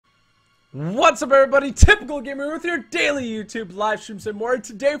What's up, everybody? Typical Gamer with your daily YouTube live streams and more.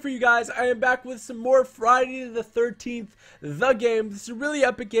 Today for you guys, I am back with some more Friday the 13th, the game. This is a really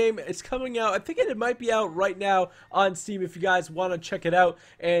epic game. It's coming out. I think it might be out right now on Steam if you guys want to check it out.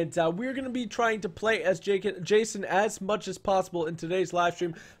 And we're going to be trying to play as Jason as much as possible in today's live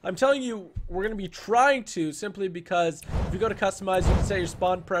stream. I'm telling you, we're going to be trying to simply because if you go to customize, you can set your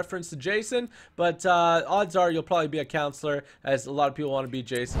spawn preference to Jason. But odds are you'll probably be a counselor, as a lot of people want to be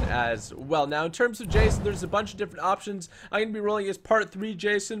Jason as well. Now, in terms of Jason, there's a bunch of different options. I'm going to be rolling as part 3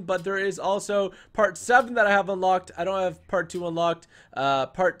 Jason, but there is also part 7 that I have unlocked. I don't have part 2 unlocked.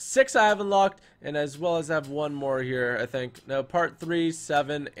 Part 6 I have unlocked, and as well as I have one more here, I think. No, part 3,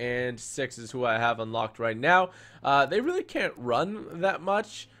 7, and 6 is who I have unlocked right now. They really can't run that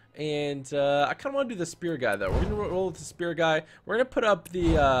much. And I kind of want to do the spear guy, though. We're going to roll with the spear guy. We're going to put up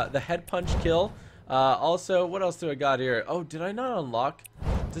the head punch kill. Also, what else do I got here? Oh, did I not unlock?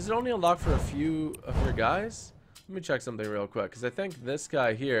 Does it only unlock for a few of your guys? Let me check something real quick, because I think this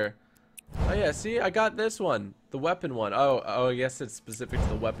guy here... Oh, yeah, see? I got this one. The weapon one. Oh, I guess it's specific to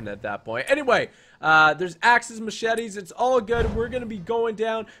the weapon at that point. Anyway, there's axes, machetes. It's all good. We're going to be going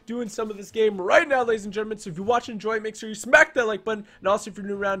down, doing some of this game right now, ladies and gentlemen. So if you watch and enjoy, make sure you smack that like button. And also, if you're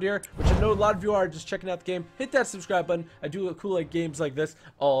new around here, which I know a lot of you are just checking out the game, hit that subscribe button. I do cool games like this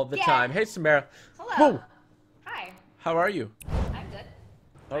all the time. Hey, Samara. Hello. Whoa. Hi. How are you? I'm good.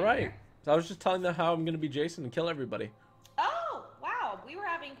 All right. So I was just telling them how I'm going to be Jason and kill everybody. Oh, wow. We were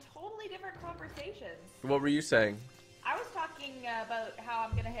having totally different conversations. What were you saying? I was talking about how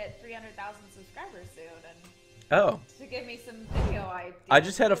I'm going to hit 300,000 subscribers soon and Oh. to give me some video ideas. I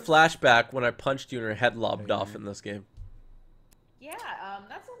just had a flashback when I punched you and your head lobbed off in this game. Yeah,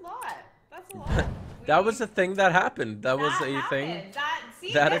 that's a lot. That's a lot. That was a thing that happened. That was a thing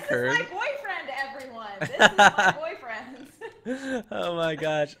that occurred. This is my boyfriend, everyone. This is my boyfriend. Oh my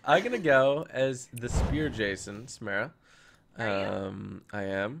gosh. I'm going to go as the spear Jason, Samara. I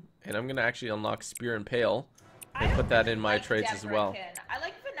am. And I'm going to actually unlock spear and pale and put that in my traits as well. I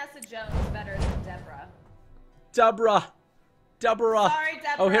like Vanessa Jones better than Deborah. Deborah. Sorry,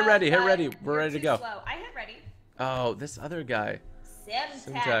 Deborah. Oh, hit ready. We're ready to go. Slow. I hit ready. Oh, this other guy.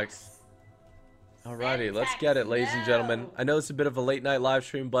 Syntax. Alrighty, let's get it, ladies and gentlemen. I know it's a bit of a late night live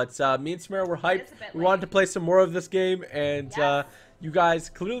stream, but me and Samara were hyped. We wanted to play some more of this game, and you guys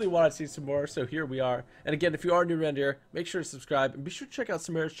clearly want to see some more, so here we are. And again, if you are new around here, make sure to subscribe, and be sure to check out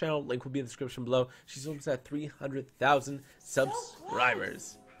Samara's channel. Link will be in the description below. She's almost at 300,000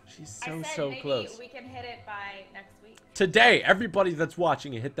 subscribers. She's so close. We can hit it by next week. Today, everybody that's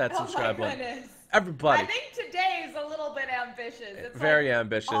watching, hit that subscribe button. Everybody. I think today is a little bit ambitious. It's very like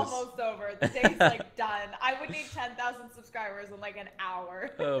ambitious. Almost over. The day's like done. I would need 10,000 subscribers in like an hour.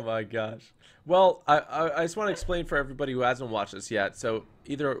 Oh my gosh. Well, I just want to explain for everybody who hasn't watched this yet. So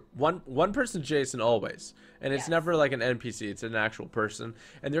either one person Jason always, and it's never like an NPC. It's an actual person,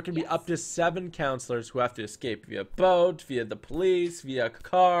 and there can be up to 7 counselors who have to escape via boat, via the police, via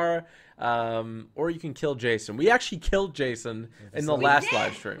car. Or you can kill Jason. We actually killed Jason in the last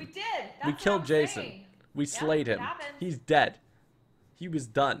live stream. We did. We killed Jason. We slayed him. He's dead. He was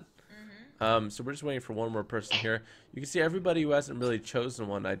done. So we're just waiting for one more person here. You can see everybody who hasn't really chosen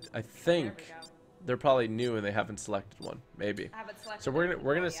one. I think they're probably new and they haven't selected one. Maybe. So we're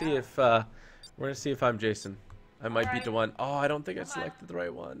gonna see if I'm Jason. I might be the one. Oh, I don't think I selected the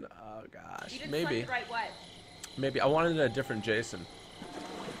right one. Oh gosh. Maybe. Maybe I wanted a different Jason.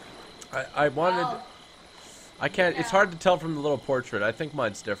 I wanted. I can't. It's hard to tell from the little portrait. I think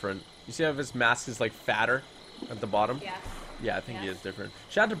mine's different. You see how his mask is like fatter at the bottom? Yeah. Yeah, I think he is different.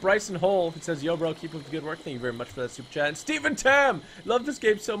 Shout out to Bryson Hole, who says, "Yo, bro, keep up the good work. Thank you very much for that super chat." And Steven Tam, love this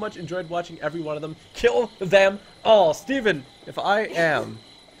game so much. Enjoyed watching every one of them. Kill them all, Steven. If I am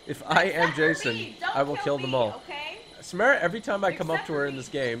Jason, I will kill them all. Samara, every time I come up to her in this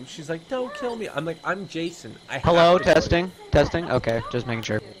game, she's like, "Don't kill me." I'm like, "I'm Jason. Hello, testing. Okay, just making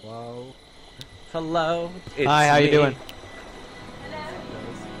sure. Hello. It's Hi, how you doing?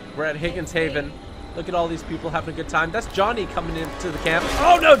 We're at Higgins Haven. Look at all these people having a good time. That's Johnny coming into the camp.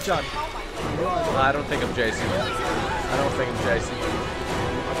 Oh no, Johnny! I don't think I'm Jason. I'm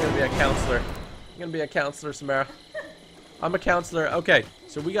gonna be a counselor. I'm gonna be a counselor, Samara. I'm a counselor. Okay,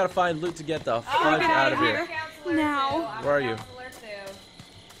 so we gotta find loot to get the fudge out of here. Now. Where are you?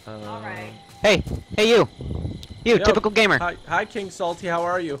 Hey, you. You, Yo, typical gamer. Hi, King Salty. How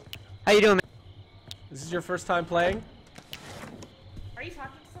are you? How you doing, man? This is your first time playing? Are you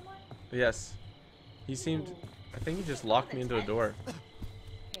talking to someone? Yes. He seemed... I think he just locked me into a door.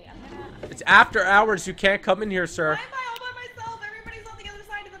 Okay, It's after hours. You can't come in here, sir. Why am I all by myself? Everybody's on the other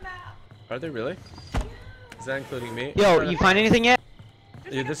side of the map. Are they really? Is that including me? Yo, you find anything yet?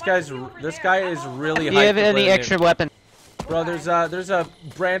 Dude, this guy is really Do you have hyped to any play the extra game. weapon? Bro, there's a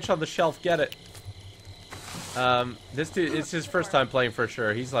branch on the shelf. Get it. This dude, it's his first time playing for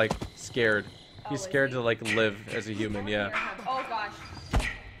sure. He's like scared. He's scared to like live as a human. Yeah. Oh gosh.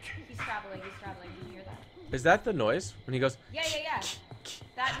 He's traveling. He's traveling. Do you hear that? Is that the noise when he goes? Yeah.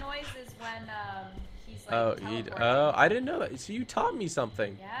 That noise is when he's like. Oh, teleporting. I didn't know that. So you taught me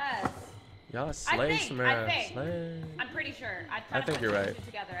something. Yes. Yeah, slay some I think. slay. I'm pretty sure. I think you're right.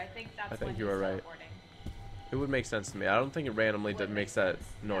 Together. I think that's I think when you he's are right. teleporting. It would make sense to me. I don't think it randomly makes that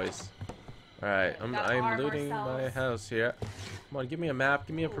noise. All right, I'm looting my house here. Come on, give me a map.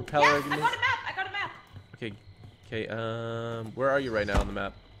 Give me a propeller. Yes, give me... I got a map. I got a map. Okay. Where are you right now on the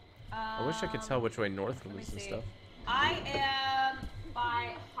map? I wish I could tell which way north was and stuff. I am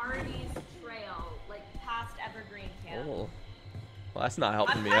by Hardy's Trail, like past Evergreen Camp. Oh. Well, that's not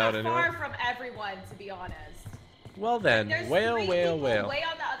helping I'm me out kind anyway. of far from everyone, to be honest. Well then, There's whale. way on the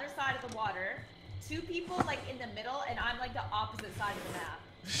other side of the water. 2 people like in the middle, and I'm like the opposite side of the map.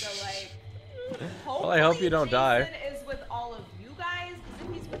 So like, well, I hope you don't die. Jason is with all of you guys, because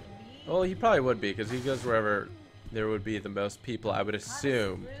if he's with me. Well, he probably would be, because he goes wherever there would be the most people, I would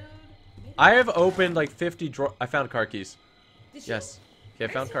assume. I have opened like 50 drawers. I found car keys. Yes. Okay, I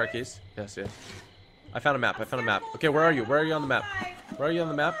found car keys. Yes. I found a map. Okay, where are you? Where are you on the map? Where are you on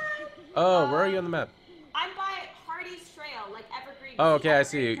the map? Oh, where are you on the map? I'm by Hardy's Trail, like Evergreen. Oh, okay, I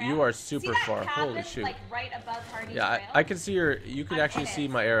see you. Camp? You are super far. Cabin, Holy shoot. Like right above Hardy's Yeah, Trail? I can see you can actually see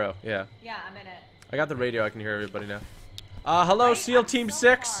my arrow. Yeah. Yeah, I'm in it. I got the radio. I can hear everybody now. Hello, Right? SEAL I'm Team so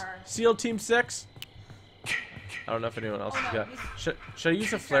 6. far. SEAL Team 6. I don't know if anyone else has got. Should I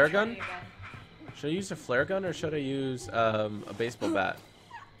use a He's flare starting gun? again. Should I use a flare gun or should I use a baseball bat?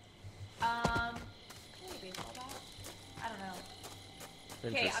 Can I baseball bat? I don't know. Okay,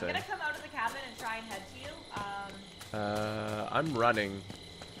 I'm Interesting. gonna come out of the cabin and try and head to you. I'm running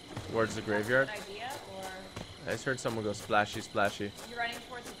towards the graveyard. That's a good idea, or I just heard someone go splashy, splashy. you're running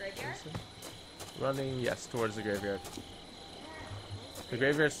towards the graveyard? Running, yes, towards the graveyard. The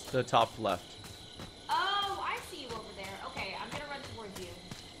graveyard's the top left. Oh, I see you over there. Okay, I'm gonna run towards you.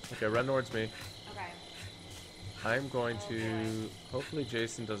 Okay, run towards me. Okay. I'm going to... Hopefully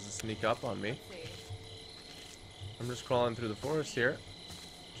Jason doesn't sneak up on me. Let's see. I'm just crawling through the forest here.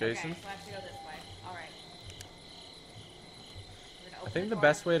 Jason? Okay, so I have to go this way. Alright. I think the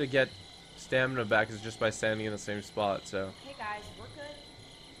best way to get stamina back is just by standing in the same spot, so... Hey guys, we're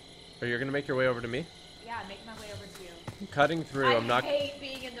good. Are you gonna make your way over to me? Yeah, make my way over to you. I'm cutting through. I hate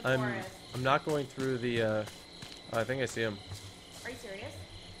being in the forest. I'm not going through the, oh, I think I see him. Are you serious?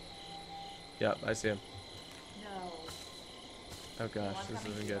 Yep, I see him. No. Oh gosh, Well, I'm this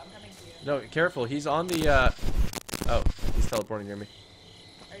coming isn't to you. good. I'm coming to you. No, careful. He's on the, oh, he's teleporting near me.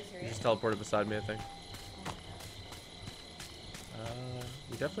 Are you He serious? just teleported beside me, I think. Oh my God.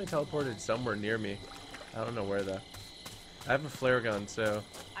 He definitely teleported somewhere near me. I don't know where though. I have a flare gun, so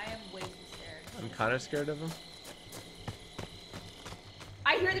I am way too scared. I'm kind of scared of him.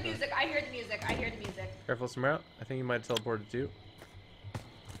 I hear the music. I hear the music. I hear the music. Careful, Samara. I think he might have teleported too.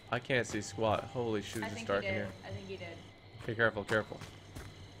 I can't see squat. Holy shoot, I it's think dark you in did. here. I think you did. Okay, careful, careful.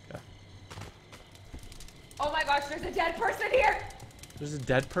 Okay. Oh my gosh, there's a dead person here. There's a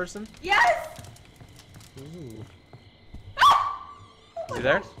dead person? Yes. Ooh. Ah! Oh Is my he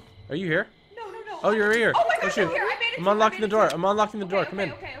there? gosh. Are you here? No. Oh, you're here. Oh my gosh, shoot. I'm here. I made it. I'm too. unlocking I the made door. it too. I'm unlocking the door. Come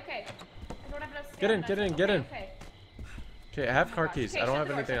in. Okay. I don't have enough Get in, stamina. get in. Okay. Okay, I have Oh my car gosh. keys. Okay, I don't shut have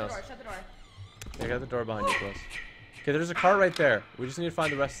the door, anything else. Shut the door. Okay, I got the door behind you, close. Okay, there's a car right there. We just need to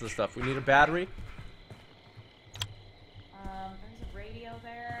find the rest of the stuff. We need a battery. There's a radio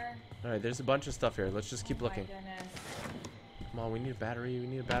there. Alright, there's a bunch of stuff here. Let's just keep looking. Oh my goodness. Come on, we need a battery. We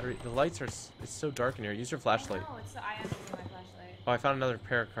need a battery. The lights are... It's so dark in here. Use your flashlight. Oh, no, I am using my flashlight. Oh, I found another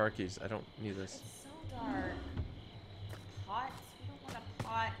pair of car keys. I don't need this. It's so dark. Pots? We don't want a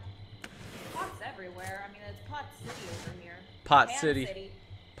pot. Pots everywhere. I mean, it's Pot City over here. Pot Pan City.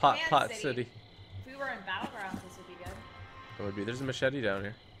 Pan Pot City. If we were in Battlegrounds, this would be good. It would be. There's a machete down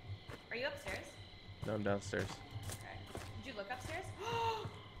here. Are you upstairs? No, I'm downstairs. Okay. Did you look upstairs?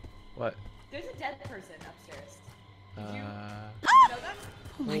 What? There's a dead person upstairs. Did you know that?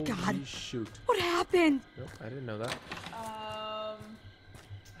 Oh my God. Holy shoot. What happened? Nope, I didn't know that.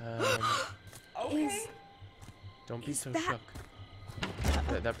 Okay. Don't be Is so that shook.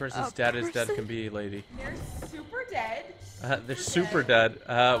 That person's a dead as dead person? can be, lady. They're super dead. They're super dead.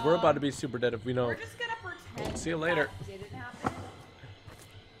 We're about to be super dead if we know. We're just gonna pretend. See you later. That didn't happen.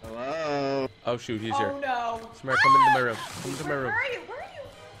 Hello. Oh shoot, he's Oh here. no. Samara, come into my room. Come into my Where room. are you? Where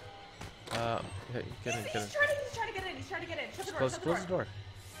are you? Yeah, get in, He's get in. trying to get in. He's trying to get in. Shut the door. Close Shut the door.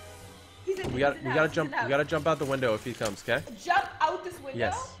 He's in. We he's in the gotta house, jump. he's in We the gotta house. jump out the window if he comes, okay? Jump out out this window?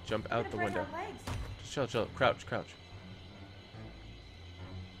 Yes, jump out the window. Just chill, chill. Crouch, crouch.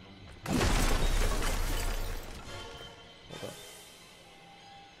 Hold up.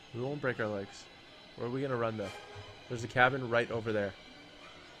 We won't break our legs. Where are we gonna run though? There's a cabin right over there.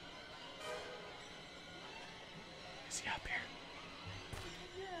 Is he up here?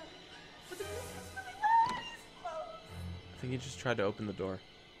 Yeah. But the music's really loud. He's close. I think he just tried to open the door.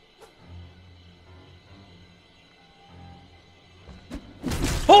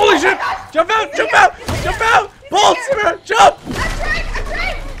 Holy shit! Jump out! Jump out! Jump out! Bolt! Samara! Jump! I'm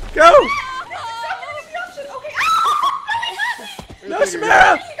trying! Go! Okay. No,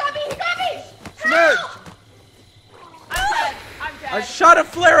 Samara! He got me! Samara! I'm dead. I shot a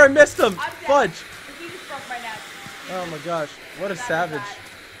flare. I missed him. I'm dead. Fudge! He just broke my neck. Oh my gosh! What a savage!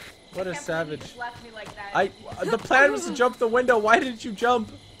 What a I can't believe savage! you just left me like that. The plan was to jump the window. Why didn't you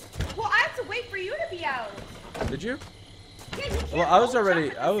jump? Well, I have to wait for you to be out. Did you? Yeah, you can't Well, I was both already.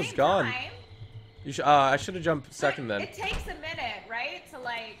 jump at I the was same gone. time. You should. I should have jumped second then. It takes a minute, right, to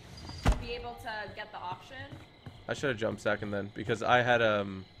like be able to get the option. I should have jumped second then because I had a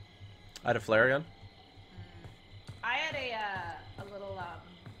flare gun. I had a little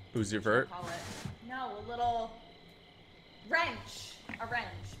Uzi what do vert. you call it? No, a little wrench. A wrench.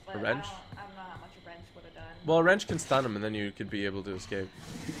 But A wrench? I don't know how much a wrench would have done. Well, a wrench can stun him and then you could be able to escape.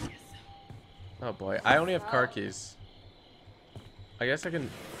 Oh boy, I only have car keys. I guess I can.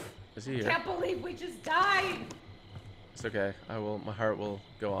 Is he here? Can't believe we just died. It's okay. I will. My heart will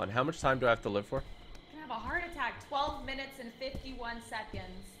go on. How much time do I have to live for? I'm gonna have a heart attack. 12 minutes and 51 seconds.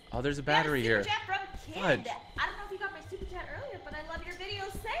 Oh, there's a battery here. Super chat from Kid. Fudge. I don't know if you got my super chat earlier, but I love your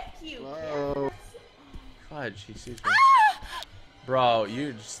videos. Thank you. Whoa. Fudge, he sees me. Bro,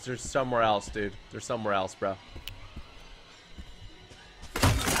 there's somewhere else, dude. There's somewhere else, bro.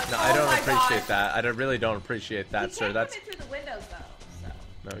 No, I don't appreciate that. I really don't appreciate that, sir. That's. Come in through the windows though.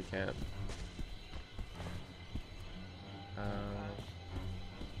 So. No, we can't.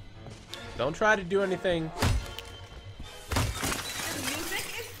 Don't try to do anything. The music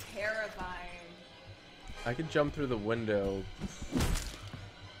is terrifying. I could jump through the window.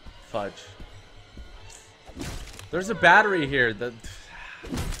 Fudge. There's a battery here.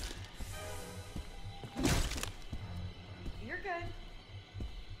 You're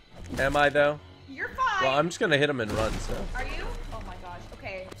good. Am I though? You're fine. Well, I'm just gonna hit him and run. So. Are you? Oh my gosh.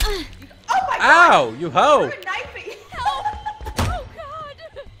 Okay. Oh my god. Ow! You hoe! You're knifing. Oh god!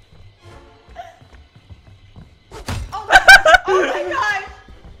 Oh my god. Oh my god.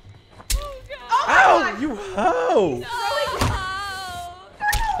 Oh god! Oh my Ow! god. You hoe! Oh.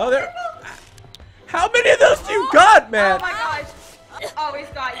 Oh, there. How many of those do you got, man? Oh my gosh. Oh, he's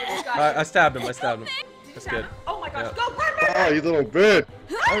got you. He's got you. I stabbed him. I stabbed him. Did you That's stab good. him? Oh my gosh. Yeah. Go run, run, Oh, run. you little bitch.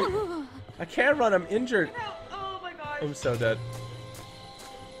 I can't run. I'm injured. Get out. Oh my gosh. I'm so dead.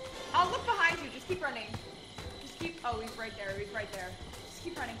 I'll look behind you. Just keep running. Just keep. Oh, he's right there. He's right there. Just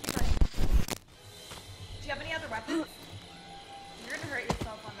keep running. Keep running. Do you have any other weapons? You're gonna hurt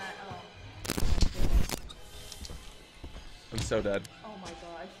yourself on that. Oh. I'm so dead. Oh my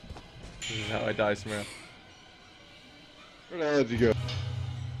gosh. This is how I die, Samara. Where the hell did you go?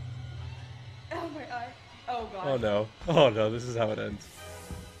 Oh my gosh. Oh gosh. Oh no. Oh no. This is how it ends.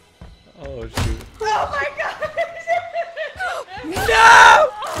 Oh shoot. Oh my gosh. No!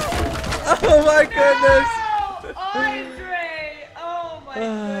 Oh my goodness. No! Andre! Oh my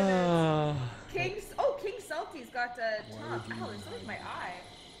goodness. King Salty's got the top. Ow, there's something in my eye.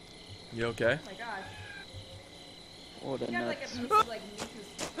 You okay? Oh my gosh. What a You have like a nuts. piece of like mucus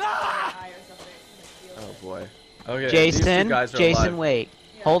in my eye or something. I feel Oh it. boy. Okay. these two Jason, guys are Jason, alive. wait.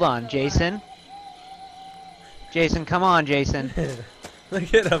 Yeah, Hold they're on, still alive. Jason. Jason, come on, Jason.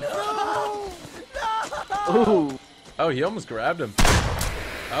 Look at him. Ooh. Oh, he almost grabbed him.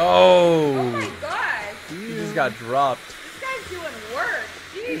 Oh my Oh. gosh. He just got dropped. This guy's doing work.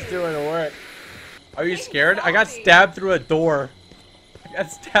 Jeez. He's doing work. Are you King scared? I got Salty. stabbed through a door. I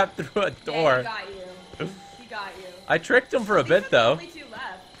got stabbed through a Yeah, door. he got you. He got you. I tricked him for a These are bit the though. only two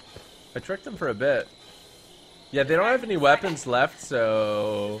left. I tricked him for a bit. Yeah, they don't have any weapons left,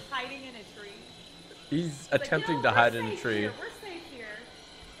 so Hiding in a tree. he's It's like, attempting "No, to we're hide in a safe tree. Here. We're safe here.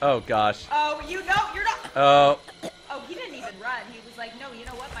 Oh gosh. Oh, you know, you're not. Oh. Oh, he didn't even run. He was like, no, you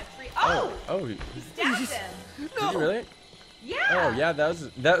know what, my tree. Oh. Oh, Oh. he stabbed him. Did you really? Yeah. Oh yeah, those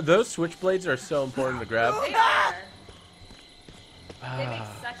switchblades are so important to grab. They are. They make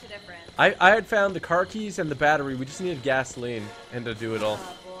Ah. such a difference. I had found the car keys and the battery. We just needed gasoline and to do it all.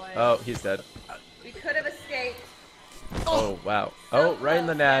 Oh boy. Oh, he's dead. We could have escaped. Oh wow. So Oh, right in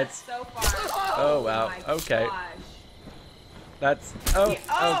the close, nads. So far. Oh, wow. my Okay. Gosh. That's oh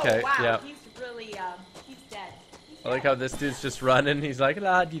Oh, okay. wow. Yeah. He's really he's dead. He's I like how this dude's just running. He's like,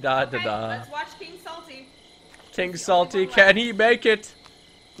 la di da da Okay, da. let's watch King Salty. King He's the only Salty, one can left. he make it?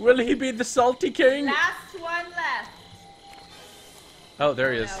 Will he be the Salty King? Last one left. Oh,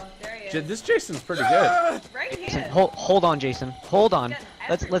 there he Oh, is. no, there he is. This Jason's pretty good. Right Jason, here. hold on, Jason. Hold on.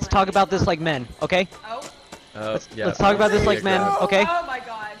 Let's talk about this like men, okay? Oh. Oh, yeah. Let's talk about this there like you men, go. okay? Oh my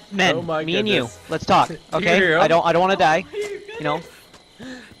god. Men, Oh my me and you. goodness. Let's talk, You okay? hear him? I don't want to die. Oh, you You know,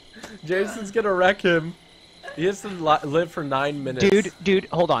 Jason's gonna wreck him. He has to live for 9 minutes. dude,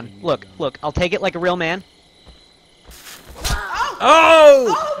 hold on. Look, I'll take it like a real man.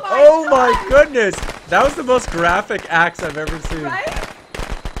 Oh! Oh my my goodness! That was the most graphic axe I've ever seen. Right?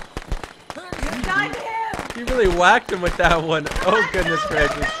 Not him. He really whacked him with that one. Oh goodness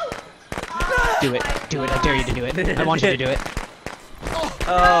gracious. Do it, I dare you to do it. I want you to do it.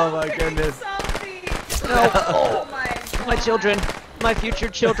 Oh my goodness. Salty. No. Oh my god. My children, my future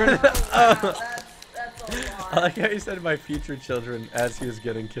children. Wow, that's a lot. I like how you said my future children as he was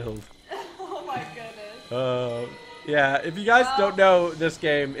getting killed. Oh my goodness. Yeah, if you guys don't know this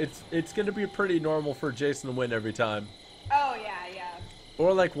game, it's gonna be pretty normal for Jason to win every time. Oh yeah.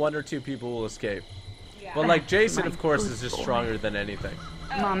 Or like 1 or 2 people will escape. Yeah. But like Jason, of course, good is just boy. stronger than anything.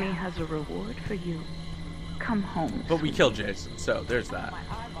 Oh, Mommy yeah. has a reward for you. Come home. But we killed Jason, so there's that. My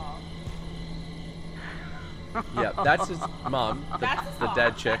eyeball. Yeah, that's his mom, That's his the mom.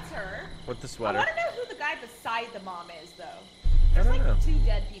 dead chick That's her. with the I sweater. want to know who the guy beside the mom is, though. I There's don't like know. 2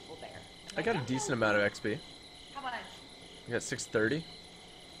 dead people there. I got a decent amount of XP. How much? I got 630.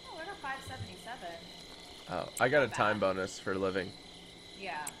 Oh, I got 577. Oh, I got a time bonus for living.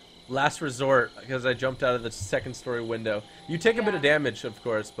 Yeah. Last resort, because I jumped out of the 2nd story window. You take a bit of Yeah. damage, of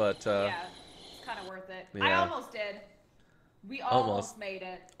course, but Yeah. It's kind of worth it. I yeah. almost did. We almost made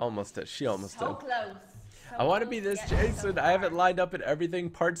it. almost did. She almost So did. close. So I want to close be this yet so Jason. I have it far. lined up in everything.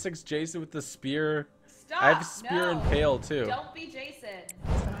 Part 6 Jason with the spear. Stop. I have spear and no. pale too. Don't be Jason.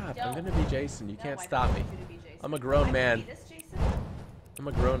 Stop. I'm don't. gonna be Jason. You No, can't I stop don't me. want you to be Jason. I'm a grown I can man. Be this Jason? I'm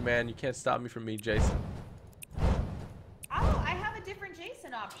a grown man. You can't stop me from being Jason. Oh, I have a different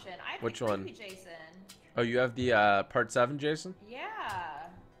Jason option. I have Which the one? creepy Jason. Oh, you have the part 7 Jason? Yeah.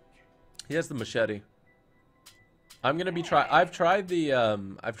 He has the machete. I'm gonna be try. I've tried the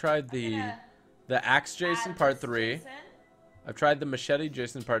the axe Jason Add part this 3. Jason. I've tried the machete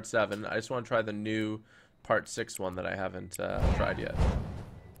Jason part 7. I just want to try the new part 6 one that I haven't tried yet.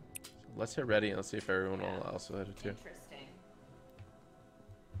 So let's hit ready and let's see if everyone else will hit it too. Interesting.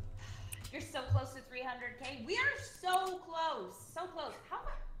 You're so close to 300K. We are so close. So close.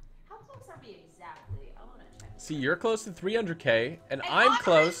 How close are we exactly? I want to check. See, you're close to 300K, and And I'm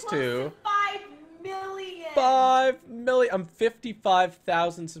close to 5 million. 5 million. I'm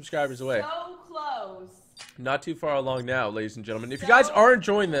 55,000 subscribers away. So close. Not too far along now, ladies and gentlemen. If you guys are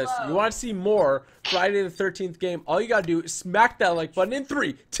enjoying this, you want to see more Friday the 13th game, all you gotta do is smack that like button in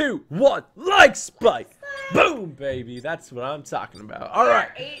 3, 2, 1. Like spike. Boom, baby. That's what I'm talking about. All right.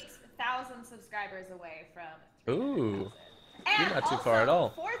 We're 8,000 subscribers away from. Ooh. And You're not too also, far at all.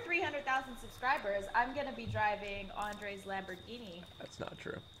 For 300,000 subscribers, I'm gonna be driving Andre's Lamborghini. That's not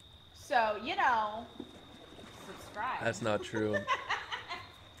true. So subscribe. That's not true.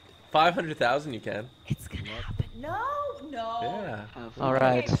 500,000 you can. It's gonna happen. No. Yeah. All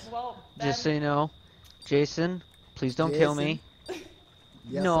right. Okay, well, Just so then- you know, Jason, please don't kill me.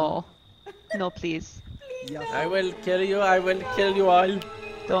 No, no, please. I will kill you. I will kill you all.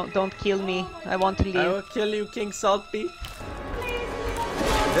 Don't kill me. I want to I leave. will kill you, King Saltby.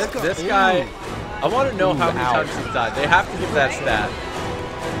 This guy, I want to know how many Ow. times he's died. They have to give that stat.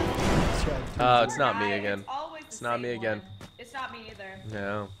 It's not me again. It's always the It's not same me again. one. It's not me either.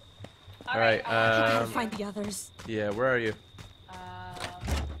 No. All Alright, Gotta find the others. yeah, where are you?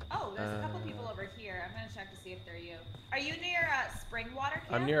 Oh, there's a couple people over here. I'm gonna check to see if they're you. Are you near spring water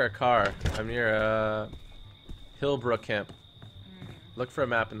camp? I'm near a car. I'm near Hillbrook camp. Look for a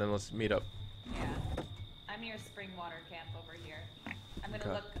map and then let's meet up. Yeah. I'm near spring water camp over here. I'm gonna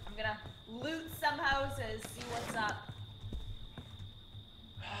Okay. I'm gonna loot some houses, see what's up.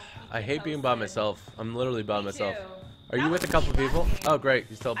 I hate being by myself. I'm literally by Me myself. too. Are you That with a was couple me people? last game. Oh, great.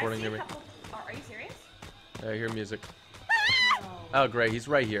 He's I teleporting see near a me. couple. Oh, are you serious? I hear music. No. Oh, great. He's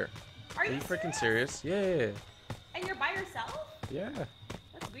right here. Are Are you you freaking serious? serious? And you're by yourself? Yeah. Yeah.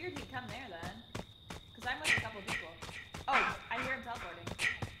 That's weird he'd come there then. Because I'm with a couple people. Oh, I hear him teleporting.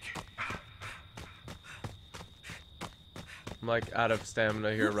 I'm like out of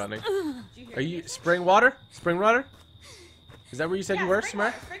stamina here running. Did you hear Are you music? spring water? Spring water? Is that where you said Yeah, you were, spring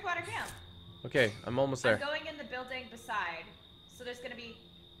Smart? water, spring water camp. Okay, I'm almost I'm there. going in the building beside. So there's gonna be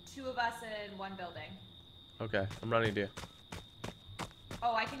 2 of us in one building. Okay, I'm running to you.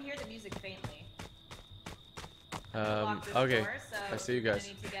 Oh, I can hear the music faintly. Lock this Okay. door, so I see you you're gonna guys.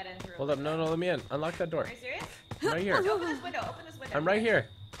 need to get in through a Hold up. No, window. no, let me in. Unlock that door. Are you serious? I'm right here. Open this window. Open this window. I'm right here.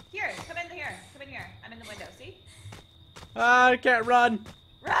 Here. Come in here. Come in here. I'm in the window. See? Ah, I can't run.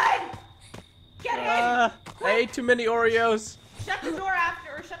 Run! Get in! I ate too many Oreos. Shut the door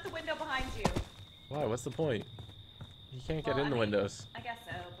after, or shut the window behind you. Why? What's the point? You can't get Well, in the I mean, windows. I guess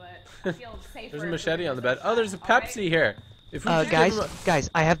so, but I feel safer. There's a if machete we're on the bed. just Oh, there's a shut, alright? Pepsi here. If we just give Guys, him guys,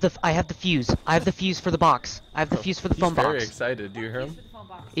 I have the fuse. I have the fuse for the box. I have the fuse for the He's phone very box. excited. Do you hear Use him? for the phone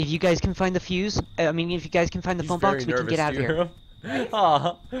box. If you guys can find the fuse, I mean, if you guys can find the He's phone very box, we can nervous. get out Do of you here. hear him?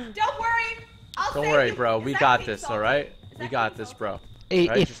 Aw. Don't worry. I'll Don't save worry, you. bro. Is We that got King this, Salty? alright? Is We that got King this, Salty? bro.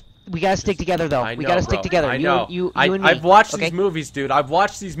 Right, If we gotta stick together, though. I We know, gotta stick bro. together. I know. You and me. I've watched okay? these movies, dude. I've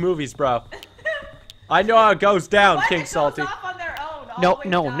watched these movies, bro. I know how it goes down, What? King It goes Salty. off on their own. No, Always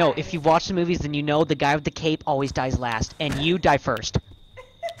no, no. dies. If you've watched the movies, then you know the guy with the cape always dies last, and you die first.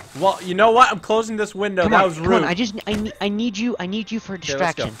 Well, you know what? I'm closing this window. Come That on, was come rude. on. I need you for a Okay, let's go.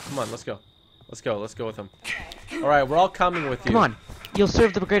 distraction. Come on, let's go. Let's go with him. Okay. Alright, we're all coming with you. Come on, you'll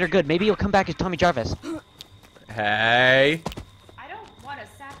serve the greater good. Maybe you'll come back as Tommy Jarvis. Hey. I don't want to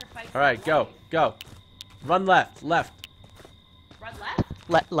sacrifice. Alright, my go. life. Go. Run left. Left. Run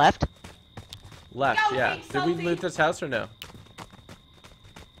left. Left. Left, Go, yeah. King Did we Salty. loot this house or no?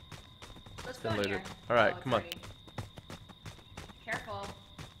 Let's go been in looted. here. Alright, Oh, come on. pretty. Careful.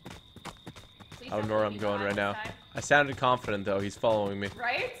 Please I don't don't know where leave I'm me going right behind now. this I sounded confident though. He's following me. time.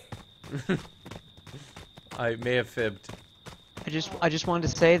 Right? I may have fibbed. I just wanted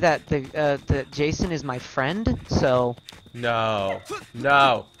to say that the Jason is my friend, so No.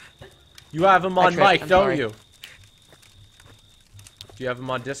 No. You have him I on tried. mic, I'm don't sorry. you? Do you have him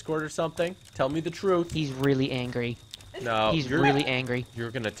on Discord or something? Tell me the truth. he's really angry. No. He's you're, really angry.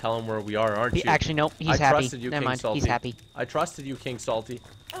 You're gonna tell him where we are, aren't He, you? actually, nope. He's I happy. trusted you, Never King mind. Salty. He's happy. I trusted you, King Salty.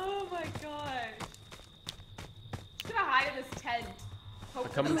 Oh my god. Just gonna hide in this tent. Hope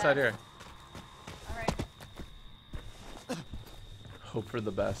for Come the inside best. here. Alright. Hope for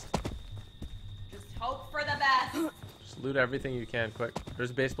the best. Just hope for the best. Just loot everything you can, quick.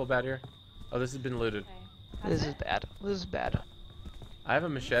 There's a baseball bat here. Oh, this has been looted. Okay. This That's is it? bad. This is bad. I have a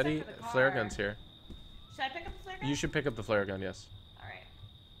machete. for the Flare car. gun's here. Should I pick up the flare gun? You should pick up the flare gun, yes. Alright.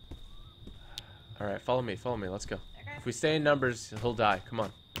 Alright, follow me, let's go. Okay. If we stay in numbers, he'll die. Come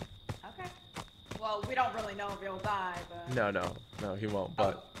on. Okay. Well, we don't really know if he'll die, but. No, he won't,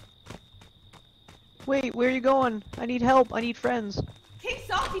 but... Wait, where are you going? I need help. I need friends. King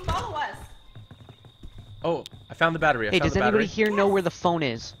Salty, follow us! Oh, I found the battery. I Hey, found does the anybody battery. here know where the phone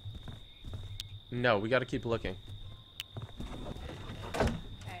is? No, we gotta keep looking.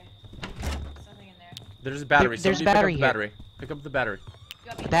 Okay. Something in there. There's a battery. There's Somebody battery pick up the here. battery. Pick up the battery. You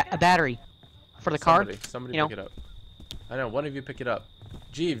want me to pick it A up? battery. For the car? Somebody you pick know. it up. I know, one of you pick it up.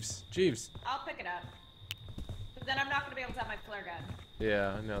 Jeeves. I'll pick it up. But then I'm not gonna be able to have my flare gun.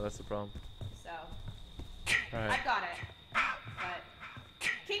 Yeah, I know, that's the problem. So. Alright. I've got it. But.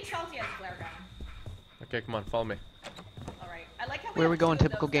 King Salty has a flare gun. Okay, come on, follow me. Alright. I like how Where are we have going, two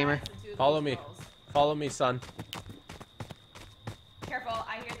of typical those gamer? guys and two of Follow those me. girls. Follow me, son. Careful,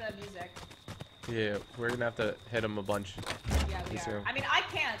 I hear the music. Yeah, we're gonna have to hit him a bunch. Yeah, we Me are. too. I mean, I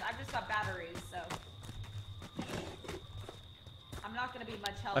can't. I've just got batteries, so. I'm not gonna be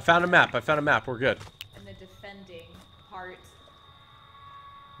much help. I found a map. We're good. In the defending part.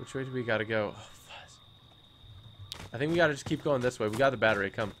 Which way do we gotta go? Oh, fuzz. I think we gotta just keep going this way. We got the battery.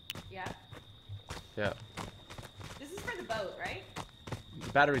 Come. Yeah. Yeah. This is for the boat, right?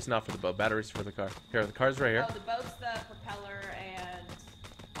 The battery's not for the boat. Battery's for the car. Here, the car's right here. Oh, the boat's the propeller and.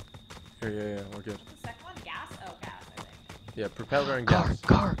 Yeah, we're good. What's the second one? Gas? Oh, gas, I think. Yeah, propeller and Car, gas.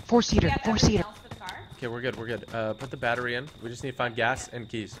 car. Do Four-seater. we have everything Four-seater. else for the car? Okay, we're good. Put the battery in. We just need to find gas and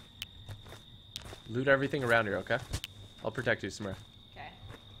keys. Loot everything around here, okay? I'll protect you, Samara. Okay.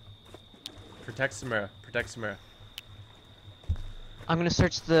 Protect Samara. I'm gonna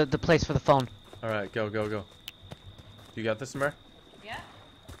search the place for the phone. Alright, go. You got this, Samara? Yeah.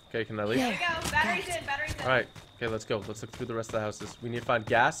 Okay, can I leave? There we go. Batteries in. Alright, okay, let's go. Let's look through the rest of the houses. We need to find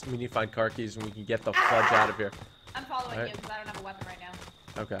gas, and we need to find car keys, and we can get the fudge out of here. I'm following Alright. you because I don't have a weapon right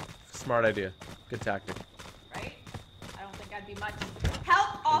now. Okay, smart idea. Good tactic. Right? I don't think I'd be much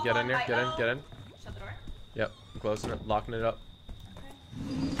help off Get on in here, my get in. own. Shut the door. Yep, I'm closing it, locking it up.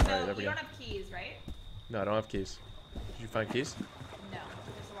 Okay. So Alright, there we you go. don't have keys, right? No, I don't have keys. Did you find keys? No.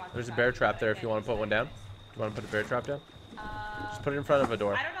 There's a bear trap there if you want to put one down. Do you want to put a bear trap down? Just put it in front of a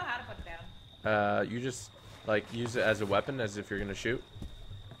door. I don't know how to put it down. You just, like, use it as a weapon, as if you're gonna shoot.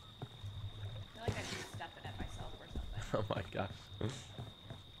 I feel like I should step in it myself or something. Oh my gosh.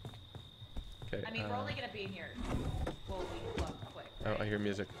 Okay. I mean, we're only gonna be in here. Well, we look quick. Oh, Right? I hear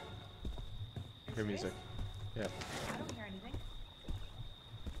music. You Hear serious? music. Yeah. I don't hear anything.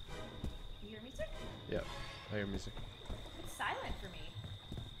 You hear music? Yeah. I hear music. It's silent for me.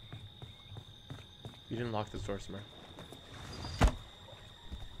 You didn't lock this door, Samara.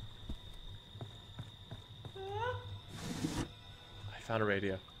 I found a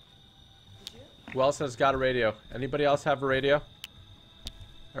radio. Did you? Who else has got a radio? Anybody else have a radio?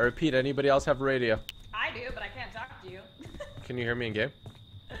 I repeat, anybody else have a radio? I do, but I can't talk to you. Can you hear me in game?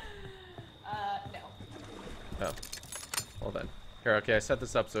 No. No. Well then. Here, okay, I set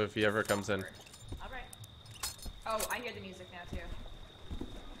this up so if he ever comes in. Alright. Oh, I hear the music now too.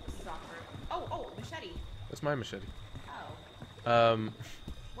 This is awkward. Oh, machete. What's my machete? Oh. Well,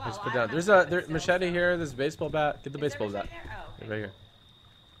 Let's put I down. have There's to a put it still, machete so. here. There's a baseball bat. Get the Is there baseball bat. machete there? Oh, Yeah, okay. right here.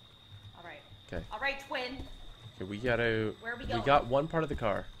 Alright. Okay. Alright, twin. Okay, we gotta. Where are we We going? got one part of the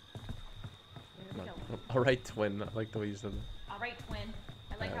car. Where are we going? All right, twin. I like the way you said that. Alright, twin.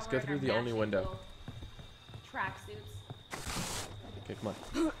 I like Let's how go we're in through our the only matching window. little tracksuits. Okay, come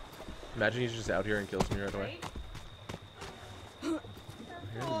on. Imagine he's just out here and kills me right away. Right? I hear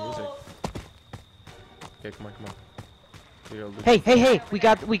the music. Oh. Okay, come on, come on. We gotta loot. Hey!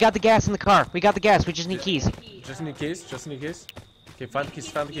 We got the gas in the car. We got the gas. We just need keys. Just need keys. Just need keys. Okay, find the keys.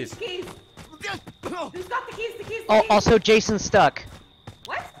 Find the keys. Keys. Who's got the keys? The keys. Oh, also, Jason's stuck.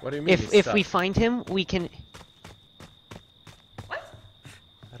 What? What do you mean? he's If stuck? we find him, we can. What?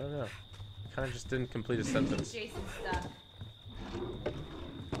 I don't know. Kind of just didn't complete a sentence. Jason's stuck.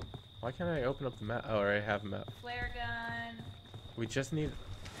 Why can't I open up the map? Oh, I already have a map. Flare gun. We just need.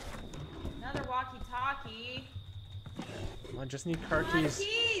 Another walkie-talkie. Come on, just need car Come on, keys.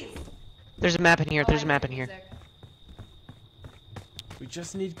 keys. There's a map in here. Oh, There's I a map hear in here. music. We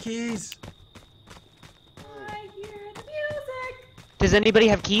just need keys. I hear the music. Does anybody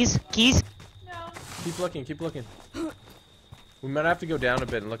have keys? Keys? No. Keep looking. Keep looking. We might have to go down a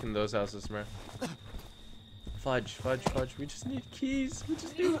bit and look in those houses, Mer. Fudge, fudge, fudge. We just need keys. We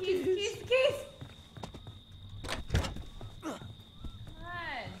just need Keys, keys. keys. Come on. Oh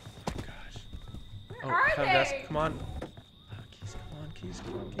my gosh. Where are found a desk. they? Come on. Oh, keys. Come on, keys.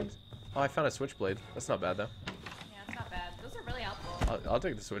 Come on, keys. Oh, I found a switchblade. That's not bad though. Yeah, it's not bad. Those are really helpful. I'll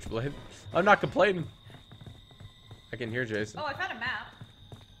take the switchblade. I'm not complaining. I can hear Jason. Oh, I found a map.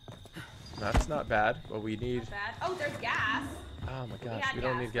 That's not bad. But we need. Not bad. Oh, there's gas. Oh my gosh. had We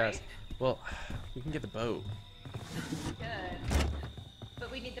don't gas, need gas. right? Well, we can get the boat. Good.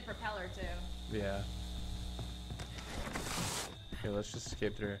 But we need the propeller too. Yeah. Okay, let's just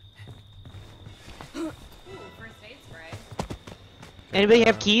escape through here. Ooh, first aid spray. Anybody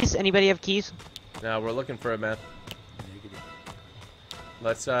have keys? Anybody have keys? No, we're looking for it, man.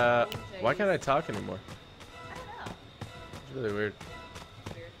 Let's, why can't I talk anymore? I don't know. It's really weird.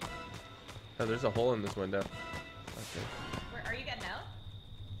 Weird. Oh, there's a hole in this window. Okay. Where are you getting out?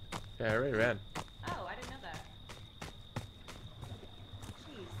 Yeah, I already ran. Oh, I didn't know that.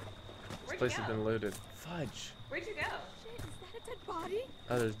 Jeez. This Where'd place you has go? been looted. Fudge. Where'd you go? Shit, is that a dead body?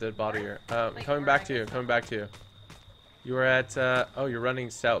 Oh, there's a dead body here. Like, Coming or back I to you. guess Coming not. back to you. You were at, oh, you're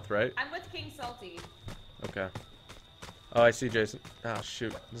running south, right? I'm with King Salty. Okay. Oh, I see Jason. Oh,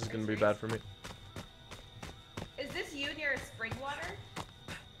 shoot. This is gonna be bad for me. Is this you near spring water?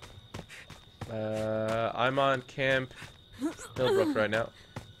 I'm on Camp Hillbrook right now.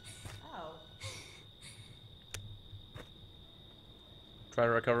 Oh. Trying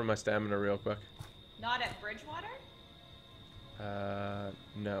to recover my stamina real quick. Not at Bridgewater?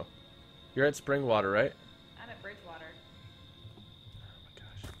 No. You're at Springwater, right? I'm at Bridgewater. Oh my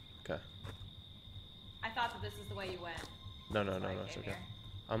gosh. Okay. I thought that this is the way you went. No, no, That's no, why I no, it's came okay. here.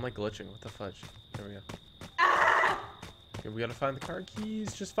 I'm like glitching. What the fudge? There we go. Ah! Okay, we gotta find the car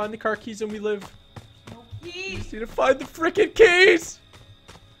keys. Just find the car keys and we live. No We keys. just need to find the freaking keys!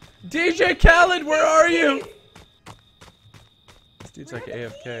 DJ Khaled, where are you? This dude's like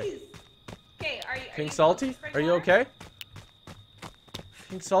AFK. Okay, are you? King Salty? Are you okay?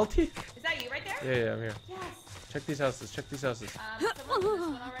 King Salty? Is that you right there? Yeah, yeah, I'm here. Yes. Check these houses. Check these houses. Someone did this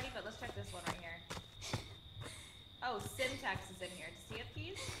one already, but let's check this one right here. Oh, Syntax is in here. Does he have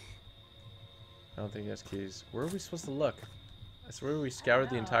keys? I don't think he has keys. Where are we supposed to look? I swear we scoured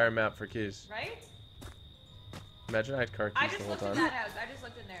the know. entire map for keys. Right? Imagine I had car I keys the just whole looked in time. that house. I just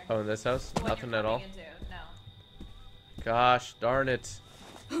looked in there. Oh, in this house? The one Nothing you're at all? coming into. No. Gosh, darn it.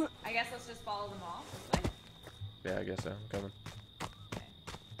 I guess let's just follow them all this way. Yeah, I guess so. I'm coming. Okay.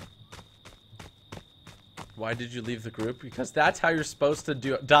 Why did you leave the group? Because that's how you're supposed to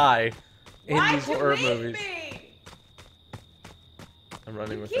die in Why'd these you horror leave movies. me? I'm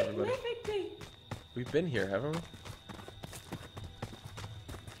running You with keep everybody. leaving me. We've been here, haven't we? I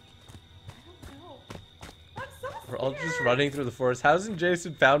don't know. I'm so scared. We're all just running through the forest. Hasn't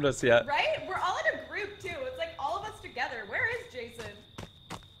Jason found us yet? Right? We're all in a group too. It's like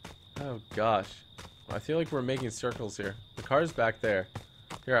Oh gosh. I feel like we're making circles here. The car's back there.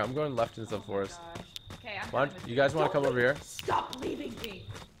 Here, I'm going left into the forest. Gosh. Okay, I'm Come on, coming with you guys want to Don't come over here? Stop leaving me.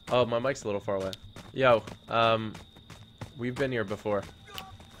 Oh, my mic's a little far away. Yo, we've been here before.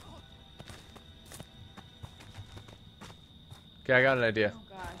 Okay, I got an idea. Oh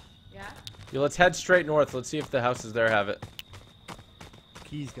gosh. Yeah? Yeah, let's head straight north. Let's see if the houses there have it.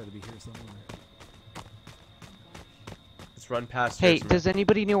 Key's got to be here somewhere. Let's run past Hey, Jason. does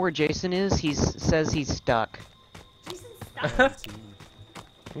anybody know where Jason is? He says he's stuck. Jason's I stuck. haven't seen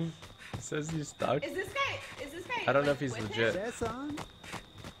him. It says he's stuck. Is this guy I don't know like, if he's with legit. him? Jason.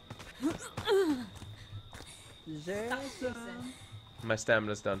 Stop, Jason. My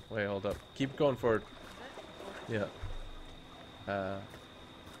stamina's done. Wait, hold up. Keep going forward. Yeah. Yeah,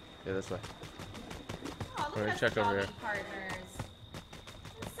 this way. Oh, look Alright, at us check over doggy here. partners.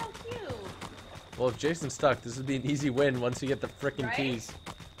 That's so cute. Well, if Jason's stuck, this would be an easy win once you get the frickin' Right? keys.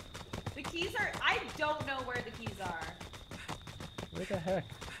 The keys are. I don't know where the keys are. What the heck?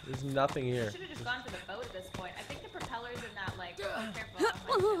 There's nothing We here. should have just gone for the boat at this point. I think the propeller's in that like. Oh, careful.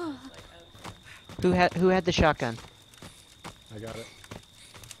 Oh, my goodness. Who had the shotgun? I got it.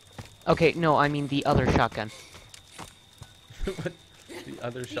 Okay, no, I mean the other shotgun. What? The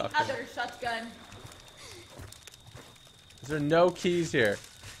other The shotgun. other shotgun. Is there no keys here?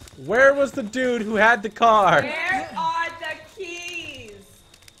 Where was the dude who had the car? Where are the keys?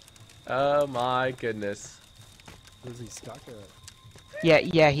 Oh my goodness. Where's he stuck at?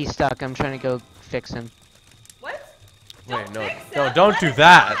 Yeah, he's stuck. I'm trying to go fix him. What? Wait, Don't no, fix no, him. don't Let do him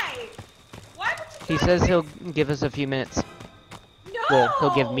that. die. Why would you He try says to he'll fix- give us a few minutes. No! Well,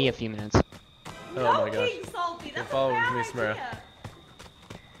 he'll give me a few minutes. No, Oh my gosh. King Salty. That's follow a bad me, Samara. idea.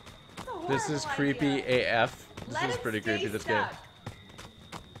 That's a This is horrible creepy idea. AF. This Let is him pretty stay creepy, this game. stuck.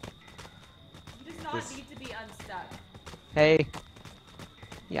 He does not This- need to be unstuck. Hey.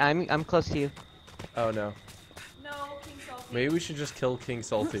 Yeah, I'm close to you. Oh no. No, King Salty. Maybe we should just kill King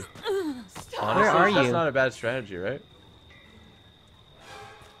Salty. Stop. Honestly, are that's you? not a bad strategy, right?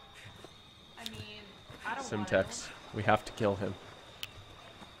 I mean, I don't want to. Simtex. We have to kill him.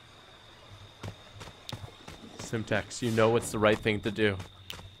 Simtex, you know what's the right thing to do.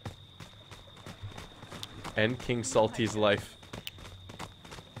 End King Salty's life.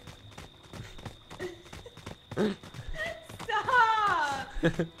 Stop!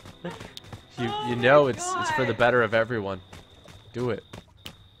 You Oh know my it's for the God. better of everyone. Do it.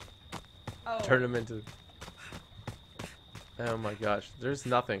 Oh. Turn him into. Oh my gosh, there's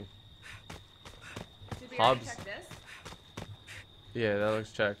nothing. Did we already Hobbs. check this? Yeah, that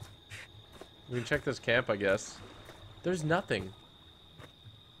looks checked. We can check this camp, I guess. There's nothing.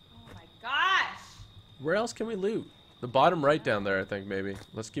 Oh my gosh! Where else can we loot? The bottom right down there, I think, maybe.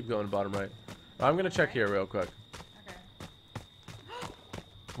 Let's keep going to bottom right. I'm gonna check here real quick. Okay.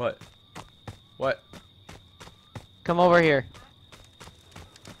 What? What? Come over here.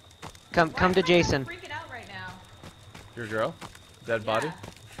 Come Why to is my girl Jason. freaking out right now? Your girl? Dead body? Yeah.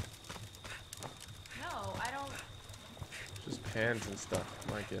 No, I don't. Just pans and stuff.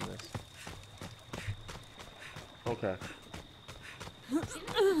 My goodness. Okay. She didn't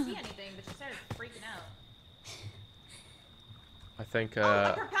see anything, but she started freaking out. I think, Oh,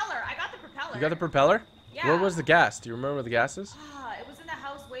 the propeller! I got the propeller. you got the propeller? Yeah. Where was the gas? Do you remember where the gas is? Ah, it was in the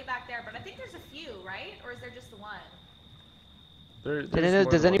house way back there, but I think there's a few, right? Or is there just the one? There's Does more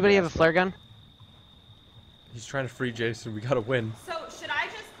does than one anybody have a gas, flare gun? He's trying to free Jason. We gotta win. So should I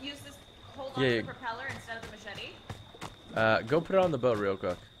just use this hold on Yeah, to yeah. the propeller instead of the machete? Go put it on the boat real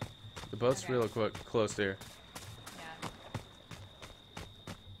quick. The boat's Okay. real quick, close to here. Yeah.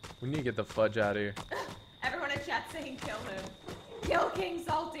 We need to get the fudge out of here. Everyone in chat saying kill him. Kill King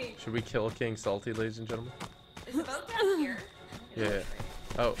Salty. Should we kill King Salty, ladies and gentlemen? Is the boat down here? It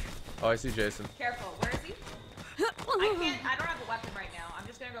Yeah. looks Oh, I see Jason. great. Careful. Where is he? I don't have a weapon right now. I'm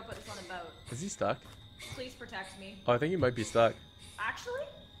just gonna go put this on the boat. Is he stuck? Please protect me. Oh, I think he might be stuck. Actually?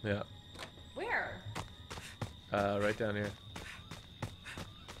 Yeah. Where? Right down here.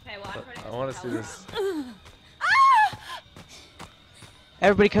 Okay, well I'm putting I want to see propeller this. on.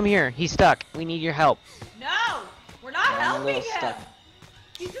 Everybody come here. He's stuck. We need your help. No! We're not I'm a helping little him! stuck.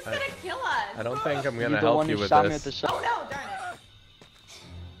 He's just gonna kill us! I don't think I'm You're gonna the help one you who with shot me with the this. shot. Oh no, darn it.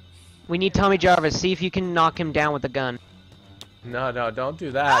 We need Tommy Jarvis. See if you can knock him down with a gun. No, don't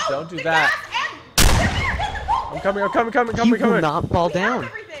do that. Oh, Don't do the that. gas and- I'm coming. You will not fall We down.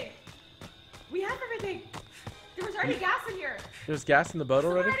 have everything! We have everything! There was already gas in here! There's gas in the boat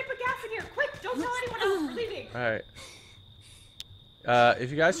Someone already? already put gas in here! Quick! Don't tell anyone else we're leaving! Alright.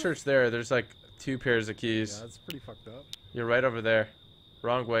 If you guys search there, there's like 2 pairs of Yeah, keys. that's pretty fucked up. You're right over there.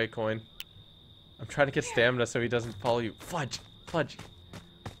 Wrong way, coin. I'm trying to get stamina so he doesn't follow you. Fudge! Fudge!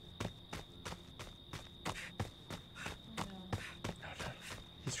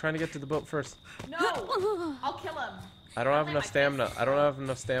 He's trying to get to the boat first. No! I'll kill him. I don't have enough stamina. I don't have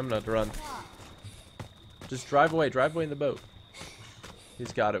enough stamina to run. Just drive away. Drive away in the boat.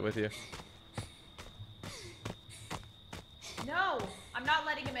 He's got it with you. No! I'm not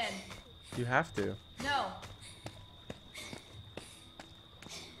letting him in. You have to. No.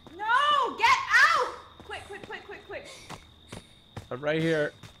 No! Get out! Quick, quick, quick, quick, quick. I'm right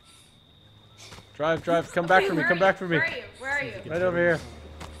here. Drive, drive. Come back for me. Come back for me. Where are you? Where are you? Right over here.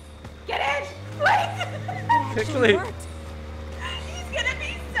 Get in! Quick! Quickly. He's gonna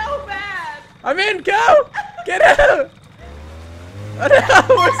be so bad! I'm in. Go! Get out!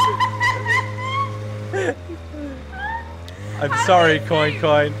 I'm sorry, Coin.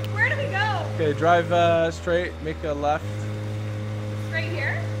 Where do we go? Okay, drive straight. Make a left. Straight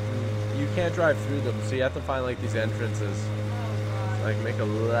here? You can't drive through them, so you have to find like these entrances. Oh god. Like make a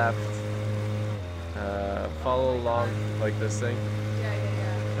left. Follow along like this thing. Yeah.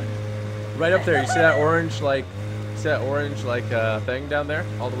 Right up there. You see that orange thing down there?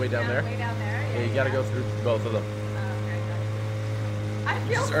 All the way down there. Way down there. Yeah, you gotta go through both of them. I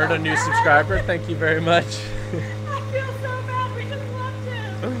feel Just so earned a new bad. subscriber. Thank you very much. I feel so bad. We just left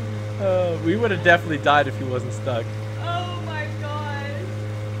him. We would have definitely died if he wasn't stuck. Oh my god.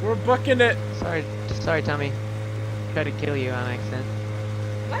 We're booking it. Sorry, Tommy. Tried to kill you on accident.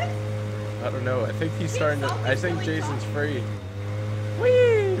 What? I don't know. I think he's starting to. Salty's I think really Jason's soft. free.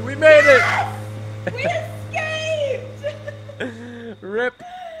 Whee! We made Yes! We escaped! it. Rip.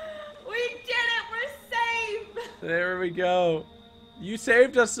 We did it! We're safe! There we go. You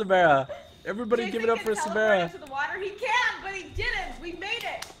saved us, Samara. Everybody Jason give it up can for teleport Samara. into the water. He can, but he didn't. We made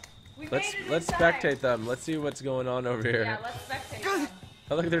it. We made it. Let's in time. spectate them. Let's see what's going on over here. Yeah, let's spectate them.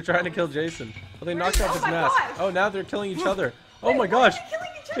 Oh look, they're trying to kill Jason. Well, they Where knocked is- off oh his my mask. gosh. Oh, now they're killing each other. Oh Wait, my why are gosh. they killing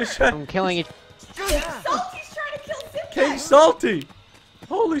each They're other? trying- I'm killing it. King Salty's trying to kill Simba. King Salty.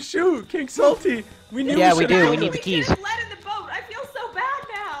 Holy shoot, King Salty. We knew Yeah, we we should do. have We killed need him. the keys. Didn't let in the boat. I feel so bad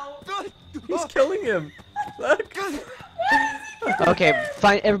now. He's killing him. Look. Okay,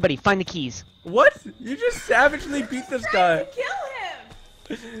 find the keys. What? You just savagely beat this guy.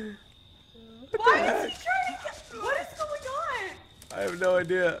 Kill him. What the Why is heck? he trying to kill? What is going on? I have no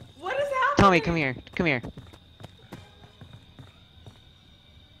idea. What is happening? Tommy, come here. Come here.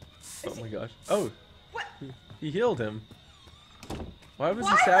 Oh my gosh. Oh, What? he healed him. Why was Why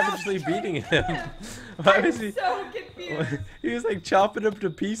he was savagely he trying to beating kill him? him? Why I'm was he? so confused. He was like chopping him to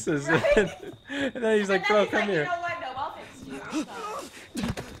pieces, Right? and then he's like, And "Bro, then he's come like, here." You know what? No, I'll fix you. I'm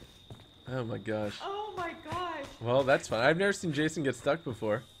sorry. Oh my gosh. Oh my gosh. Well, that's fun. I've never seen Jason get stuck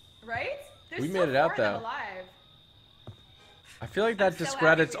before. Right? There's We still made it out, 4 of them though. alive. I feel like I'm that so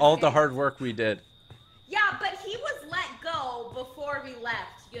discredits happy we all the escaped. hard work we did. Yeah, but he was let go before we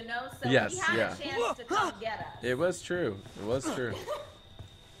left, you know? So Yes, he had yeah. a chance to come get us. It was true. It was true.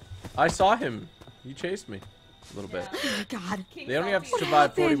 I saw him. He chased me a little bit. Yeah. God. King They only have to Salty- survive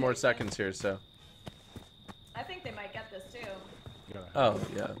 40 happened? more seconds here, so. I think they might get this too. Oh,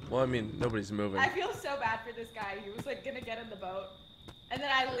 yeah. Well, I mean, nobody's moving. I feel so bad for this guy. He was like gonna get in the boat. And then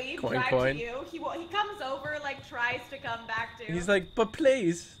I leave, Coin, drive coin. to you. He comes over, like tries to come back to. He's like, "But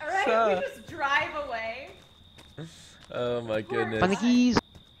please, Alright, sir." we just drive away. Oh my Poor goodness. Find the keys.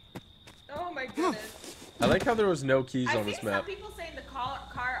 Oh my goodness. I like how there was no keys I've on seen this some map. people saying the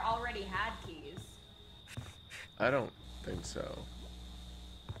car already had keys. I don't think so.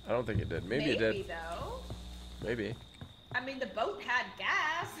 I don't think it did. Maybe it did. Though. Maybe. I mean, the boat had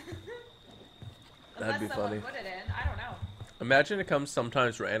gas. That'd Unless be someone funny. put it in. I don't know. Imagine it comes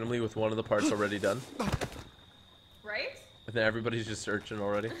sometimes randomly with one of the parts already done. Right? And then everybody's just searching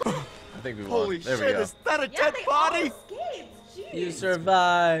already. I think we won. Holy There shit, we go. is that a Yeah, dead they body? all escaped. Jeez. You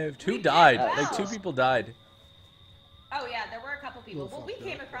survived. Who We did died? well. Like 2 people died. Oh yeah, there were a couple people. Well, we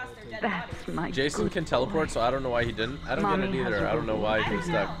came across their dead That's bodies. my Jason good can teleport, boy. so I don't know why he didn't. I don't Mommy get it has either. a I don't know why I he was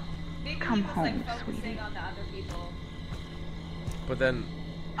don't stuck. know. Maybe Come he was home, like focusing sweetie. on the other people. But then,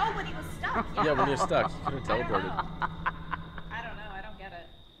 Oh, when he was stuck. yeah, when you're stuck, you could have I don't know. teleported. I don't know. I don't get it.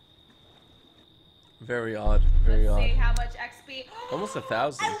 Very odd. Very Let's see odd. how much XP. Almost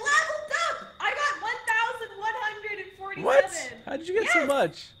 1,000. I leveled up. I got 1,147. What? How did you get so Yes.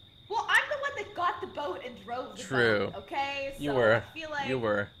 much? Well, I'm the one that got the boat and drove the True. boat. Okay. So You were. I feel like You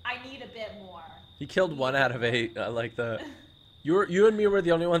were. I need a bit more. He killed 1 out of 8. I like that. You and me were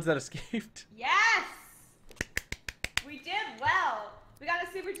the only ones that escaped. Yes. We did well. We got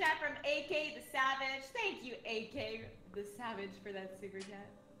a super chat from AK the Savage. Thank you, AK the Savage, for that super chat.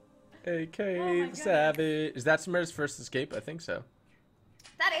 AK Oh my goodness. Savage. Is that Samara's first escape? I think so.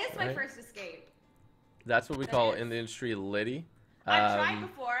 That is my Right. first escape. That's what we That call is. in the industry Liddy. I've tried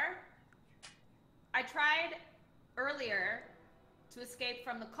before. I tried earlier to escape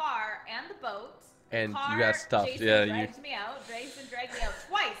from the car and the boat. And car, you got stuffed. Jason Yeah, dragged me out. Jason dragged me out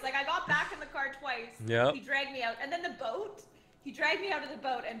twice. Like, I got back in the car twice. Yep. He dragged me out. And then the boat, he dragged me out of the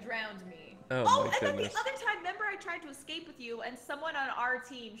boat and drowned me. Oh, Oh, my and then goodness. the other time, remember I tried to escape with you and someone on our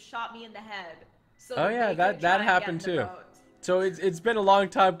team shot me in the head. So Oh, that yeah, they that- could that try and happened get in the too. boat. So it's been a long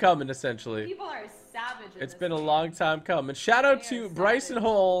time coming, essentially. People are savage in It's this been a game. long time coming. Shout out They are to Bryson savage.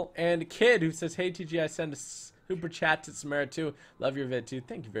 Hole and Kid who says, "Hey TG, I send a super chat to Samara too. Love your vid too."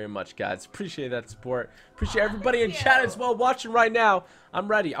 Thank you very much, guys. Appreciate that support. Appreciate everybody in thank chat you. as well watching right now. I'm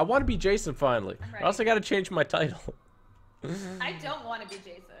ready. I want to be Jason finally. I'm I also got to change my title. I don't want to be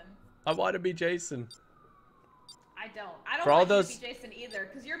Jason. I want to be Jason. I don't. I don't For all want those- you to be Jason either,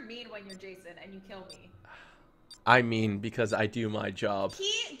 because you're mean when you're Jason and you kill me. I mean, because I do my job.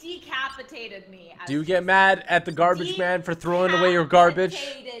 He decapitated me. As Do you get mad at the garbage man for throwing away your garbage?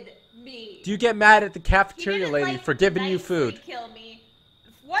 Decapitated me. Do you get mad at the He cafeteria didn't, lady like, for giving you nicely food? Kill me.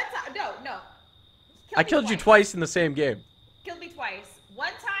 One time, no. I killed you twice in the same game. Killed me twice.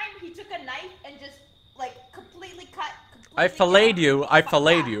 One time he took a knife and just like completely cut. I filleted you. I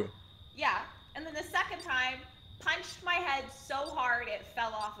filleted you. Yeah, and then the second time, punched my head so hard it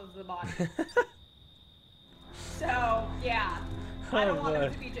fell off of the body. So yeah, I don't want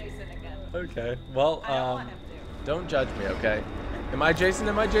him to be Jason again. Okay. Well, I don't want him to. don't judge me, okay? Am I Jason?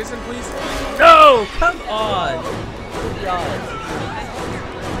 Am I Jason, please? No! Come on! Good God.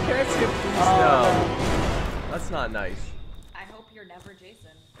 Can't say please no. That's not nice. I hope you're never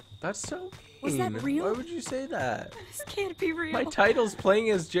Jason. That's so mean. Was that real? Why would you say that? This can't be real. My title's playing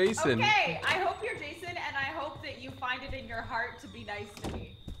as Jason. Okay, I hope you're Jason, and I hope that you find it in your heart to be nice to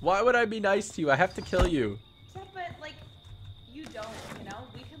me. Why would I be nice to you? I have to kill you. Yeah, but like, you don't, you know?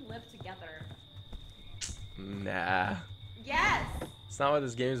 We can live together. Nah. Yes! It's not what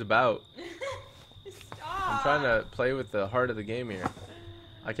this game's about. Stop! I'm trying to play with the heart of the game here.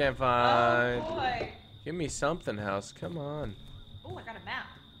 I can't find... Oh boy. Give me something, house. Come on. Oh, I got a map.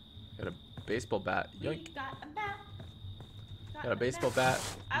 Got a baseball bat. We Yoink. got a map. Got a baseball bat.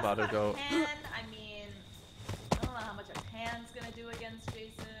 I About also to got go. a pan. I mean, I don't know how much a pan's gonna do against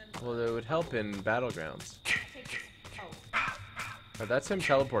Jason. Well, it would help in battlegrounds. Take this. Oh. Oh, that's him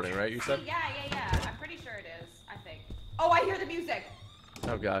teleporting, right? You said? Yeah. I'm pretty sure it is. I think. Oh, I hear the music.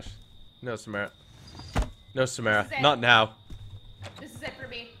 Oh gosh. No, Samara. No, Samara. This is it. Not now. This is it for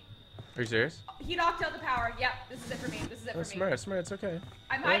me. Are you serious? He knocked out the power. Yep, this is it for me. This is it Oh, for me. Samara, Samara, it's okay.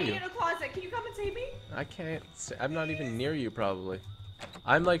 I'm Where are hiding you? in a closet. Can you come and save me? I can't. I'm not even near you, probably.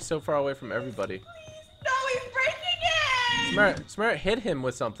 I'm like so far away from everybody. Please. No, he's breaking in. Samara, Samara, hit him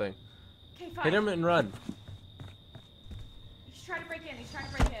with something. Okay, fine. Hit him and run. He's trying to break in. He's trying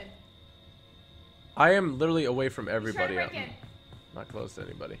to break in. I am literally away from He's trying everybody. to break I'm in. not close to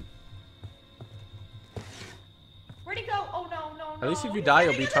anybody. Where'd he go? Oh no. At least if you He's die,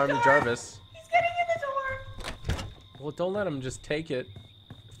 you'll getting be in the Tommy door. Jarvis. He's getting in the door. Well, don't let him just take it.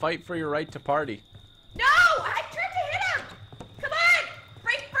 Fight for your right to party. No! I tried to hit him! Come on!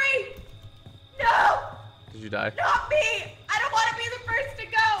 Break free! No! Did you die? Not me! I don't want to be the first to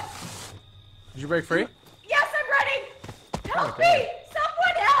go! Did you break free? Yes, I'm running! Help Okay. me!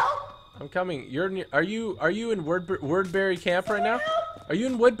 Someone help! I'm coming. You're near, are you in Woodbury camp right now? help! Are you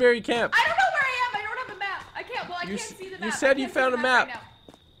in Woodbury camp? I don't know where I am! I don't have a map! I can't, well, I You can't s- see the you map. said I you can't see found the a map. right now.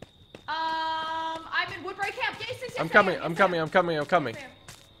 I'm in Woodbury camp. Yes, I'm I coming. am. I'm Yes, coming. I am. I'm coming. I'm coming. Yes, I am.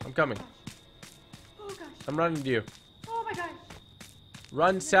 I'm coming. Oh gosh. I'm running to you. Oh my gosh. Run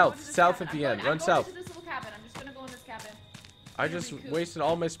I'm gonna go south. into this South cabin. at the I'm end. going, Run I'm going south. into this little cabin. I'm just gonna go in this cabin. I gonna just recoup. wasted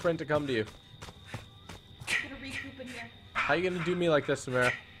all my sprint to come to you. I'm gonna recoup in here. How you gonna do me like this,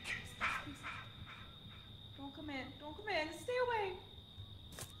 Samara? Don't come in. Don't come in. Stay away.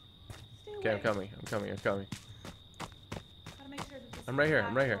 Stay away. Okay, I'm coming. I'm coming. I'm coming. Gotta make sure that this I'm right here,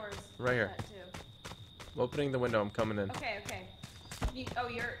 I'm right here, back door's I'm right here. shut, too. I'm opening the window. I'm coming in. Okay.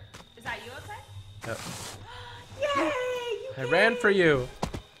 Is that you outside? Yep. Yay! You I ran for you.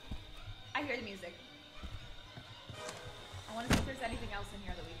 I hear the music. I want to see if there's anything else in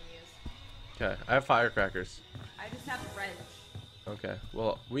here that we can use. Okay, I have firecrackers. I just have a wrench. Okay,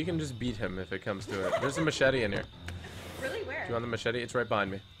 well, we can just beat him if it comes to it. There's a machete in here. Really? Where? Do you want the machete? It's right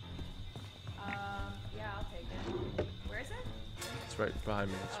behind me. Yeah, I'll take it. Where is it? It's right behind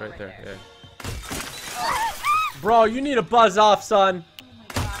me. It's Oh, right right there. there. Yeah. Bro, you need a buzz off, son. Oh my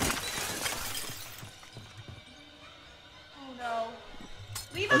god. Oh no.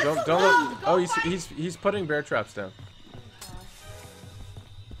 Leave Oh, us don't alone! look. Go Oh, find... he's putting bear traps down.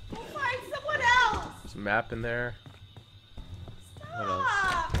 Go find someone else! There's a map in there. What else?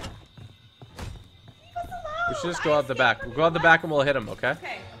 Stop! Leave us alone! We should just go out the back. We'll go out the back and we'll hit him. Okay.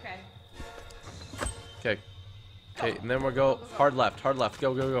 Okay. Okay. go. Okay, and then we'll go hard left. Hard left.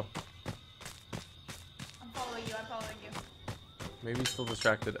 Go, go, go. I'm following you. I'm following you. Maybe he's still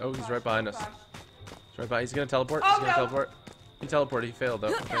distracted. Oh, he's right behind us. Gosh. He's right behind. He's gonna teleport. Oh, He's gonna no. teleport. He teleported. He failed though.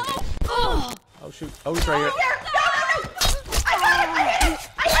 Okay. Oh shoot. Oh, he's right here.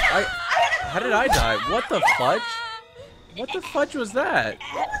 How did I die? What the fudge? What the fudge was that?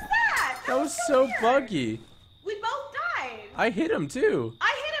 What was that? That was so weird. buggy. We both died. I hit him too.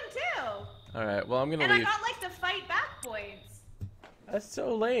 I hit him too. All right. Well, I'm gonna And leave. I got like the fight back points. That's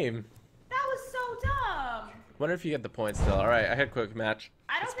so lame. That was so dumb. Wonder if you get the points still. All right. I had quick match.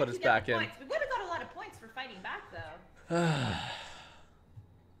 I don't Let's think put you us get back the in. points. We would have got a lot of points for fighting back though.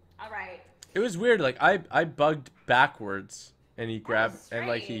 All right. It was weird. Like I bugged backwards, and he grabbed was and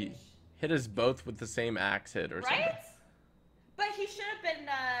like he strange. hit us both with the same axe hit or something. Right? But he should have been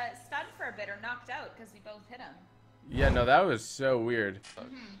stunned for a bit or knocked out because we both hit him. Yeah. No, that was so weird.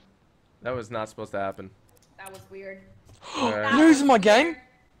 Mm-hmm. That was not supposed to happen. That was weird. All right. You're losing my game?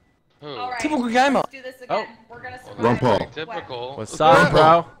 Who? All right. Typical gamer. Let's do this again. We're gonna survive. Ron Paul. Typical. What's up,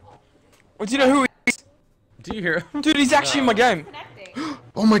 bro? Well, do you know who he is? Do you hear him? Dude, he's actually in my game. Connecting.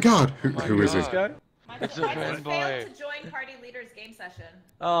 Oh my god, who my is This it? God. guy? It's a Mine says fanboy. failed to join party leader's game session.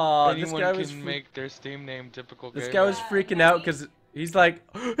 Oh, this Anyone guy was. can make their Steam name typical. This gamer. guy was freaking out because he's like,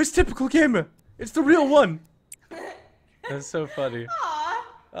 "It's typical gamer. It's the real one." That's so funny. Aw.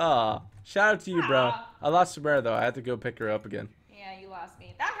 Ah, shout out to you, bro. Aw. I lost Samara though. I had to go pick her up again. Yeah, you lost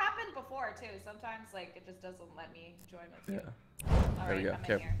me. That happened before too. Sometimes like it just doesn't let me join with you. Yeah. All There we right, go. I'm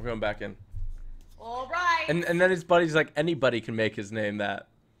in Okay, here. we're going back in. All right. And then his buddy's like, anybody can make his name that.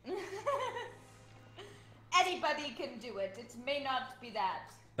 Anybody can do it. It may not be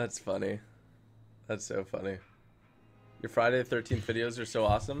that. That's funny. That's so funny. Your Friday the 13th videos are so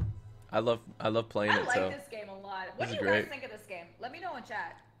awesome. I love playing I it. like So this game a lot. This What do is you great. guys think of this game? Let me know in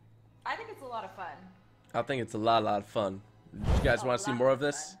chat. I think it's a lot of fun. I think it's a lot of fun. Do you guys Oh, want to see lots more of of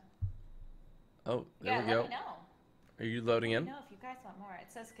this? fun. Oh, there Yeah, we go. let me know. Are you loading Let me in? know if you guys want more. It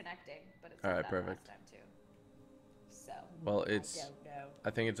says connecting, but it's All not right, that perfect. last time too. So. Well, it's. I don't know. I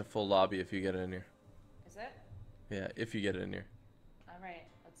think it's a full lobby if you get it in here. Is it? Yeah, if you get it in here. All right.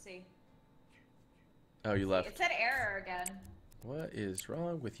 Let's see. Oh, you It left. said error again. What is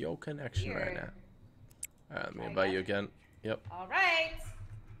wrong with your connection right Weird. now? All right, let me Try invite you again. again. Yep. All right.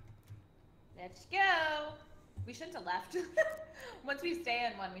 Let's go. We shouldn't have left. Once we stay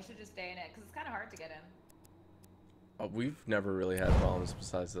in one, we should just stay in it because it's kind of hard to get in. Oh, we've never really had problems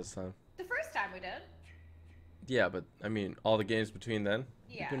besides this time. The first time we did. Yeah, but I mean, all the games between then,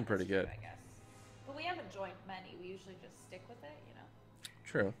 Yeah. you've been pretty that's true, good. I guess. But we haven't joined many. We usually just stick with it, you know.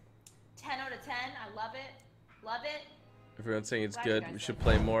 True. 10 out of 10. I love it. Love it. Everyone's saying it's Glad you good. guys We should like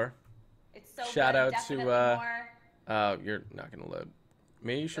play it. more. It's so Shout good. out to, Definitely more. You're not gonna load.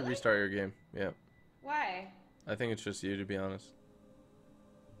 Maybe you should Really? restart your game. Yeah. Why? I think it's just you, to be honest.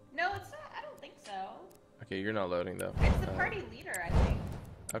 No, it's not. I don't think so. Okay, you're not loading though. It's the party leader, I think.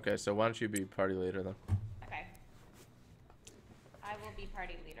 Okay, so why don't you be party leader then? Okay. I will be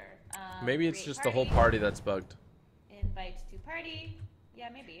party leader. Maybe it's create just the whole party that's bugged. Invite to party. Yeah,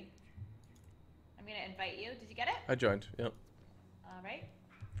 maybe. I'm gonna invite you. Did you get it? I joined. Yep. All right.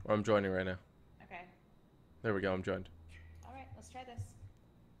 Or I'm joining right now. Okay. There we go. I'm joined. All right. Let's try this.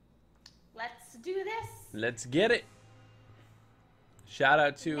 Let's do this. Let's get it. Shout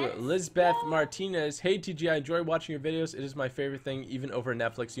out to Let's Lisbeth go. Martinez. Hey TG, I enjoy watching your videos. It is my favorite thing, even over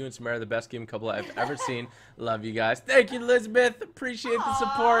Netflix. You and Samara are the best game couple I've ever seen. Love you guys. Thank you, Lisbeth. Appreciate the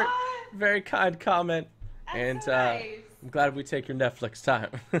support. Aw. Very kind comment. That's And so nice. I'm glad we take your Netflix time.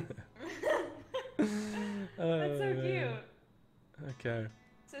 That's so cute. Okay.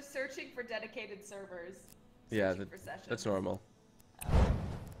 So searching for dedicated servers. Yeah, Searching for sessions. that's normal. Okay.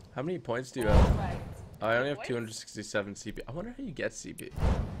 How many points do you have? Right. I only have Points? 267 CP. I wonder how you get CP.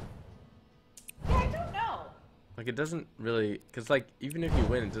 Yeah, I don't know. Like, it doesn't really... Because, like, even if you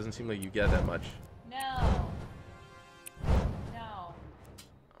win, it doesn't seem like you get that much. No. No.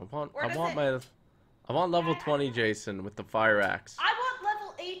 Or does it- I want level 20 Jason with the fire axe. I want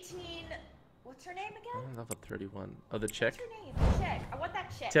level 18. What's her name I again? want level 31. Oh, the chick? What's her name? The chick. I want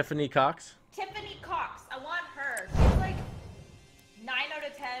that chick. Tiffany Cox? Tiffany Cox. I want her. She's like 9 out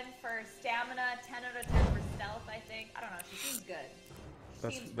of 10 for stamina, 10 out of 10 for stealth, I think. I don't know. She seems good.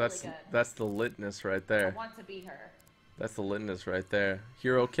 She seems really good. That's the litness right I there. want to be her. That's the litness right there.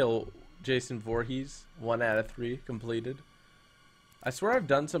 Hero kill Jason Voorhees. 1 out of 3 completed. I swear I've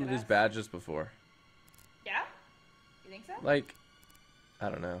done some of these badges before. Yeah? You think so? Like, I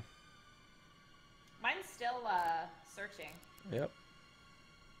don't know. Mine's still searching. Yep.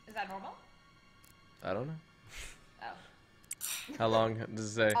 Is that normal? I don't know. Oh. How long does it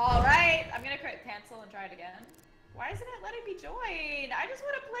say? All right. I'm gonna create cancel and try it again. Why isn't it letting me join? I just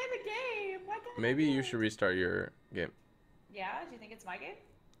want to play the game. Why can't I Maybe do you it? should restart your game. Yeah? Do you think it's my game?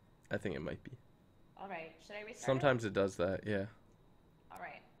 I think it might be. Alright, should I restart Sometimes it does that, yeah.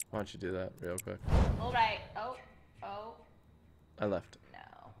 Alright. Why don't you do that real quick? Alright. Oh. I left. No.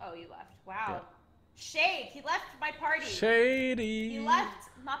 Oh, you left. Wow. Yeah. Shade! He left my party! Shady! He left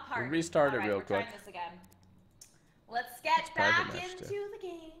my party. Restart it Alright, real we're quick. trying this again. Let's get It's private back match, into too. the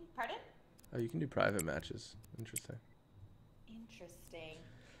game. Pardon? Oh, you can do private matches. Interesting. Interesting.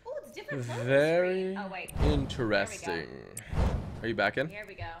 Oh, it's different flow Very screen. Oh, wait. interesting. Are you back in? Here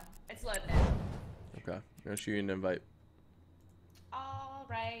we go. It's loading in. Okay. I'm gonna shoot you an invite.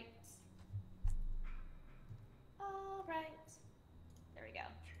 Alright. Alright. There we go.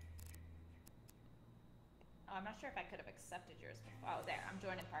 Oh, I'm not sure if I could have accepted yours before. Oh, there. I'm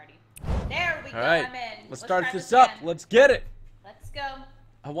joining party. There we go. Alright. I'm in. Let's start try this up. again. Let's get it. Let's go.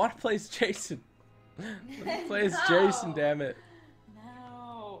 I want to play as Jason. Let's play as No. Jason, damn it.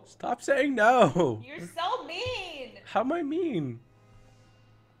 No. Stop saying no. You're so mean. How am I mean?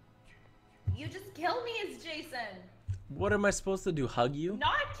 You just killed me as Jason. What am I supposed to do? Hug you?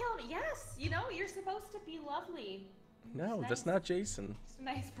 Not kill me. Yes. You know, you're supposed to be lovely. No, Just that's nice. not Jason. Just a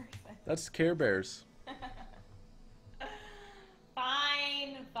nice person. That's Care Bears.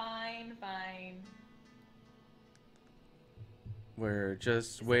 Fine. We're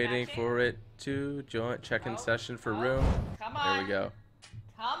just Is it waiting matching? for it to join. Check-in Oh, session for oh, room. Come on. There we go.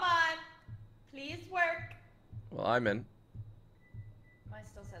 Come on. Please work. Well, I'm in. Mine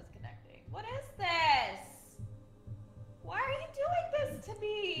still says connecting. What is this? Why are you doing this to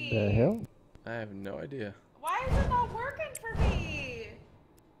me? The hell? I have no idea. Why is it not working for me?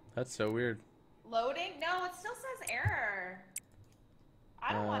 That's so weird. Loading? No, it still says error.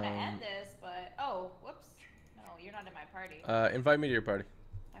 I don't want to Um, end this, but... Oh, whoops. No, you're not in my party. Invite me to your party.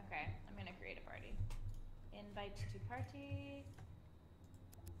 Okay, I'm going to create a party. Invite to party.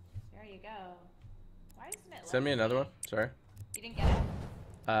 There you go. Why isn't it Send me letting another one. Sorry. You didn't get it?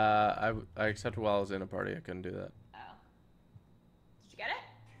 I accepted while I was in a party. I couldn't do that. Oh. Did you get it?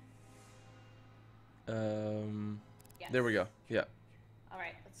 Yes. There we go. Yeah.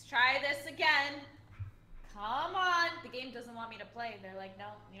 Alright, let's try this again. Come on. The game doesn't want me to play. They're like, no,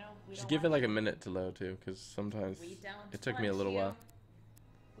 we Just don't give it want like you. a minute to load too, because sometimes We don't it took me a want little you. while.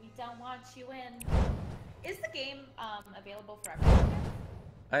 We don't want you in. Is the game available for everyone?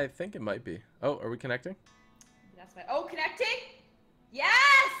 I think it might be. Oh, are we connecting? That's why. Oh, connecting? Yes!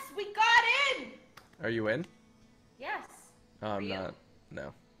 We got in! Are you in? Yes. Oh, Are I'm you? not.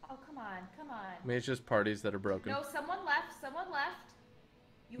 No. Oh, come on. I mean, it's just parties that are broken. No, someone left.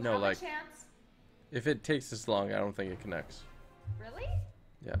 You No, have like- a chance. If it takes this long, I don't think it connects. Really?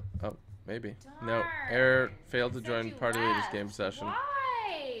 Yeah. Oh, maybe. No. Darn. Error. Failed to Said join you party leaders left. game session.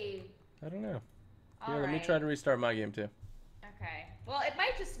 Why? I don't know. All Here, let me right. try to restart my game too. Okay. Well, it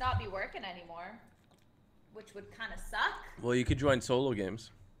might just not be working anymore, which would kind of suck. Well, you could join solo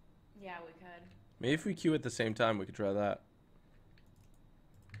games. Yeah, we could. Maybe if we queue at the same time, we could try that.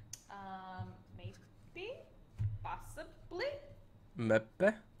 Maybe? Possibly? Mepe? Do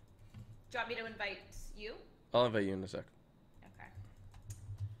you want me to invite you? I'll invite you in a sec. Okay.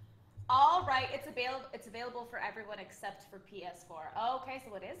 All right, it's available for everyone except for PS4. Okay,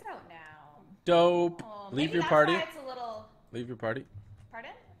 so it is out now. Dope. Oh, Leave maybe your that's party. why it's a little. Leave your party.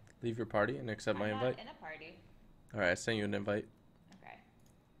 Pardon? Leave your party and accept my I'm invite. not in a party. All right, I sent you an invite. Okay.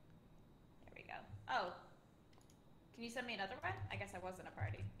 There we go. Oh. Can you send me another one? I guess I was in a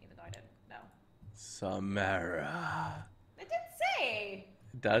party, even though I didn't know. Samara. It didn't say.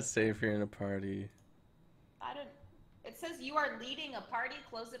 It does say if you're in a party. I don't. It says you are leading a party.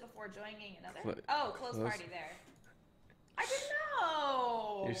 Close it before joining another. Cl- Oh, close close. party there. I didn't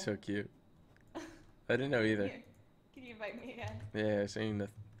know. You're so cute. I didn't know either. Here, can you invite me again? Yeah, I sent you the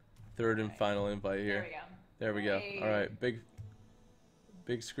third and Okay. final invite here. There we go. There we go. Hey. All right, big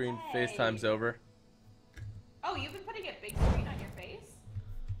screen. Hey. FaceTime's over Oh, you've been putting a big screen on your face?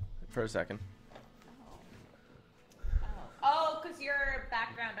 for a second. Oh, because your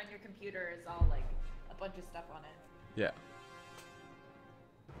background on your computer is all like a bunch of stuff on it. Yeah,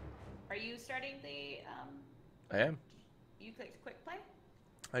 Are you starting the, I am. you clicked quick play?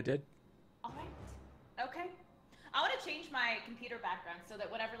 I did. All right. Okay. I want to change my computer background so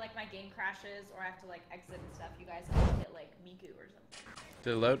that whenever like my game crashes or I have to like exit and stuff, you guys can hit like Miku or something.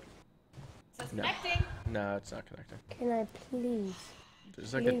 Did it load? It says No. connecting. No, it's not connecting. Can I please,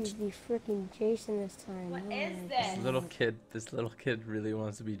 There's like a please be freaking Jason this time? What Oh is my this? God. little kid. This little kid really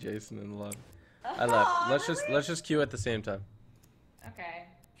wants to be Jason in the lobby. I Oh, left. really? Let's just queue at the same time. Okay.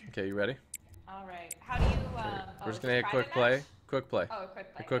 Okay, you ready? All right. How do you? We're just it's gonna hit private quick play. match? Quick play. Oh,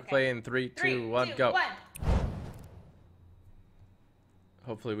 quick play. A quick okay. play in 3, 2, 1, go.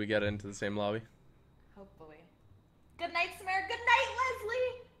 Hopefully we get into the same lobby. Hopefully. Good night, Samara. Good night,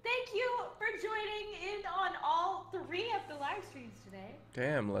 Leslie. Thank you for joining in on all 3 of the live streams today.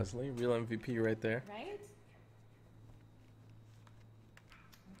 Damn, Leslie. Real MVP right there. Right?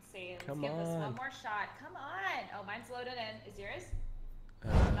 Let's see. Let's Come give this on. one more shot. Come on. Oh, mine's loaded in. Is yours?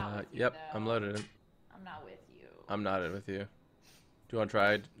 Not with you, Yep, though. I'm loaded in. I'm not with you. I'm not in with you. Do you want to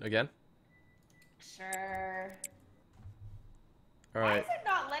try it again? Sure. All Why right. is it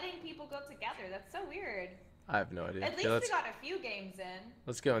not letting people go together? That's so weird. I have no idea. At least we got a few games in.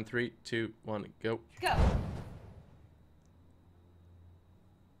 Let's go in 3, 2, 1, go. Go.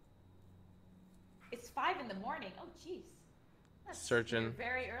 It's 5 in the morning. Oh, jeez. That's Searching. either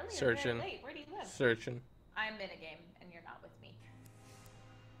very early or Searching. very late. Where do you live? Searching. I'm in a game, and you're not with me.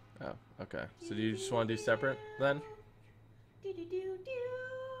 Oh, okay. So do you just want to do separate then? Do, do, do, do.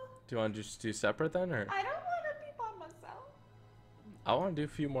 Do you want to just do separate then, or? I don't want to be by myself. I want to do a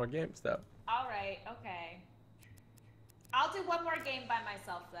few more games though. All right. Okay. I'll do one more game by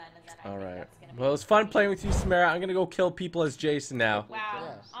myself then, and then I All think right. that's gonna be Well, it was fun playing with you, Samara. I'm gonna go kill people as Jason now. Wow.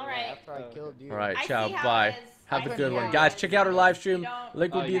 Yeah, so All right. After I killed you. All right. I Ciao. see how Bye. it is. Have I a see good how one, it guys. is. Check out our live stream. You don't-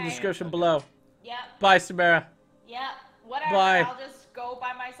 Link will be in the okay. description below. Yep. Bye, Samara. Yep. Whatever. Bye. I'll just go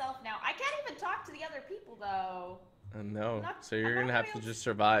by myself now. I can't even talk to the other people though. No. Not- So you're I'm gonna not have gonna to be just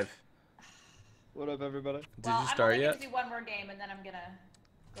survive. What up, everybody? Did Well, you start I'm only yet? gonna do one more game, and then I'm gonna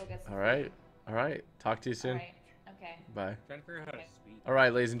go get some. All right. All right. Talk to you All soon. right. Okay. Bye. Trying to figure out how to Okay. speak. All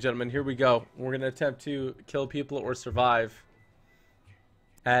right, ladies and gentlemen, here we go. We're gonna attempt to kill people or survive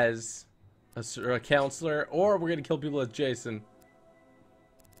as a counselor, or we're gonna kill people as Jason.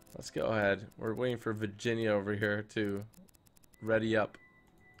 Let's go ahead. We're waiting for Virginia over here to ready up,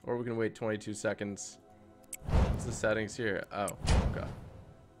 or we can wait 22 seconds. What's the settings here? Oh, okay.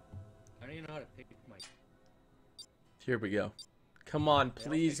 I don't even know how to pick my. Here we go. Come on,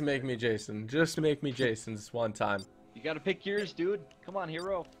 please make me Jason. Just make me Jason this one time. You gotta pick yours, dude. Come on,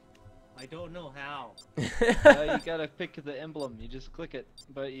 hero. I don't know how. You gotta pick the emblem. You just click it.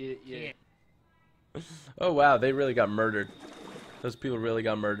 But you Oh wow, they really got murdered. Those people really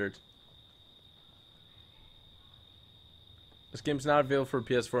got murdered. This game's not available for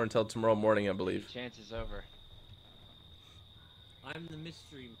PS4 until tomorrow morning, I believe. chance is over. I'm the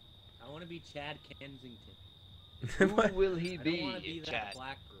mystery. I want to be Chad Kensington. Who will he I don't be, want to be that Chad?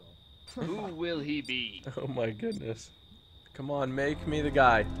 black girl. Who will he be? Oh my goodness. Come on, make me the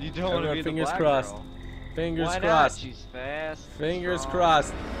guy. You don't want to Everyone, be the fingers black crossed. girl. Fingers Why crossed. not? She's fast. Fingers strong.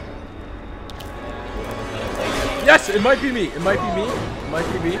 crossed. Yes, it might be me. It might be me. It might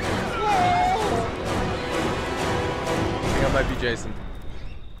be me. I think I might be Jason.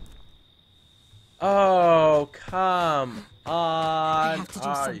 Oh, come on. have to do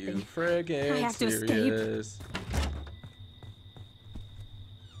Are something. you I friggin' have to escape. serious?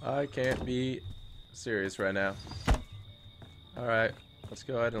 I can't be serious right now. Alright, let's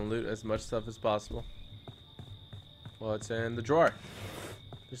go ahead and loot as much stuff as possible. Well, it's in the drawer.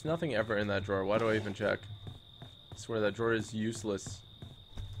 There's nothing ever in that drawer. Why do I even check? I swear that drawer is useless.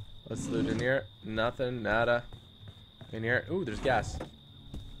 Let's loot in here. Nothing, nada. In here. Ooh, there's gas.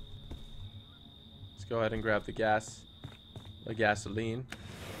 Let's go ahead and grab the gas. The gasoline.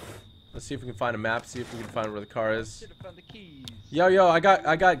 Let's see if we can find a map. See if we can find where the car is. Should have found the keys. Yo, I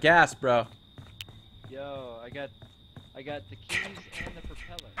got gas, bro. Yo, I got the keys and the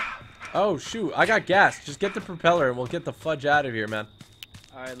propeller. Oh shoot, I got gas. Just get the propeller and we'll get the fudge out of here, man.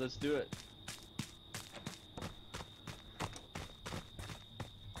 All right, let's do it.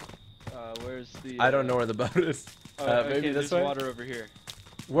 Where's the? I don't know where the boat is. Okay, Maybe this there's way. water over here.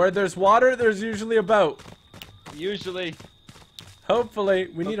 Where there's water, there's usually a boat. Usually. Hopefully,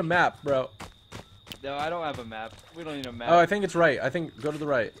 we need a map, bro. No, I don't have a map. We don't need a map. Oh, I think it's right. I think go to the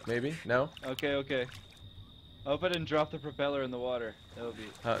right. Maybe? No? Okay. Open and drop the propeller in the water. That'll be.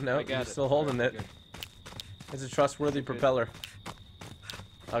 No, I got you're it. still holding Alright, it. good. It's a trustworthy Good. propeller.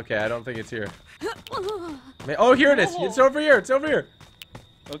 Okay, I don't think it's here. Oh, here it is. It's over here. It's over here.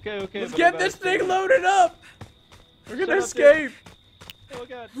 Okay. Let's but get I'm this about to- thing loaded up. We're Shut gonna up, escape. Oh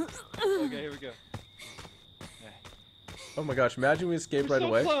god. Okay, here we go. Oh my gosh, imagine we escape We're right so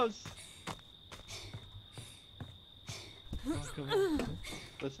away. close. Oh, come on.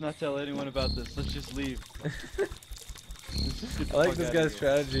 Let's not tell anyone about this. Let's just leave. Let's just get the I like fuck this outta guy's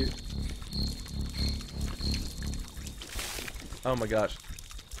here. strategy. Oh my gosh.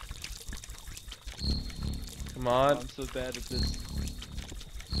 Come on. I'm so bad at this.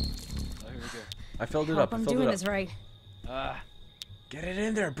 Oh, here we go. I filled it Hope up. I I'm filled doing it up. this right. Get it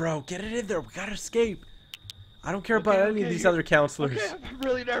in there, bro. Get it in there. We gotta escape. I don't care about Okay, any of these okay. other counselors. Okay, I'm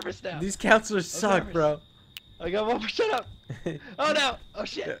really nervous now. These counselors suck, nervous. bro. I got one. Shut up. Oh no. Oh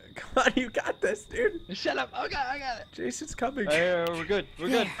shit. Come on, you got this, dude. Shut up. Oh god, I got it. Jason's coming. We're good. We're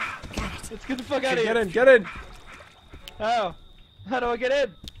good. Let's get the fuck out of here. Get in, get in. How? How do I get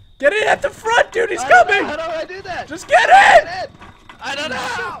in? Get in at the front, dude. He's I don't know. coming. How do I do that? Just get in. Get in. I don't know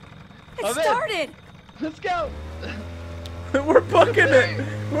how. It started! Let's go. We're booking it.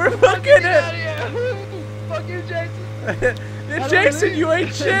 We're booking Get it. out of here. Fuck you, Jason. Hey, Jason, you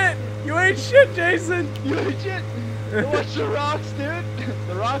ain't shit. You ain't shit, Jason. You ain't shit. Watch the rocks, dude.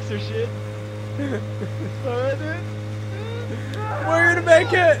 The rocks are shit. Alright, dude. We're gonna make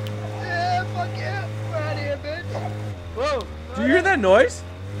it. Yeah, fuck yeah. We're out of here, bitch. Whoa. Do you hear that noise?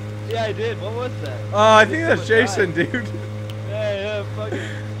 Yeah, I did. What was that? Oh, I think that's Jason, dude. Yeah, fuck it.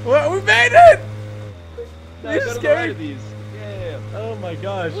 What? We made it. No, You go to the scared? right of these. Yeah. Oh my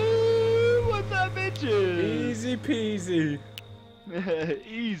gosh. Woo, what's up, bitches? Easy peasy.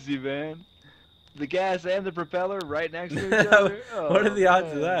 Easy, man. The gas and the propeller right next to each other. What are the odds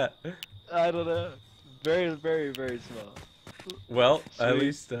of man. that? I don't know. Very, very, very small. Well, at Sweet.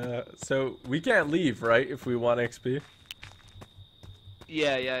 least, so we can't leave, right? If we want XP.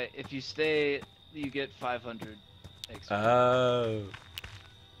 Yeah, yeah. If you stay, you get 500 XP. Oh,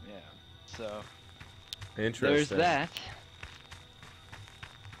 Yeah. So interesting. there's that.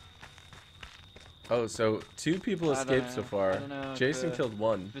 Oh, so 2 people I don't escaped know. so far. I don't know if, Jason killed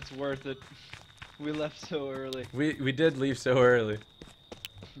 1. If it's worth it. We left so early. We did leave so early.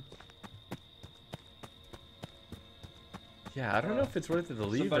 Yeah, I don't know if it's worth it to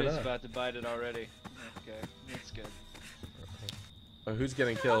leave or Somebody's not. about to bite it already. Okay, that's good. Oh, who's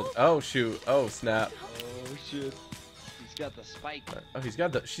getting killed? Oh shoot! Oh snap! Oh shit. He's got the spike. Oh,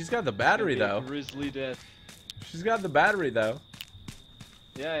 she's got the battery Gonna be a though. Grisly death. She's got the battery though.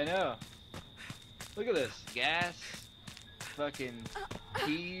 Yeah, I know. Look at this. Gas. Fucking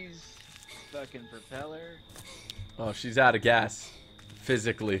keys. Fucking propeller. Oh, she's out of gas,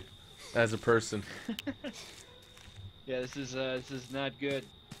 physically, as a person. Yeah, this is not good.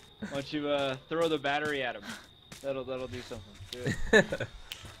 Why don't you throw the battery at him? That'll do something. Do it.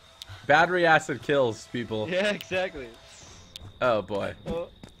 Battery acid kills people. Yeah, exactly. Oh boy. Oh,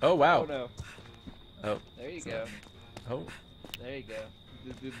 Oh wow. oh no. Oh. There you go. Oh. There you go.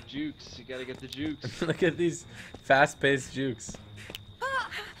 The jukes. You gotta get the jukes. Look at these fast-paced jukes. Oh,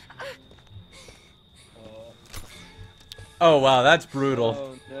 Oh wow, that's brutal.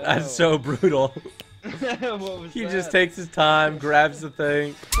 oh no. That's so brutal. What was He that? just takes his time, grabs the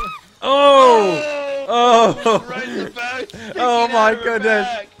thing. Oh! Oh! Right in the back. Oh Sticking my out of her goodness!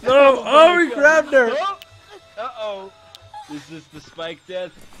 back. No! Oh, he my grabbed her! God. Oh. Uh-oh. Is this the spike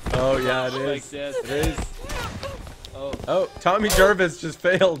death? Oh yeah, it is. Spike death. It is. Oh. Oh, Tommy Jarvis just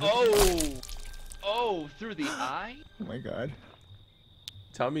failed. Oh. Oh, through the eye? Oh my god.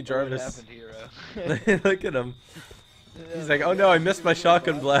 Tommy What Jarvis. happened, hero? Look at him. He's like, oh no, I missed my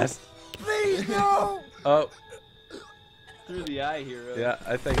shotgun blast. Please, no! Oh, Through the eye, hero. yeah,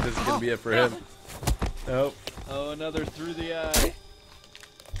 I think this is gonna be it for him. Oh, Oh, another through the eye.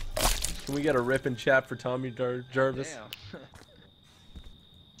 can we get a rip and chat for Tommy Jarvis? Damn.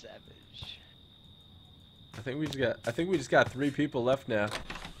 Savage. I think we just got 3 people left now.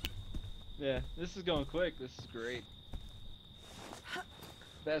 Yeah, this is going quick. This is great.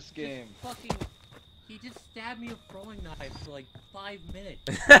 Best game. Fucking. He just stabbed me with throwing knives for like 5 minutes.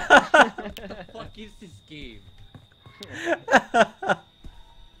 Oh, What the fuck is this game?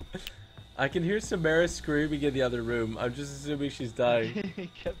 I can hear Samara screaming in the other room. I'm just assuming she's dying. He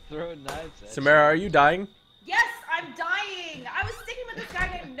kept throwing knives at Samara, are you dying? Yes, I'm dying. I was sticking with this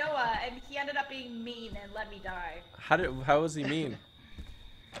guy named Noah, and he ended up being mean and let me die. How was he mean?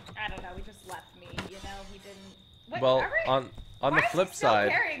 I don't know. He just left me. You know, he didn't. Wait, Well, are we- on why the is he flip still side,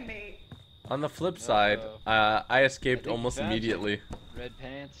 carrying me? on the flip side, I escaped I think almost you found immediately. Red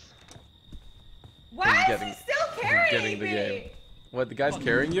pants. Why is getting- he still he's carrying getting the me? game. What, the guy's Fucking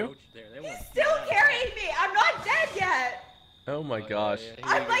carrying you? coach there, they He's won't- still carrying me. I'm not dead yet. Oh my Oh, yeah, gosh. yeah, here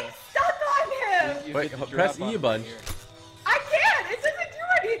I'm you like go. stuck on him. You Wait, get to press drop E a on bunch. here. I can't. It doesn't do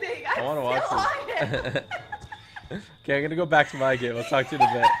anything. I'm I want to still watch on him. this. Okay, I'm gonna go back to my game. I'll talk to you in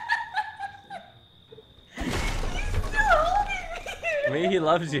a bit. He's still holding me. Me, he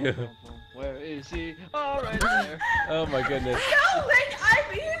loves you. Where is he? Oh, right there. Oh my goodness. No, like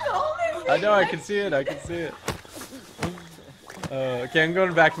he's holding me. I know, I like- can see it. I can see it. Okay, I'm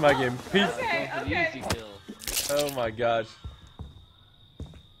going back to my game. Peace. Okay, An okay. easy kill. Oh my gosh.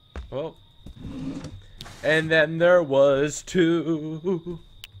 Well. And then there was 2.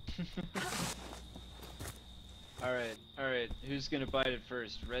 Alright. Who's gonna bite it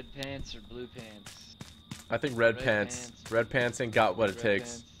first? Red pants or blue pants? I think red Red pants. pants. Red pants ain't got what it Red takes.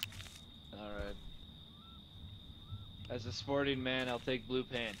 pants. Alright. As a sporting man, I'll take blue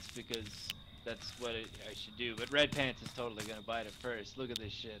pants because that's what I should do. But red pants is totally gonna bite it first. Look at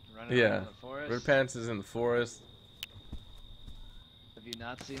this shit running around in the forest. Red pants is in the forest. Have you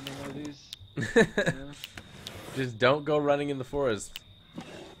not seen the movies? No? Just don't go running in the forest.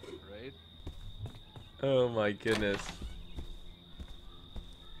 Right? Oh my goodness.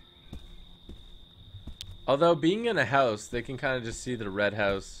 Although being in a house, they can kind of just see the red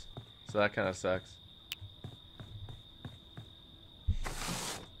house, so that kind of sucks.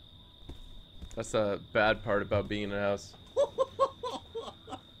 That's the bad part about being in a house.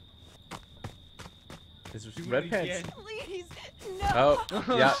 Is red pants? Please, no. Oh,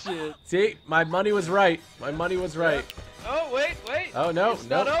 yeah. Shit. See, my money was right. My money was right. Oh, wait. Oh, no, It's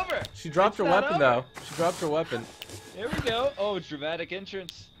no. not over. She dropped her It's not weapon, over. though. She dropped her weapon. Here we go. Oh, dramatic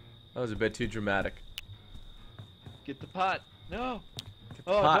entrance. That was a bit too dramatic. Get the pot. No. Get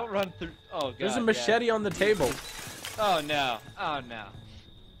the Oh, pot. don't run through. Oh, God. There's a machete on the table. Oh, no. Oh, no.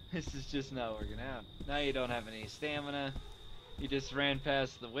 This is just not working out. Now you don't have any stamina. You just ran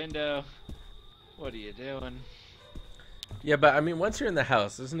past the window. What are you doing? Yeah, but I mean, once you're in the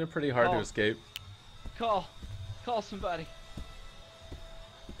house, isn't it pretty hard to Oh. escape? Call somebody.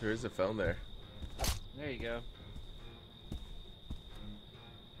 There is a phone there. There you go.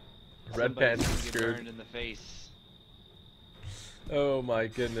 Red Somebody's pants gonna is get screwed. burned in the face. Oh my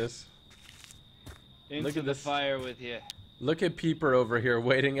goodness. Into Look at the this. fire with you. Look at Peeper over here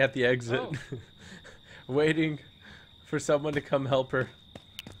waiting at the exit. Oh. Waiting for someone to come help her.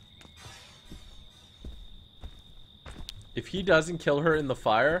 If he doesn't kill her in the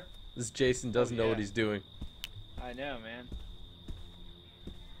fire, this Jason doesn't know what yeah. he's doing. I know, man.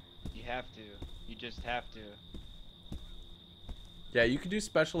 You have to. You just have to. Yeah, you could do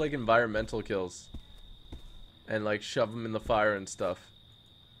special like environmental kills. And like shove them in the fire and stuff.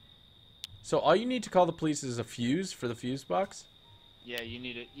 So all you need to call the police is a fuse for the fuse box? Yeah, you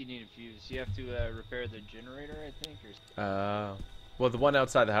need a fuse. You have to repair the generator, I think, or. Well, the one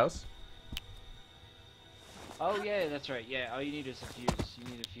outside the house? Oh yeah, that's right. Yeah, all you need is a fuse.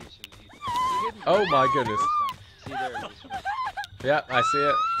 You need a fuse for the fuse. You didn't- Oh my goodness. See, there it is. Right. Yeah, I see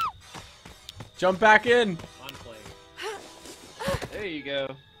it. Jump back in. Enclave. There you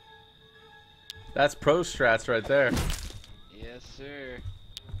go. That's pro strats right there. Yes, sir.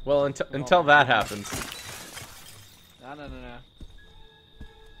 Well, until that happens. No.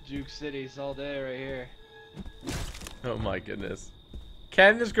 Juke City's all day right here. Oh my goodness.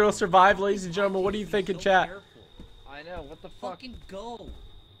 Can this girl survive, ladies and gentlemen? What do you think in chat? Careful. I know. What the fuck? Fucking go.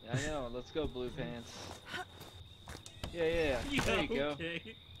 I know. Let's go, blue pants. Yeah. There you go.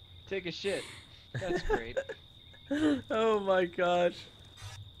 Okay. Take a shit. That's great. Oh my gosh.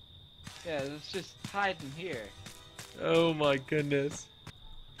 Yeah, let's just hide in here. Oh my goodness.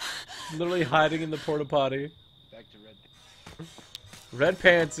 Literally hiding in the porta potty. Back to red. Red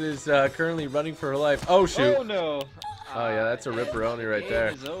Pants is currently running for her life. Oh shoot. Oh no. Oh yeah, that's a ripperoni right there.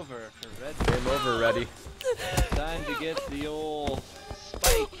 Game is over for red. Game over, Reddy. Time to get the old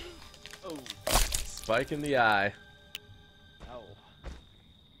spike. Oh. Spike in the eye. No.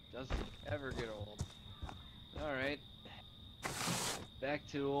 Doesn't ever get old. Alright. Back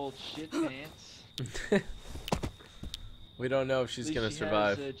to old shit pants. We don't know if she's At least gonna she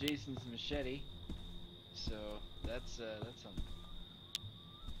survive. Has, Jason's machete. So that's something.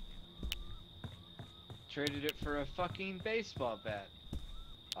 Traded it for a fucking baseball bat.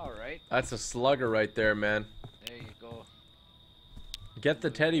 Alright. That's a slugger right there, man. There you go. Get the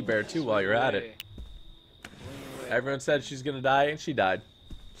teddy bear too while you're at it. Everyone said she's gonna die, and she died.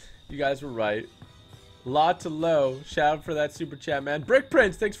 You guys were right. Lot to low. Shout out for that super chat, man. Brick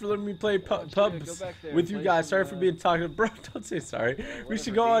Prince, thanks for letting me play pubs with you guys. Sorry for being talkative, bro. Don't say sorry. We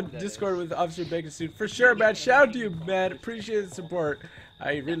should go on Discord with Officer Bacon soon for sure, man. Shout out to you, man. Appreciate the support.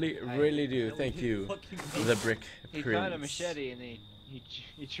 I really do. Thank you, the Brick He Prince. found a machete and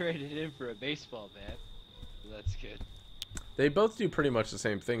he traded it in for a baseball bat. So that's good. They both do pretty much the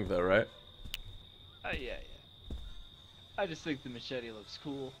same thing, though, right? Yeah. I just think the machete looks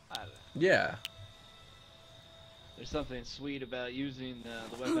cool. I don't know. Yeah. There's something sweet about using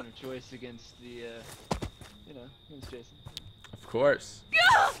the weapon of choice against the, against Jason. Of course.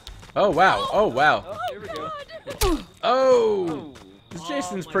 Oh wow. Oh wow. Oh, here we go. Oh. Oh. This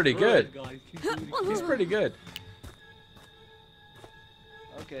Jason's my pretty God, good. guys, keep doing it. He's pretty good.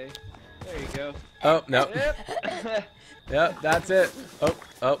 Okay. There you go. Oh no. Yep. Yeah, that's it.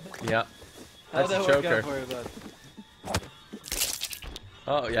 Oh, yeah. How'd That's a that work choker. out for you, bud?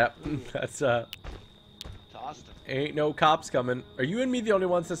 Oh yeah. That's Tossed him. ain't no cops coming. Are you and me the only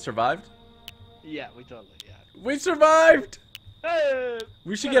ones that survived? Yeah, we totally, yeah. We survived! Hey,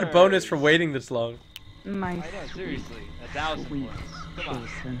 We should get a bonus for waiting this long. My I know, seriously. 1,000 sweet points. Come on.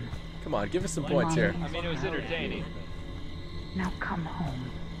 Jason. Come on, give us some points here. I mean, it was entertaining. Now come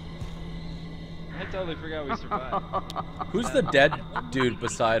home. I totally forgot we survived. Who's the dead dude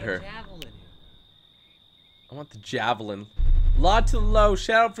beside her? Javelin. I want the javelin. Lot to the low.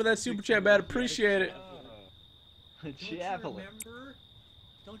 Shout out for that super chat, man. Appreciate it. Javelin.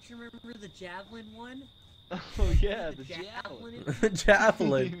 Don't you remember the javelin one? Oh yeah, the javelin.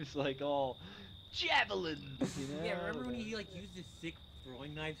 Javelin. He was like all javelin. You know? Yeah, remember when he like used his sick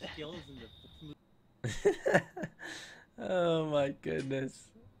throwing knife skills in the Oh my goodness.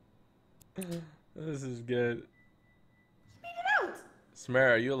 This is good. Speak it out!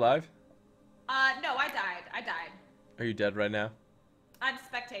 Samara, are you alive? No, I died. I died. Are you dead right now? I'm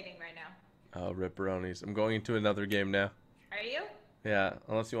spectating right now. Oh, ripperonis. I'm going into another game now. Are you? Yeah,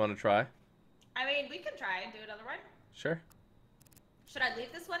 unless you want to try. I mean, we can try and do another one. Sure. Should I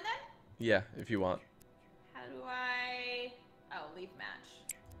leave this one then? Yeah, if you want. How do I... Oh, leave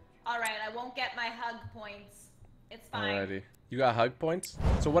match. Alright, I won't get my hug points. It's fine. Alrighty. You got hug points?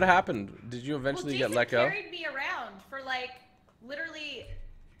 So what happened? Did you eventually get let go? Jason carried me around for like, literally,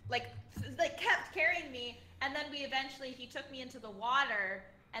 like kept carrying me, and then he took me into the water,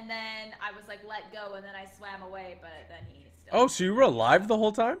 and then I was like let go, and then I swam away, but then he still... Oh, so you were alive the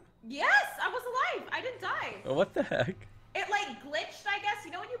whole time? Yes, I was alive. I didn't die. Oh, what the heck? It like glitched, I guess.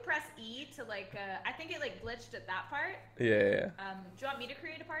 You know when you press E to like, I think it like glitched at that part. Yeah. Do you want me to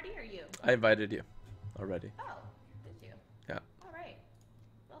create a party or you? I invited you already. Oh, did you? Yeah. All right.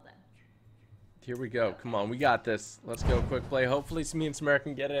 Well then. Here we go. Come on, we got this. Let's go quick play. Hopefully me and Samara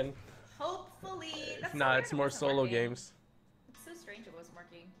can get in. Hopefully. If not, it's more solo games. It's so strange it wasn't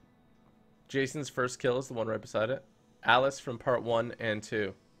working. Jason's first kill is the one right beside it. Alice from part 1 and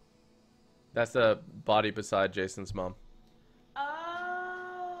 2. That's the body beside Jason's mom.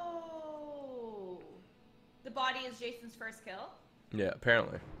 Oh. The body is Jason's first kill? Yeah,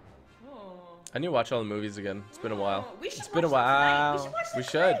 apparently. Oh. I need to watch all the movies again. It's been a while. We should It's been a watch them tonight. while. We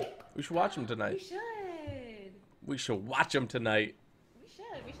should watch them tonight. We should watch them tonight. We should. We should watch them tonight. We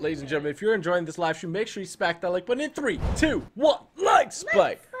should. Ladies and gentlemen, if you're enjoying this live stream, make sure you smack that like button in 3, 2, 1. Like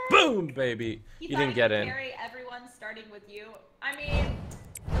spike. Boom, baby. You didn't get in. Carry everyone starting with you. I mean,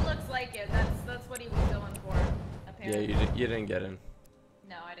 it looks like it. That's what he was going for. Apparently. Yeah, you didn't get in.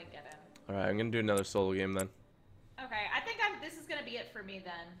 No, I didn't get in. All right, I'm gonna do another solo game then. Okay, I think this is gonna be it for me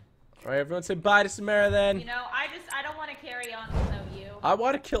then. All right, everyone, say bye to Samara then. You know, I don't want to carry on without you. I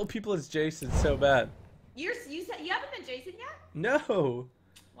want to kill people as Jason so bad. You haven't been Jason yet? No.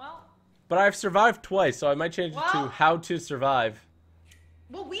 Well. But I've survived twice, so I might change it to how to survive.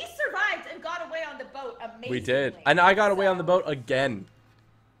 Well, we survived and got away on the boat amazingly. We did, and I got away on the boat again.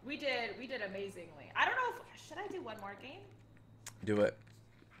 We did amazingly. I don't know if should I do one more game? Do it.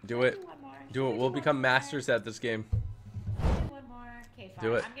 Do it. Do it. We'll become masters at this game. Do one more. Okay, fine.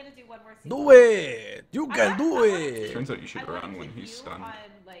 Do it. I'm gonna do one more. Do it. You can do it. Turns out you should run when he's stunned. On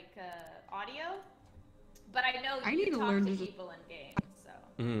like audio, but I know I you need can to talk learn to to people in game. So.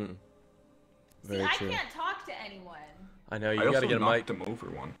 Very See, true. I can't talk to anyone. I know you I gotta also get a mic. knocked him over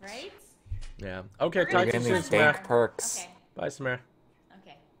once. Right? Yeah. Okay. We're Talk gonna to do you Getting soon, these dank Samara. perks. Okay. Bye, Samara.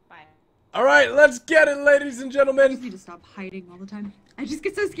 Okay. Bye. All right, let's get it, ladies and I just gentlemen. need to stop hiding all the time. I just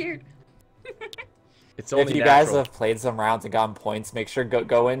get so scared. It's only If you natural. guys have played some rounds and gotten points, make sure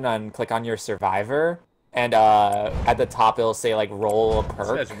go in and click on your survivor, and at the top it'll say like roll a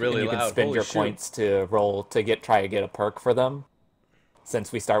perk, guy's really and you can loud. spend Holy your shoot. points to roll to try to get a perk for them.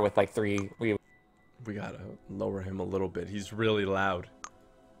 Since we start with like 3, We gotta lower him a little bit. He's really loud.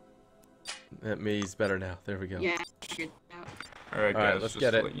 He's better now. There we go. Yeah, figured it out. Alright, All right, guys, let's just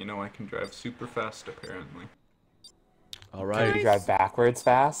get to it. let you know I can drive super fast, apparently. All you right. drive backwards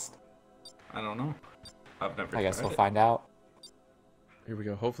fast. I don't know. I've never I guess tried we'll it. find out. Here we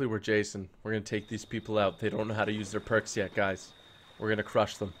go. Hopefully we're Jason. We're gonna take these people out. They don't know how to use their perks yet, guys. We're gonna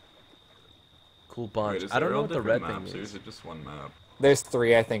crush them. Cool bunch. Wait, is I don't there know all what the different red thing maps, or is. is it just one map? There's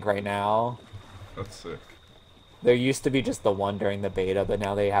 3 I think right now. That's sick. There used to be just the 1 during the beta, but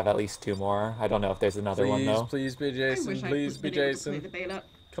now they have at least 2 more. I don't know if there's another one though. Please be I Jason. wish I Please was be been able to play Jason. the beta.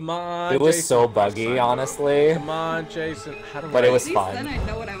 Come on. It was Jason. so buggy, honestly. Come on, Jason. How do But I... it was At least fun. then I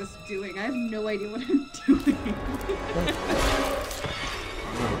know what I was doing. I have no idea what I'm doing.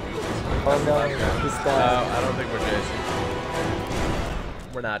 Oh no, he's No, dead. I don't think we're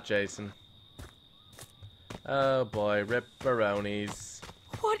Jason. We're not Jason. Oh boy, ripperonis.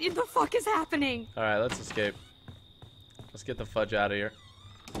 What in the fuck is happening? Alright, let's escape. Let's get the fudge out of here.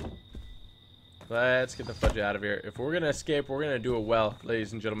 Let's get the fudge out of here. If we're gonna escape, we're gonna do it well,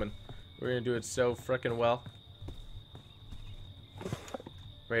 ladies and gentlemen. We're gonna do it so frickin' well.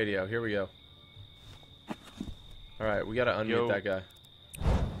 Radio, here we go. Alright, we gotta unmute that guy.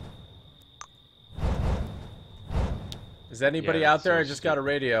 Is anybody out there? I just got a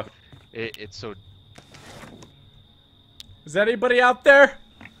radio. It's so... Is anybody out there?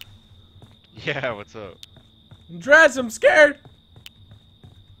 Yeah, what's up? Dres, I'm scared.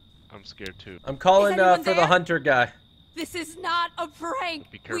 I'm scared too. I'm calling for the hunter guy. This is not a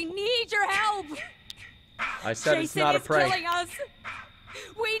prank. Be careful. We need your help. I said Jason it's not a is prank. killing us.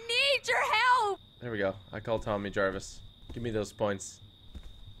 We need your help. There we go. I called Tommy Jarvis. Give me those points.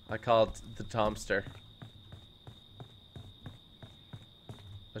 I called the Tomster.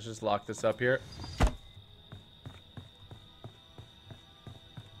 Let's just lock this up here.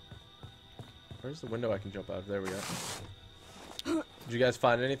 Where's the window I can jump out of? There we go. Did you guys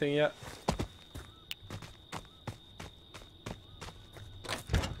find anything yet?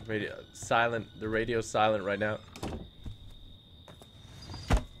 Radio silent. The radio's silent right now.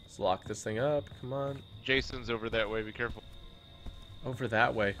 Let's lock this thing up. Come on. Jason's over that way. Be careful. Over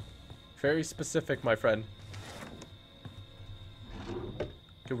that way. Very specific, my friend.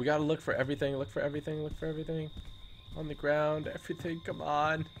 Okay, we gotta look for everything. Look for everything. Look for everything. On the ground. Everything. Come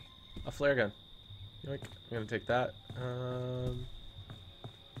on. A flare gun. Yoink. I'm gonna take that.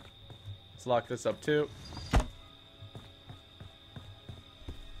 Let's lock this up too.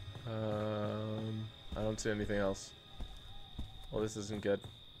 I don't see anything else. Well, this isn't good.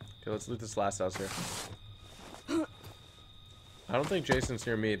 Okay, let's loot this last house here. I don't think Jason's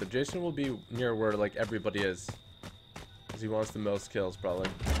near me. The Jason will be near where like everybody is, because he wants the most kills probably.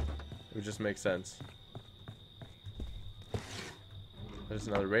 It would just make sense. There's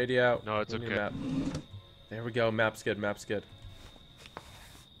another radio. No, it's We need okay. a map. There we go. Map's good. Map's good.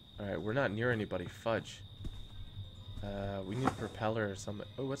 All right, we're not near anybody. Fudge. We need a propeller or something.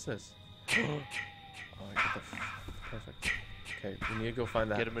 Oh, what's this? Oh, I got the perfect. Okay, we need to go find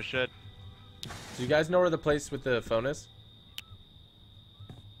that. Get him a shed. Do you guys know where the place with the phone is?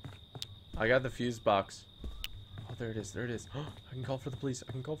 I got the fuse box. Oh, there it is. There it is. I can call for the police.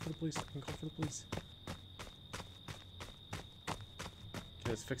 I can call for the police. I can call for the police. Okay,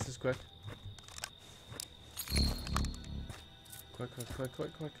 let's fix this quick. Quick, quick, quick,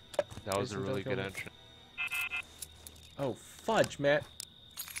 quick, quick. That was a Jason, really don't good kill me. entrance. Oh, fudge, Matt.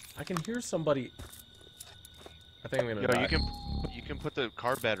 I can hear somebody. I think I'm gonna Yo, die. you can put the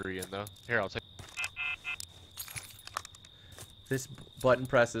car battery in though. Here, I'll take. This button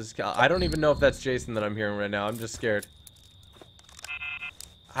presses. I don't even know if that's Jason that I'm hearing right now. I'm just scared.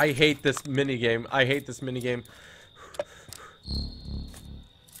 I hate this minigame. I hate this minigame.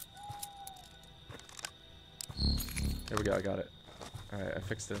 There we go. I got it. Alright, I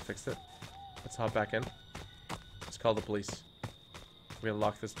fixed it. I fixed it. Let's hop back in. Let's call the police. We gotta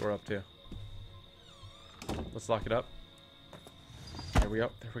lock this door up too. Let's lock it up. There we go.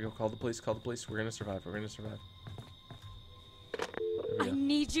 There we go. Call the police. Call the police. We're gonna survive. We're gonna survive. I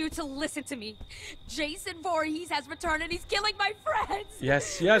need you to listen to me. Jason Voorhees has returned and he's killing my friends.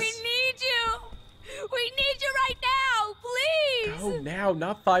 Yes, yes. We need you. We need you right now, please. Go now,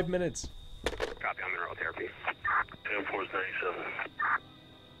 not 5 minutes. Copy, I'm in road therapy. 10-4-97.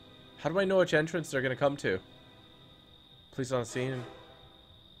 How do I know which entrance they're gonna come to? Police on scene.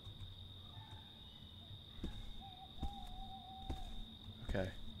 Okay.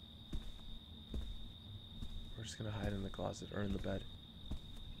 We're just gonna hide in the closet or in the bed.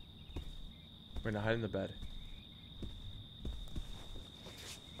 We're gonna hide in the bed.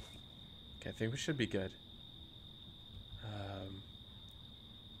 Okay, I think we should be good.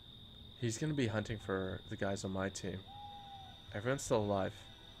 He's gonna be hunting for the guys on my team. Everyone's still alive.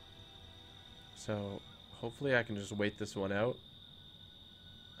 So, hopefully I can just wait this one out.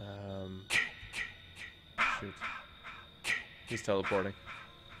 Shoot. He's teleporting.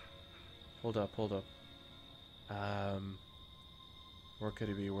 Hold up, hold up. Where could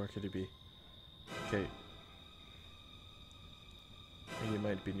he be? Where could he be? Okay. I think he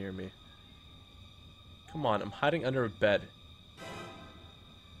might be near me. Come on, I'm hiding under a bed.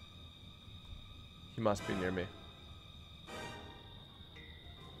 He must be near me.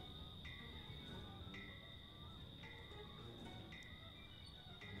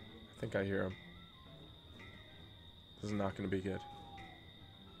 I think I hear him. This is not going to be good.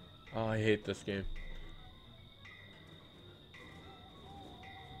 Oh, I hate this game.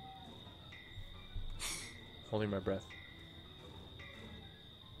 Holding my breath.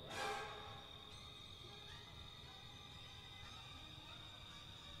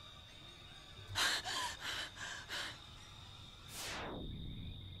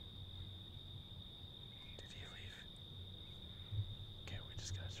 Did he leave? Okay, we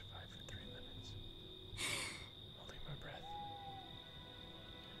just gotta survive for 3 minutes. Holding my breath.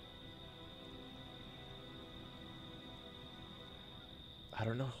 I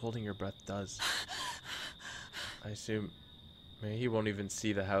don't know what holding your breath does. I assume maybe he won't even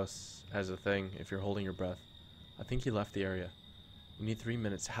see the house as a thing if you're holding your breath. I think he left the area. We need 3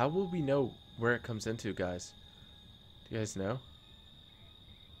 minutes. How will we know where it comes into, guys? Do you guys know?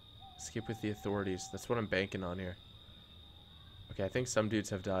 Escape with the authorities. That's what I'm banking on here. Okay, I think some dudes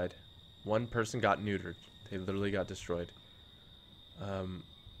have died. One person got neutered. They literally got destroyed.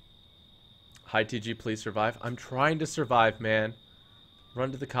 Hi TG, please survive. I'm trying to survive, man. Run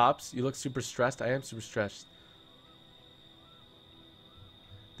to the cops. You look super stressed. I am super stressed.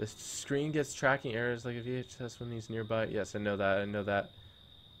 The screen gets tracking errors like a VHS when he's nearby. Yes, I know that. I know that.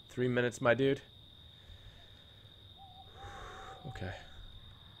 3 minutes, my dude. Okay.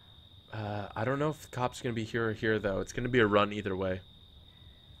 I don't know if the cops are going to be here or here, though. It's going to be a run either way.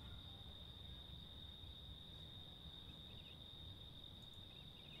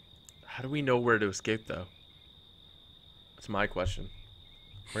 How do we know where to escape, though? That's my question.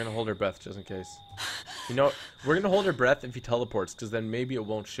 We're going to hold our breath just in case. You know, we're going to hold our breath if he teleports, because then maybe it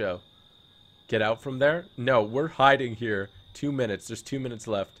won't show. Get out from there? No, we're hiding here. 2 minutes. There's 2 minutes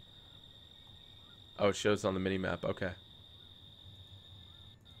left. Oh, it shows on the mini-map. Okay.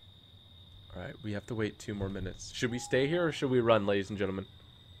 Alright, we have to wait 2 more minutes. Should we stay here or should we run, ladies and gentlemen?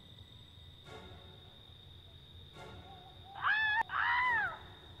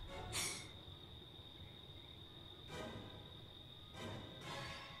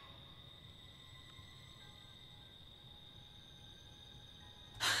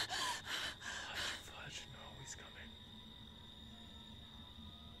 Fudge, no, he's coming.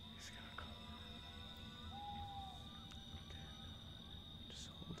 He's gonna come. Okay. Just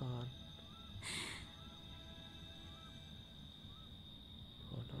hold on.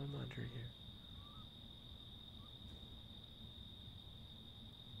 Oh no, I'm under here.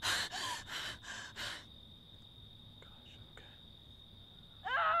 Gosh, okay.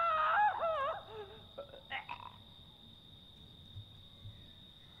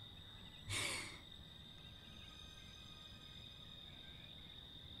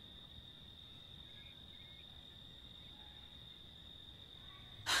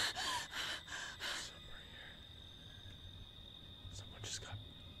 'Someone just got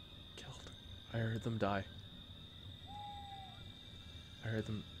killed. I heard them die. I heard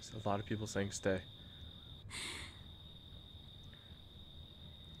them. A lot of people saying stay.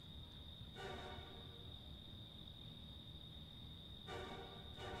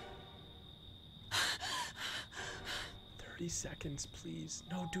 Seconds, please.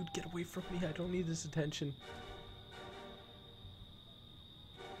 No, dude, get away from me. I don't need this attention.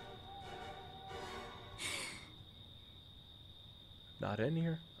 Not in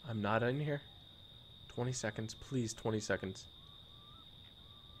here. I'm not in here. 20 seconds, please. 20 seconds.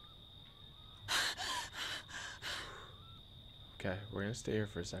 Okay, we're gonna stay here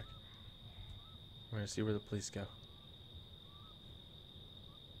for a sec. We're gonna see where the police go.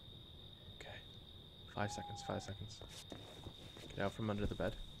 Okay. 5 seconds, 5 seconds. Get out from under the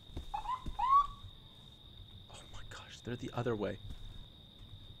bed. Oh my gosh, they're the other way.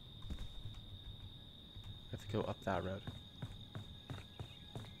 I have to go up that road.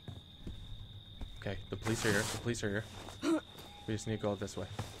 Okay, the police are here. The police are here. We just need to go this way.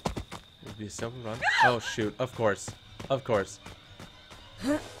 It would be a simple run. Oh shoot, of course. Of course.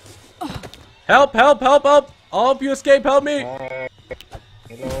 Help, help, help, help! I'll help you escape, help me! Where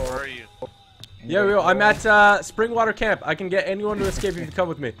are you? Yeah, I'm at Springwater Camp. I can get anyone to escape if you come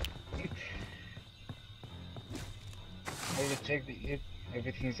with me. I just checked it.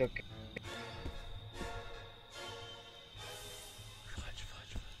 Everything's okay. Fudge,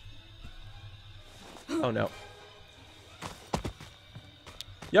 fudge. Oh no.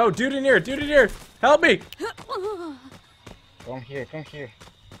 Yo, dude in here, dude in here! Help me! Come here, come here.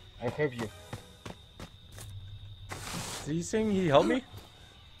 I'll help you. Is he saying he helped me?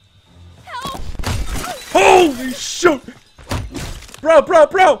 Holy shoot! Bro, bro,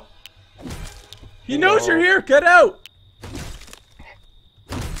 bro! He knows you're here! Get out!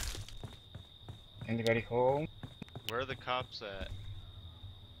 Anybody home? Where are the cops at?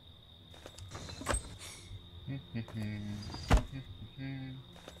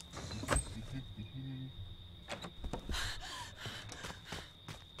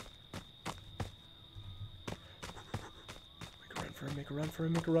 Make a run for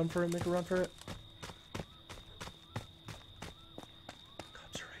it, make a run for it, make a run for it, make a run for it.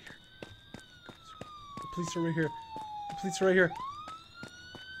 Cops are right here. The police are right here. The police are right here.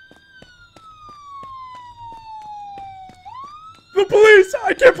 The police!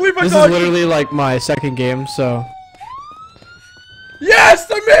 I can't believe I This is literally like my second game, so. Yes,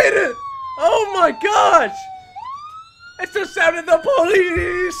 I made it! Oh my gosh! It's the sound of the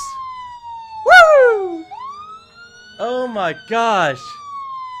police! Woo! Oh my gosh.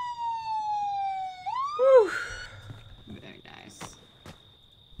 Woo. Very nice.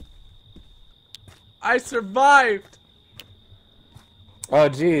 I survived! Oh,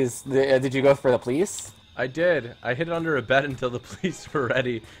 jeez. Did you go for the police? I did. I hid under a bed until the police were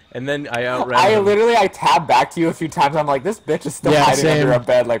ready, and then I outran them. I tabbed back to you a few times. I'm like, this bitch is still hiding same. under a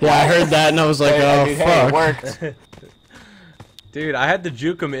bed. Like, Yeah, what? I heard that and I was like, Hey, oh, I mean, fuck. hey, it worked. Dude, I had to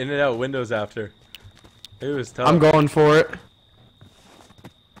juke him in and out windows after. It was tough. I'm going for it.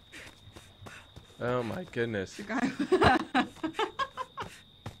 Oh my goodness.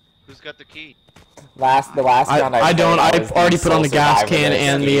 Who's got the key? The last round I don't. played, I've already put on the gas can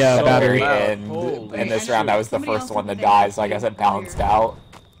and the battery. In this round, I was the first one to die, so I guess it balanced out.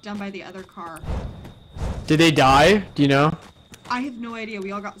 Down by the other car. Did they die? Do you know? I have no idea.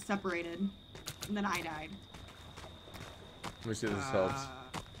 We all got separated, and then I died. Let me see if this helps.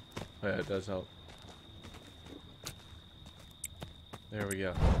 Oh, yeah, it does help. There we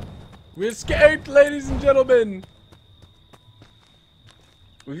go. We escaped, ladies and gentlemen!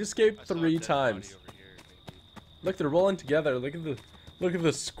 We've escaped 3 times. Look, they're rolling together. Look at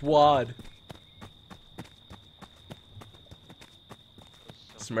the squad.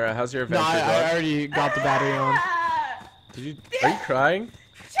 Samara, how's your adventure going? I already got the battery on. Are you crying?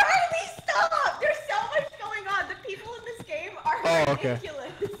 Charlie, stop! There's so much going on. The people in this game are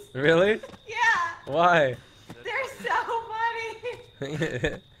ridiculous. Really? Yeah. Why? They're so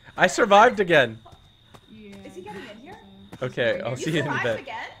funny. I survived again. Is he getting in here? Okay, I'll see you in a bit.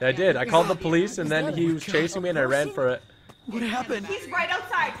 Again? I did. I called the police and then he was chasing me and I ran for it. What happened? He's right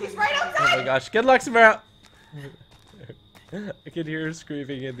outside. He's right Oh outside. my gosh. Good luck, Samara. I can hear her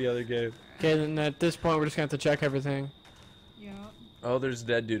screaming in the other game. Okay, then at this point we're just gonna have to check everything. Yeah. Oh, there's a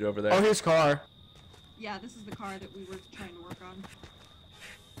dead dude over there. Oh, his car. Yeah, this is the car that we were trying to work on.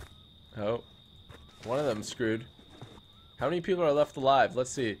 Oh, one of them screwed. How many people are left alive?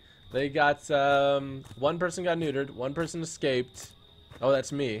 Let's see. They got, one person got neutered, one person escaped. Oh,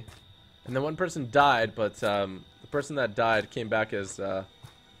 that's me. And then one person died, but, the person that died came back as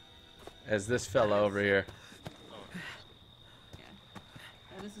this fella over here.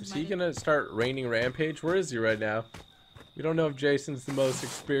 Is he gonna start raining rampage? Where is he right now? We don't know if Jason's the most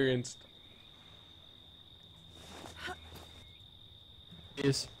experienced.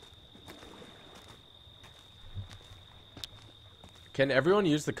 Yes. Can everyone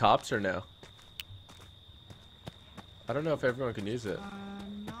use the cops or no? I don't know if everyone can use it.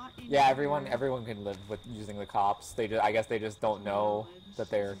 Yeah, everyone can live with using the cops. I guess they just don't know that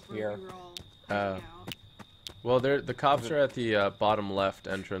they're here. Well, the cops are at the bottom left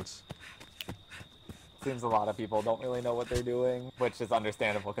entrance. Seems a lot of people don't really know what they're doing, which is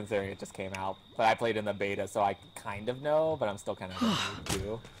understandable considering it just came out. But I played in the beta, so I kind of know, but I'm still kind of new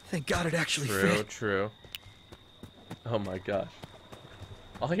too. Thank God it actually fit. True. Oh my gosh.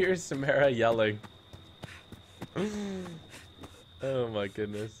 All I hear is Samara yelling. Oh my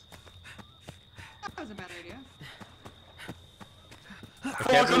goodness. That was a bad idea. I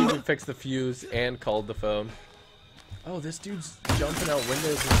can't believe we fixed the fuse and called the phone. Oh, this dude's jumping out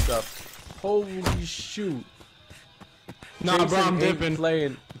windows and stuff. Holy shoot. Nah, bro, I'm dipping.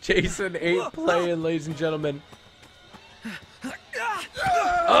 Playing. Jason 8 playing, ladies and gentlemen.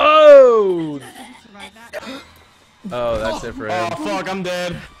 Oh! Oh, that's it for him. Oh, fuck, I'm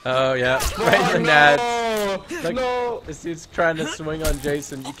dead. Oh, yeah. Right in the nads. Like, no! This dude's trying to swing on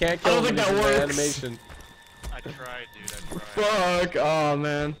Jason. You can't kill him with the animation. I tried, dude. I tried. Fuck. Oh,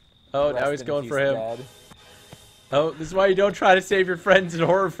 man. Oh, now he's going for him. Oh, this is why you don't try to save your friends in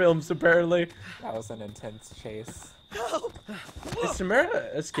horror films, apparently. That was an intense chase. Is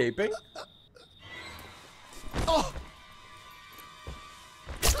Samara escaping? Oh.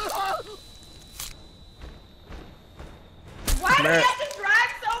 Why do we have to drag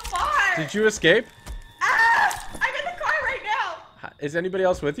so far? Did you escape? Ah! I'm in the car right now! Is anybody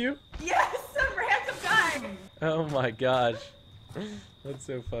else with you? Yes, some random guy! Oh my gosh. That's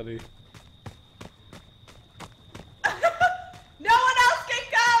so funny. No one else can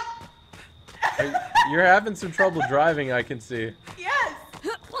come! You're having some trouble driving, I can see. Yes!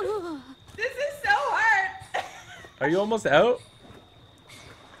 This is so hard! Are you almost out?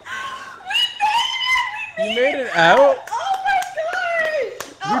 You made it out? Oh my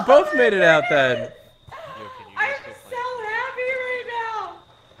gosh! We both made it out then. I'm so happy right now!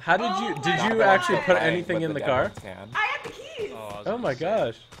 How did you actually put anything in the car? I have the keys! Oh my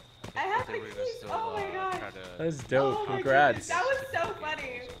gosh. I have the keys! Oh my gosh! That's dope. Oh my Congrats. goodness, that was so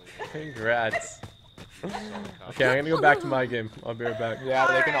funny. Congrats. Okay, I'm gonna go back to my game. I'll be right back. Yeah,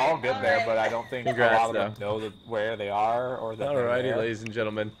 they can all get there, but I don't think Congrats, a lot of them know where they are or that they're Alrighty, there. ladies and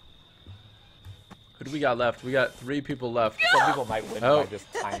gentlemen. Who do we got left? We got 3 people left. Some people might win by just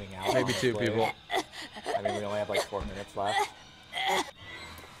timing out. Maybe 2 honestly. people. I mean, we only have like 4 minutes left.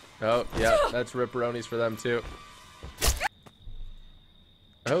 Oh, yeah, that's ripperonis for them too.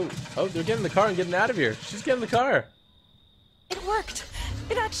 Oh, they're getting in the car and getting out of here. She's getting in the car. It worked.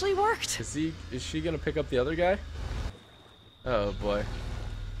 It actually worked. Is she gonna pick up the other guy? Oh boy.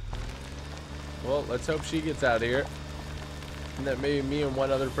 Well, let's hope she gets out of here. And that maybe me and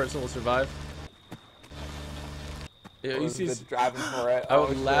one other person will survive. Yeah, he's driving for it. I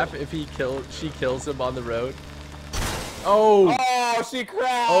would laugh if she kills him on the road. Oh! Oh, she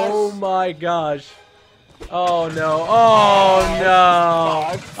crashed! Oh my gosh. Oh no. Oh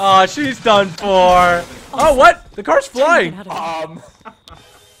no. Oh, she's done for. Oh, what? The car's flying.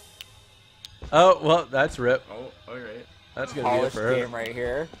 Oh, well, that's rip. Oh, alright. That's gonna be it for her. Game right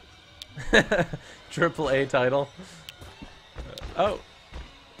here. Triple A title. Oh.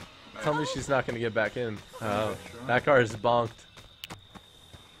 Tell me she's not gonna get back in. Oh, that car is bonked.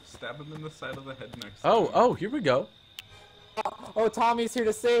 Stab him in the side of the head next. Oh, here we go. Oh, Tommy's here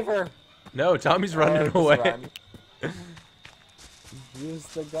to save her. No, Tommy's running away. Run. Use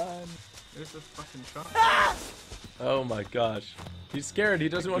the gun. There's a fucking shotgun. Oh my gosh. He's scared. He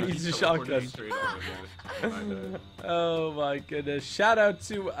doesn't want to use a shotgun. Oh my goodness. Shout out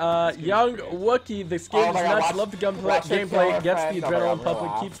to Young Wookie. This game is nuts. Love the gameplay. Gets the adrenaline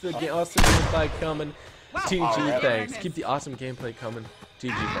pumping. Keeps the awesome gameplay coming. GG, thanks. Keep the awesome gameplay coming.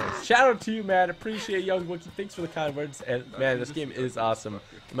 GG, thanks. Shout out to you, man. Appreciate Young Wookie. Thanks for the kind words. And man, this game is awesome.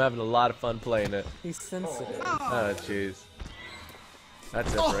 I'm having a lot of fun playing it. He's sensitive. Oh, jeez.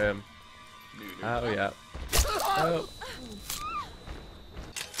 That's it for him. Oh, yeah. Oh.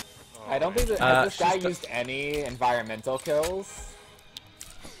 I don't think that has this guy used any environmental kills.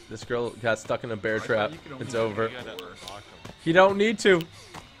 This girl got stuck in a bear trap. It's over. You don't need to.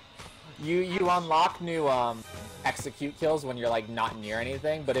 You unlock new execute kills when you're like not near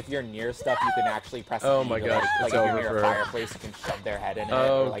anything, but if you're near stuff, you can actually press. Oh my gosh, like it's if you're over near for a her. fireplace, you can shove their head in it.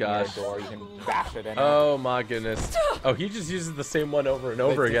 Oh or like gosh. near a door, you can bash it in. Oh my goodness. Oh, he just uses the same one over and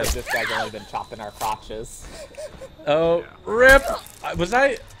over again. This guy's only been chopping our crotches. Oh, rip! I was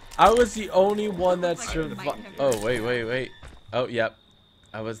the only one that survived. Oh wait. Oh yep,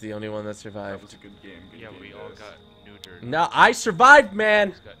 I was the only one that survived. That was a good game. Yeah, we all got neutered. No, I survived,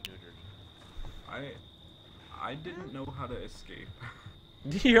 man. I didn't know how to escape.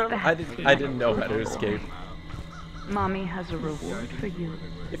 I didn't know how to escape. Mommy has a reward for you.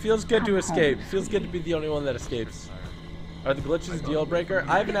 It feels good to escape. It feels good to be the only one that escapes. Are the glitches a deal breaker?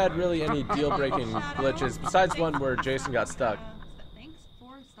 I haven't had really any deal breaking glitches besides one where Jason got stuck. Thanks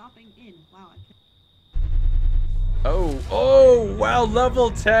for stopping in. Wow. Oh wow,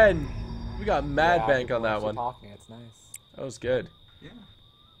 level 10. We got Mad Bank on that one. It's nice. That was good. Yeah.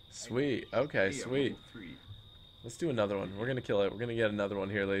 Sweet. Okay, sweet. Let's do another one. We're gonna kill it. We're gonna get another one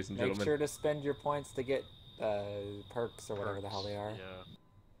here, ladies and gentlemen. Make sure to spend your points to get perks or whatever the hell they are. Yeah.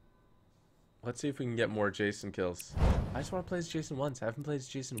 Let's see if we can get more Jason kills. I just want to play as Jason once. I haven't played as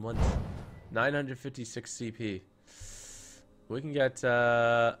Jason once. 956 CP. We can get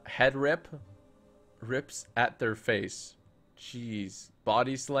head rip. Rips at their face. Jeez.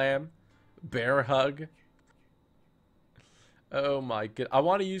 Body slam. Bear hug. Oh my god. I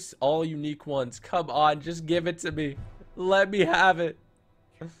want to use all unique ones. Come on. Just give it to me. Let me have it.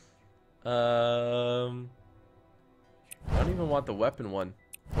 I don't even want the weapon one.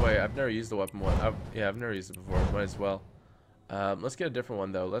 Wait, I've never used the weapon one. Yeah, I've never used it before. Might as well. Let's get a different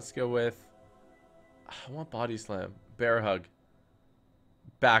one though. Let's go with. I want body slam, bear hug,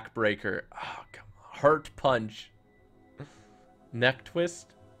 backbreaker. Oh come on, hurt punch, neck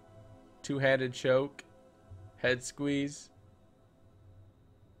twist, two-handed choke, head squeeze.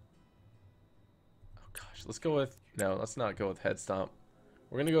 Oh gosh, let's go with no. Let's not go with head stomp.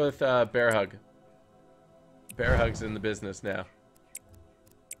 We're gonna go with bear hug. Bear hug's in the business now.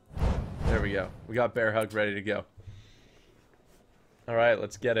 There we go. We got bear hug ready to go. All right,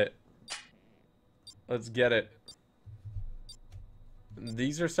 let's get it. Let's get it.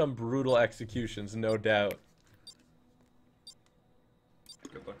 These are some brutal executions, no doubt.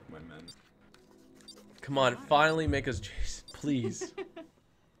 Good luck with my men. Come on, finally make us Jason, please.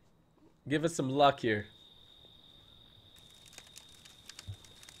 Give us some luck here.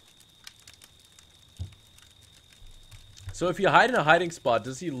 So if you hide in a hiding spot,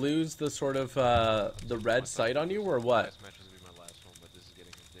 does he lose the sort of the red sight on you, or what? Last match was gonna be my last one, but this is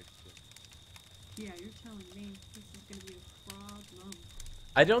getting addictive. Yeah, you're telling me this is gonna be a problem.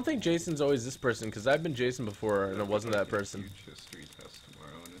 I don't think Jason's always this person, because I've been Jason before and it wasn't that person. Huge history test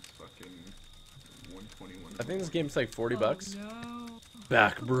tomorrow, and it's fucking 121. I think this game's like 40 bucks. No.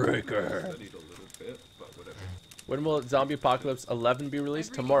 Backbreaker. Studied a little bit, but whatever. When will Zombie Apocalypse 11 be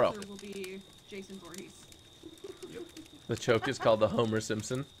released? Every Tomorrow. answer will be Jason Voorhees. The choke is called the Homer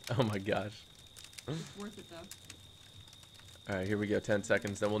Simpson. Oh my gosh. It's worth it though. Alright, here we go. 10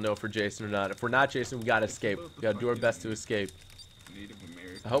 seconds. Then we'll know if we're Jason or not. If we're not Jason, we gotta escape. We gotta do our best to escape.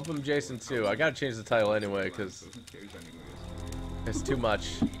 I hope I'm Jason too. I gotta change the title anyway, because it's too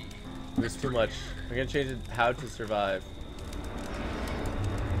much. It's too much. I'm gonna change it How to Survive.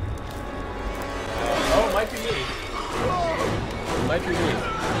 Oh, it might be me. It might be me.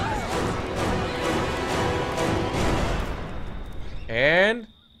 And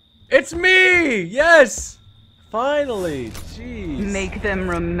it's me! Yes! Finally! Jeez. Make them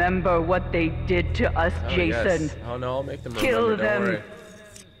remember what they did to us, Oh, Jason. yes. Oh no, I'll make them Kill remember. Don't them. worry.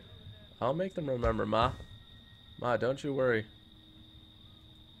 I'll make them remember, Ma. Ma, don't you worry.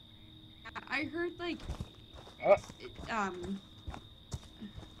 I heard like,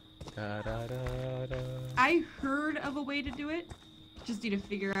 Da, da, da, da. I heard of a way to do it. Just need to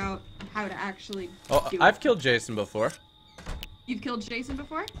figure out how to actually Oh, do I've it. killed Jason before. You've killed Jason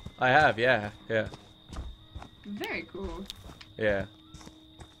before? I have, yeah, yeah, Very cool. yeah.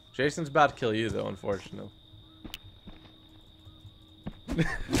 Jason's about to kill you, though, unfortunately.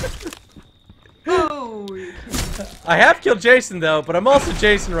 Oh. I have killed Jason, though, but I'm also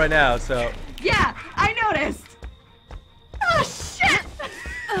Jason right now, so. Yeah, I noticed. Oh shit!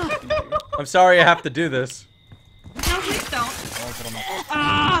 I'm sorry I have to do this. No, please don't.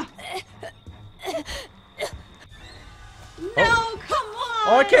 Ah! No, come on!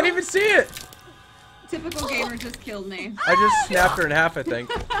 Oh, I can't even see it! Typical gamer just killed me. I just snapped her in half, I think.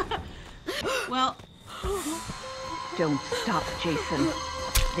 Well. Don't stop, Jason.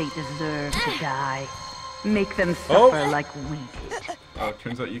 They deserve to die. Make them suffer like we did. Oh, it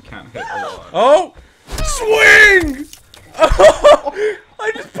turns out you can't hit a lot. Oh! Swing! Oh!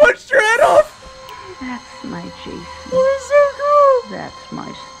 I just punched your head off! That's my Jason. That was so cool! That's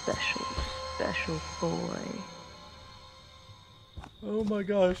my special boy. Oh my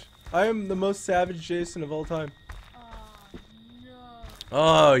gosh. I am the most savage Jason of all time.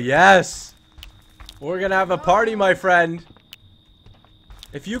 Oh, yes! We're gonna have a party, my friend.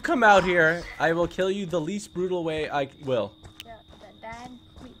 If you come out here, I will kill you the least brutal way I will. Dad,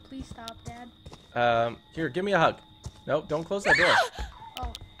 please stop, Dad. Here, give me a hug. No, don't close that door.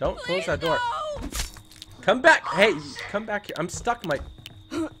 Oh, don't close that door. Come back! Hey, come back here. I'm stuck, my...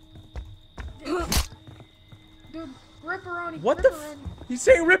 Dude, ripperoni. What the f... He's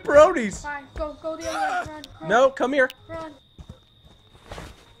saying ripperonis! Fine, go the other way. Run. No, come here. Run.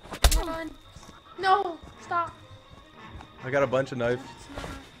 Run. No, stop. I got a bunch of knives.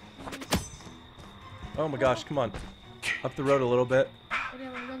 Oh my gosh, come on. Up the road a little bit. Go the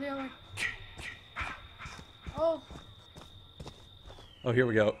other way. Oh. Oh, here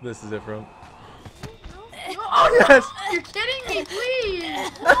we go. This is it, bro. Oh, yes! You're kidding me, please!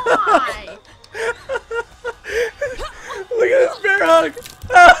 Why? Look at this bear hug!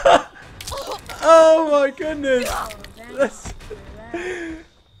 Oh my goodness!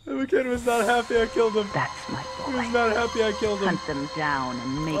 The kid was not happy I killed him. That's my boy. He was not happy I killed him. Hunt them down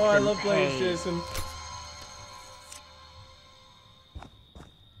and make Oh, I them love playing pay. Jason.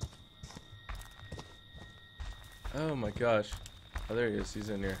 Oh my gosh. Oh, there he is. He's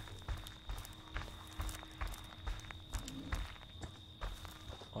in here.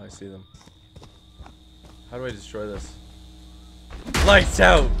 Oh, I see them. How do I destroy this? Lights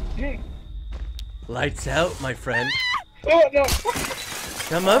out! Lights out, my friend. Oh, no.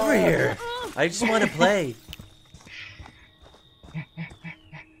 Come over here. I just want to play.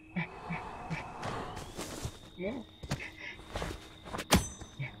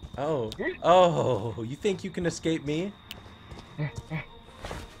 Oh. Oh, you think you can escape me?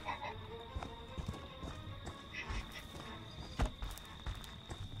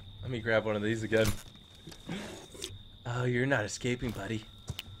 Let me grab one of these again. Oh, you're not escaping, buddy.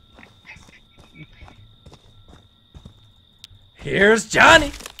 Here's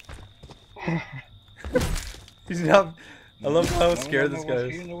Johnny! He's not... I love how scared this guy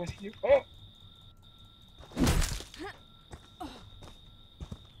is.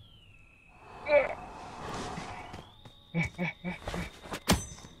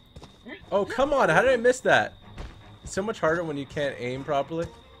 Oh, come on. How did I miss that? It's so much harder when you can't aim properly.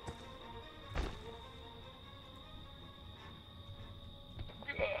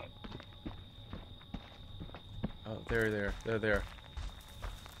 Oh, they're there.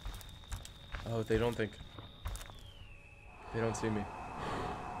 Oh, they don't think. They don't see me.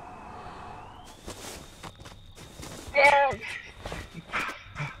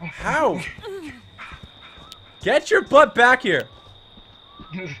 How? Get your butt back here.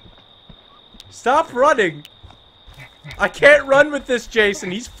 Stop running. I can't run with this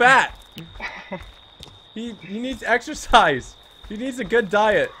Jason. He's fat. He needs exercise. He needs a good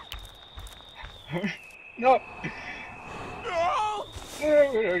diet. No.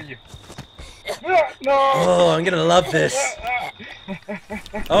 Where are you? No. Oh, I'm gonna love this.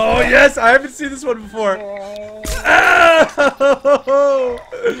 Oh yes, I haven't seen this one before. Oh,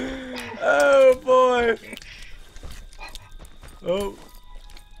 oh boy. Oh,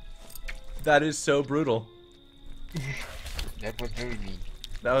 that is so brutal. That was very mean.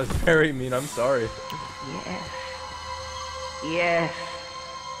 That was very mean. I'm sorry. Yes. Yes.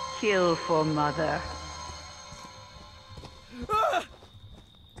 Kill for mother.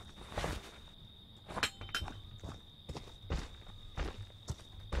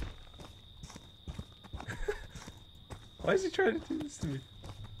 Why is he trying to do this to me?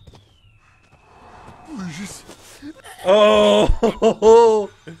 Oh,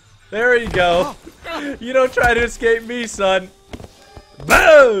 there you go. You don't try to escape me, son.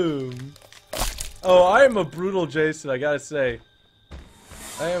 Boom! Oh, I am a brutal Jason, I gotta say.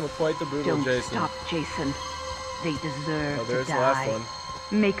 I am quite the brutal Don't Jason. stop, Jason. They deserve Oh, there's to the last die.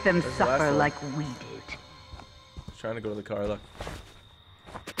 one. Make them There's the last suffer one. like we did. He's trying to go to the car, look.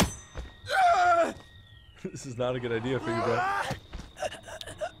 This is not a good idea for you, bro.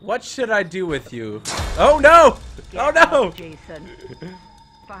 What should I do with you? Oh no! Oh no! Jason.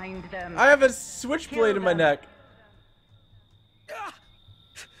 Find them. I have a switchblade in my neck.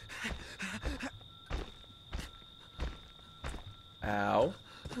 Ow.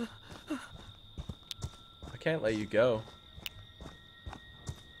 I can't let you go.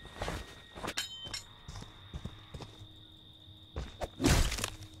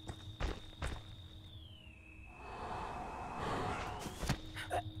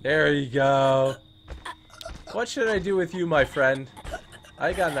 There you go. What should I do with you, my friend?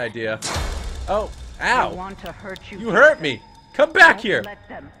 I got an idea. Oh, ow. They want to hurt you. You hurt me. Come back Don't here. let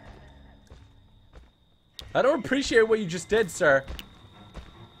them. I don't appreciate what you just did, sir.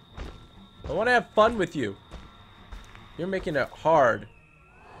 I want to have fun with you. You're making it hard.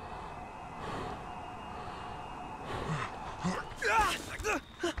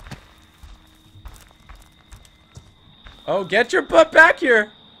 Oh, get your butt back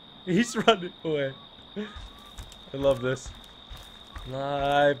here. He's running away. I love this.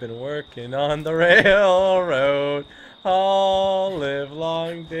 I've been working on the railroad all live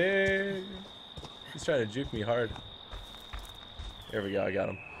long day. He's trying to juke me hard. There we go, I got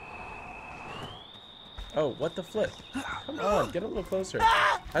him. Oh, what the flip? Come on, get a little closer.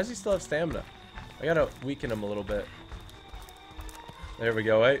 How does he still have stamina? I gotta weaken him a little bit. There we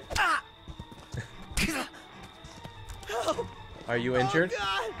go, wait. Are you injured?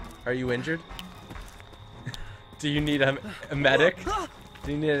 Are you injured? Do you need a medic?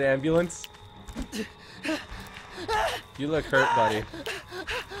 Do you need an ambulance? You look hurt, buddy.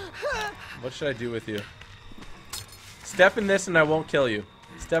 What should I do with you? Step in this and I won't kill you.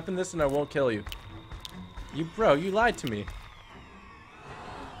 Step in this and I won't kill you. Bro, you lied to me.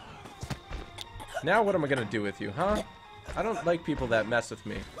 Now what am I gonna do with you, huh? I don't like people that mess with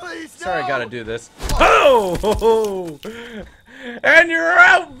me. Sorry, I gotta do this. Oh! And you're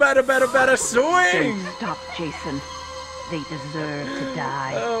out! Better swing! Don't stop, Jason. They deserve to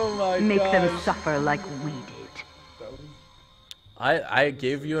die. Oh my god. Make them suffer like we did. I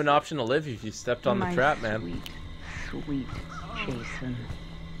gave you an option to live if you stepped on the My trap, man. Sweet, sweet Jason.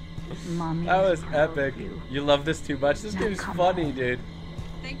 Mommy That was loves epic. You love this too much. This Now game's come funny, on. dude.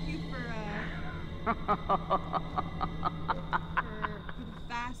 Thank you for the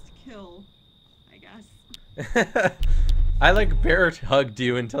fast kill, I guess. I like bear hugged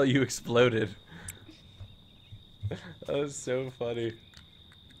you until you exploded. That was so funny.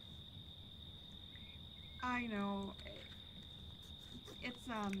 I know.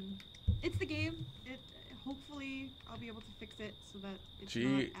 It's the game. Hopefully I'll be able to fix it so that it's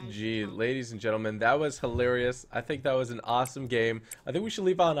not as GG, ladies and gentlemen, that was hilarious. I think that was an awesome game. I think we should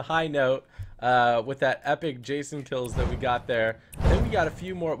leave on a high note with that epic Jason kills that we got there. I think we got a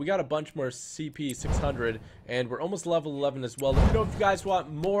few more. We got a bunch more CP 600, and we're almost level 11 as well. Let me know if you guys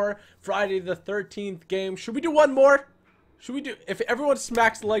want more Friday the 13th game. Should we do one more? Should we do? If everyone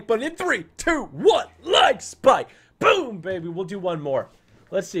smacks the like button in 3, 2, 1, like spike, boom, baby. We'll do one more.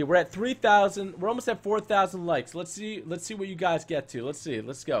 Let's see. We're at 3,000. We're almost at 4,000 likes. Let's see what you guys get to. Let's see.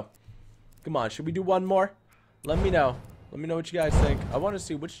 Let's go. Come on. Should we do one more? Let me know. Let me know what you guys think. I want to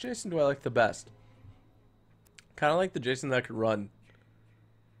see which Jason do I like the best. Kind of like the Jason that could run.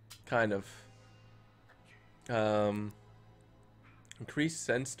 Kind of. Increased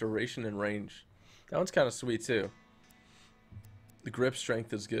sense, duration, and range. That one's kind of sweet too. The grip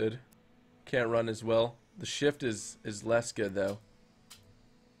strength is good. Can't run as well. The shift is less good though.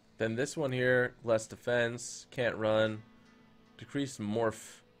 Then this one here, less defense, can't run. Decreased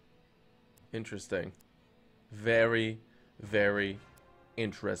morph. Interesting. Very, very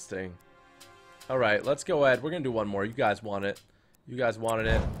interesting. Alright, let's go ahead. We're gonna do one more. You guys want it. You guys wanted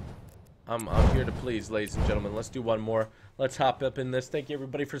it. I'm here to please, ladies and gentlemen. Let's do one more. Let's hop up in this. Thank you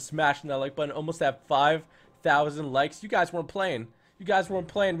everybody for smashing that like button. Almost at 5,000 likes. You guys weren't playing. You guys weren't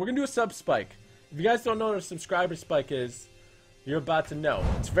playing. We're gonna do a sub spike. If you guys don't know what a subscriber spike is, you're about to know.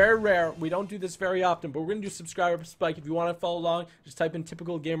 It's very rare. We don't do this very often, but we're gonna do subscriber spike. If you want to follow along, just type in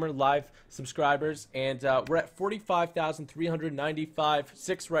Typical Gamer live subscribers, and we're at 45,395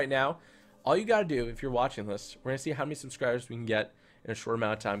 right now. All you gotta do, if you're watching this, we're gonna see how many subscribers we can get in a short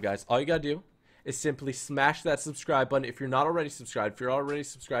amount of time, guys. All you gotta do is simply smash that subscribe button. If you're not already subscribed, if you're already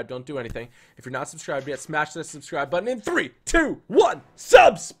subscribed, don't do anything. If you're not subscribed yet, smash that subscribe button in 3, 2, 1,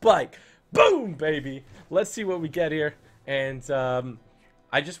 sub spike. Boom, baby. Let's see what we get here. And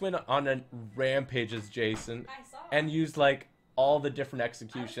I just went on a rampage as Jason and used like all the different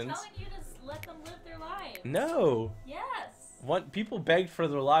executions. I was telling you to let them live their lives. No. Yes. People begged for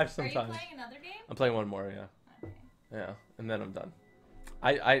their lives sometimes. Are you playing another game? I'm playing one more, yeah. Okay. Yeah, and then I'm done.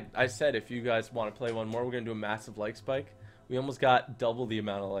 I said if you guys want to play one more, we're gonna do a massive like spike. We almost got double the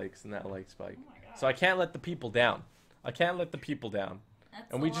amount of likes in that like spike. Oh my God. So I can't let the people down. I can't let the people down.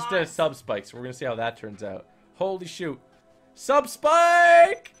 That's and we just did a sub spike, so we're gonna see how that turns out. Holy shoot. Sub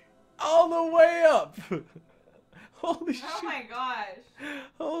spike all the way up. Holy shoot. Oh my gosh.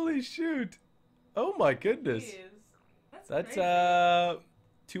 Holy shoot. Oh my goodness. Jeez. That's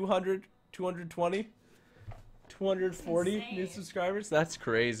 200, 220, 240 new subscribers. That's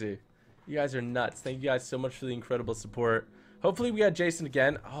crazy. You guys are nuts. Thank you guys so much for the incredible support. Hopefully we got Jason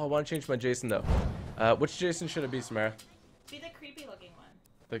again. Oh, I want to change my Jason though. Which Jason should it be, Samara? Be the creepy looking one.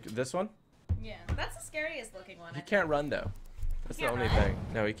 This one? Yeah, that's the scariest looking one. He can't run though. That's the only thing.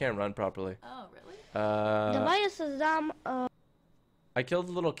 No, he can't run properly. Oh, really? I killed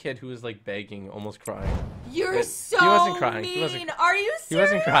a little kid who was like begging, almost crying. You're so He wasn't crying. mean. He wasn't, Are you serious? He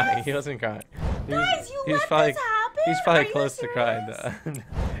wasn't crying. He wasn't crying. Guys, he was let probably, this happen? He's probably Are you close to crying.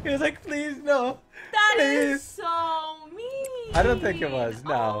 He was like, please, no. That please. is so mean. I don't think it was.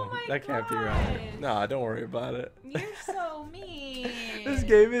 No, Oh my that can't be right. No, don't worry about it. You're so mean. This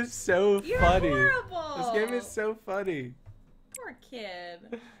game is so You're funny. horrible. This game is so funny. Poor kid.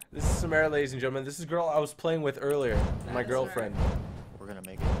 This is Samara, ladies and gentlemen. This is a girl I was playing with earlier. My girlfriend. We're gonna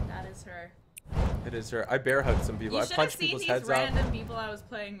make it. That is her. It is her. I bear hugged some people. I punched people's heads off. You should have seen these random people I was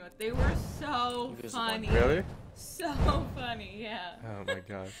playing with. They were so funny. Really? So funny, yeah. Oh my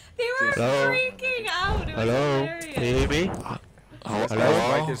god. They were freaking out. It was hilarious. Can you hear me? This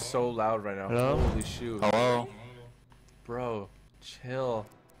mic is so loud right now. Hello? Holy shoot. Hello? Bro, chill.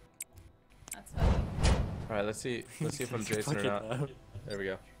 That's funny. Alright, let's see if I'm Jason or not. There we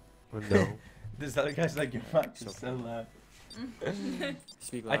go. No. This other guy's like, your mic is so loud.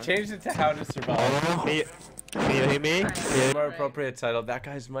 Speak I changed it to how to survive. Can you hear me? More appropriate title. That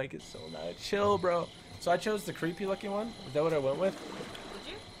guy's mic is so loud. Chill, bro. So I chose the creepy looking one. Is that what I went with?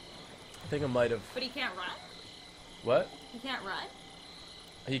 Did you? I think I might have. But he can't run? What? He can't run?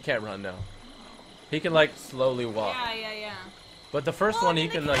 He can't run, no. He can like slowly walk. Yeah. But the first one he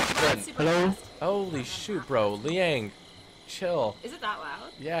can like sprint. Hello? Holy shoot, bro. Liang. Chill. Is it that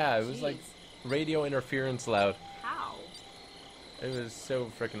loud? Yeah, it was like radio interference loud. How? It was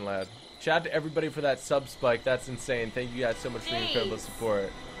so freaking loud. Shout out to everybody for that sub spike. That's insane. Thank you guys so much for your incredible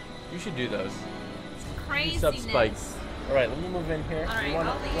support. You should do those. Crazy sub spikes. All right, let me move in here. All you right,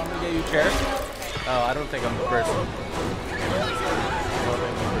 want me to get you a chair? Oh, I don't think I'm the person.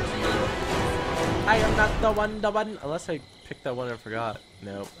 I am not the one. Unless I picked that one and forgot.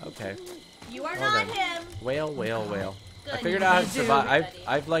 Nope. Okay. You are not him. Whale. Good. I figured out how to survive.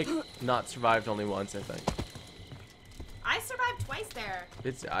 I've like not survived only once, I think. I survived twice there.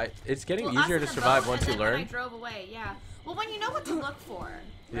 It's getting easier to survive once you learn. I drove away. Yeah. Well, when you know what to look for.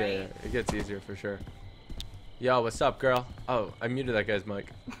 Yeah, it gets easier for sure. Yo, what's up, girl? Oh, I muted that guy's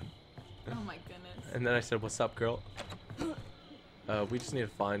mic. Oh my goodness. And then I said, what's up, girl? We just need to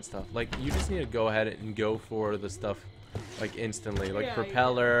find stuff. Like, you just need to go ahead and go for the stuff, like, instantly. Like,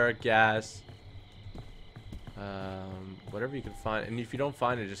 propeller, gas, whatever you can find. And if you don't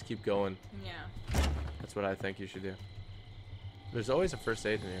find it, just keep going. Yeah. That's what I think you should do. There's always a first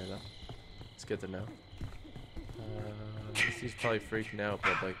aid in here, though. It's good to know. He's probably freaking out,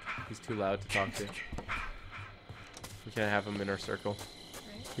 but, like, he's too loud to talk to. We can't have him in our circle.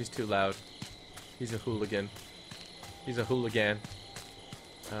 He's too loud. He's a hooligan. He's a hooligan.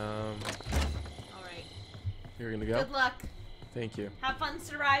 Alright. You're gonna go? Good luck. Thank you. Have fun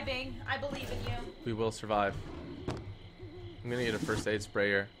surviving. I believe in you. We will survive. I'm gonna get a first aid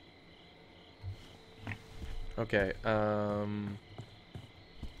sprayer. Okay, or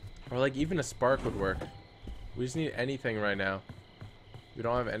like even a spark would work. We just need anything right now. We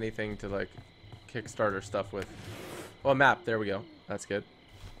don't have anything to like Kickstarter stuff with. Oh, a map. There we go. That's good.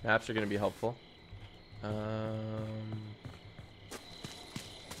 Maps are gonna be helpful. Oh,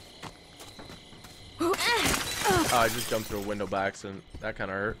 I just jumped through a window by accident. That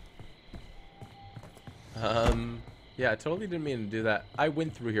kind of hurt. Yeah, I totally didn't mean to do that. I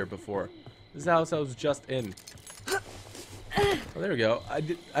went through here before. This is the house I was just in. Oh, there we go. I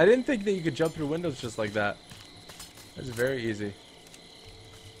didn't think that you could jump through windows just like that. That's very easy.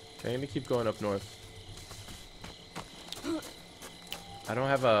 Okay, I'm gonna keep going up north. I don't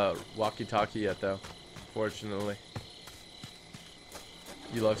have a walkie-talkie yet, though. Fortunately.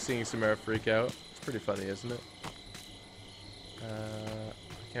 You love seeing Samara freak out? It's pretty funny, isn't it?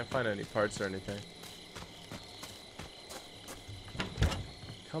 I can't find any parts or anything.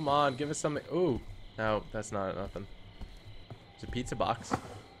 Come on, give us something. Ooh. No, that's not nothing. It's a pizza box.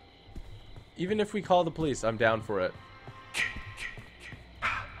 Even if we call the police, I'm down for it.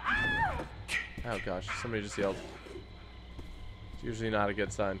 Oh gosh, somebody just yelled. It's usually not a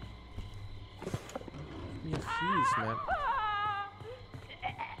good sign. Give me a fuse, man.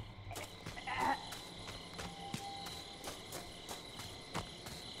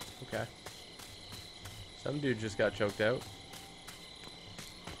 Okay. Some dude just got choked out.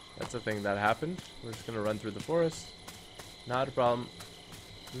 That's a thing that happened. We're just gonna run through the forest. Not a problem.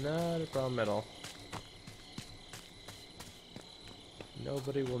 Not a problem at all.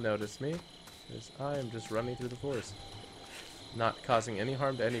 Nobody will notice me, because I am just running through the forest. Not causing any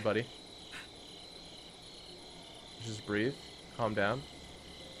harm to anybody. Just breathe. Calm down.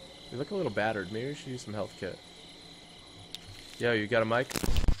 You look a little battered. Maybe we should use some health kit. Yo, you got a mic?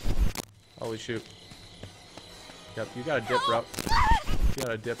 Holy shoot. Yep, you got a dip, bro. You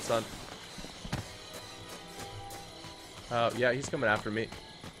got a dip, son. Oh, yeah, he's coming after me.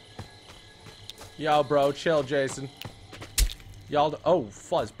 Yo, bro, chill, Jason. Y'all, oh,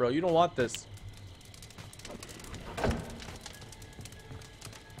 fuzz, bro, you don't want this.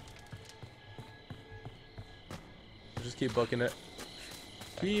 Just keep booking it.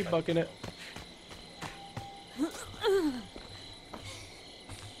 Keep booking it.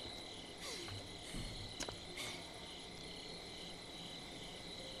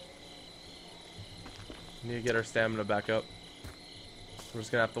 Need to get our stamina back up. We're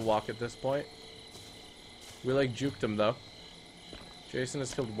just gonna have to walk at this point. We like juked him though. Jason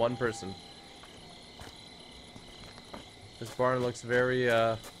has killed one person. This barn looks very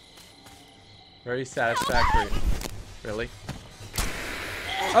very satisfactory. Really?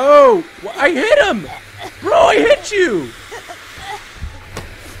 Oh! I hit him! Bro, I hit you!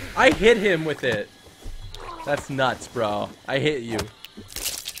 I hit him with it. That's nuts, bro. I hit you.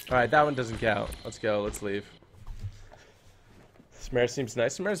 Alright, that one doesn't count. Let's go. Let's leave. Samara seems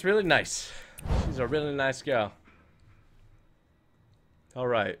nice. Samara's really nice. She's a really nice girl.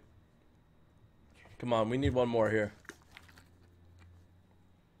 Alright. Come on, we need one more here.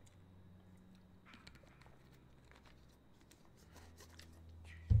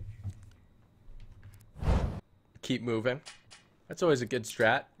 Keep moving. That's always a good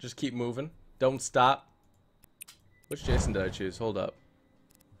strat. Just keep moving. Don't stop. Which Jason did I choose? Hold up.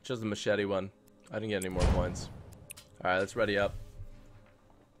 I chose the machete one. I didn't get any more points. Alright, let's ready up.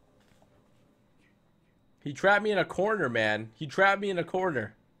 He trapped me in a corner, man. He trapped me in a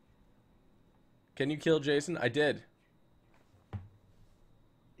corner. Can you kill Jason? I did.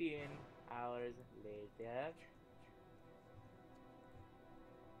 10 hours later.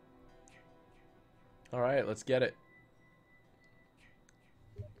 Alright, let's get it.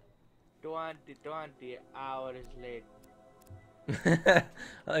 20 hours later. I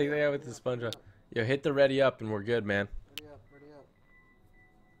like that with the sponge. Yo, hit the ready up and we're good, man. Ready up.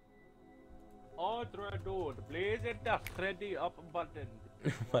 Please hit the ready up button.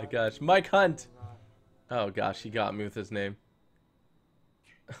 Oh my gosh. Mike Hunt. Oh gosh, he got me with his name.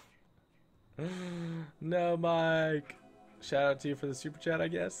 No, Mike. Shout out to you for the super chat, I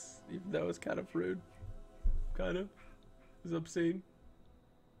guess. Even though it's kind of rude. Kind of. It's obscene.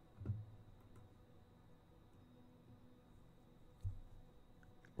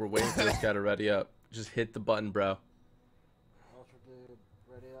 We're waiting for this guy to ready up. Just hit the button, bro. Ultra dude,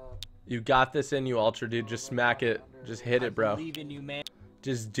 ready up. You got this in you, Ultra dude. Just smack it. Just hit it, bro. I believe in you, man.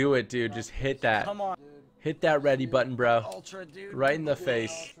 Just do it, dude. Just hit that. Come on. Hit that ready button, bro. Ultra dude. Right in the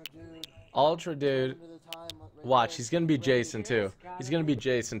face. Ultra dude. Watch, he's gonna be Jason too. He's gonna be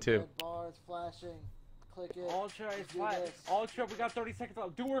Jason too. Bars flashing. Click it. Ultra is flat. Ultra, we got 30 seconds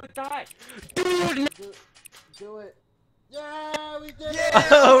left. Do or die. Do it. Yeah, we did it. it.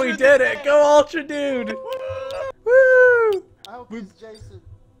 Oh, we did it. Go Ultra dude. Woo! I hope it's Jason.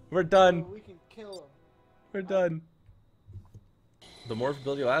 We're done. So we can kill him. We're done. The morph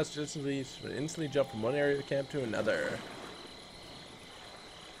ability allows just to instantly jump from one area of the camp to another.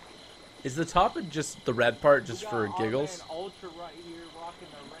 Is the top of just the red part just for giggles? Ultra right here rocking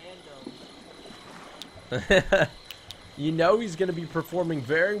the random. You know he's going to be performing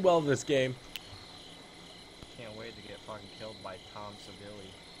very well this game. Can't wait to get fucking killed by Tom Savili.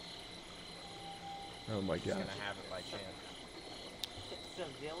 Oh my god. He's gonna have it by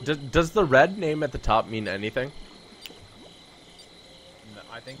chance. Does the red name at the top mean anything? No,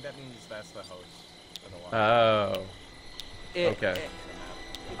 I think that means that's the host for the Oh. Okay.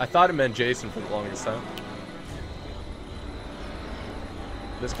 I thought it meant Jason for the longest time.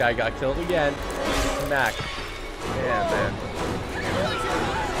 This guy got killed again. Mac. Yeah, man.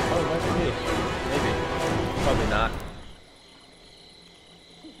 Oh, might be me. Maybe. Probably not.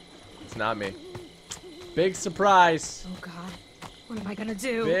 It's not me. Big surprise. Oh god. What am I gonna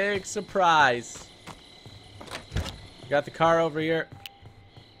do? Big surprise. Got the car over here.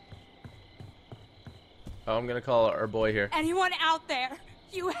 Oh, I'm gonna call our boy here. Anyone out there?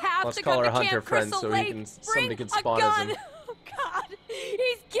 You have Let's to call come our to hunter Camp friend Crystal so he Lake. can Bring somebody can a spawn gun. as him. Oh god,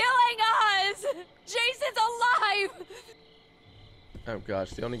 he's killing us. Jason's alive. Oh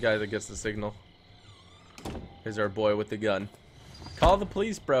gosh, the only guy that gets the signal is our boy with the gun. Call the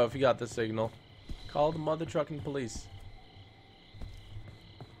police, bro, if you got the signal. Call the mother trucking police.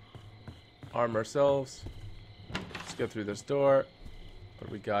 Arm ourselves. Let's go through this door. What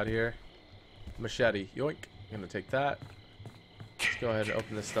do we got here? Machete. Yoink. I'm gonna take that. Let's go ahead and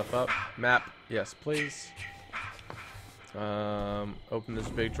open this stuff up. Map. Yes, please. Open this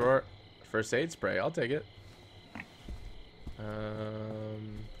big drawer. First aid spray. I'll take it.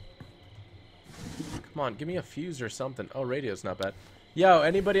 Come on, give me a fuse or something. Oh, radio's not bad. Yo,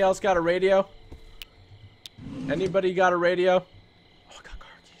 anybody else got a radio? Anybody got a radio? Oh, I got car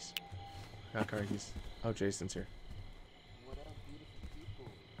keys. Got car keys. Oh, Jason's here.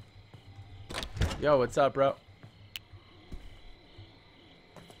 Yo, what's up, bro?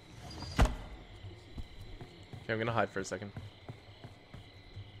 Okay, I'm gonna hide for a second.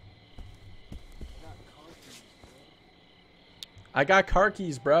 I got car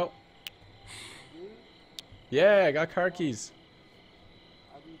keys, bro. Yeah, I got car keys.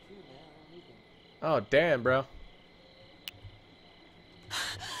 Oh, damn, bro.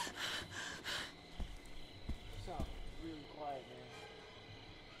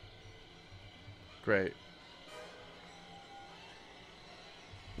 Great.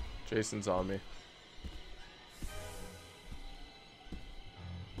 Jason's on me.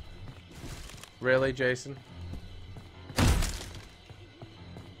 Really, Jason?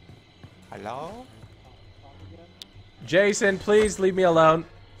 Hello? Jason, please leave me alone.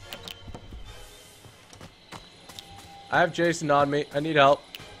 I have Jason on me. I need help.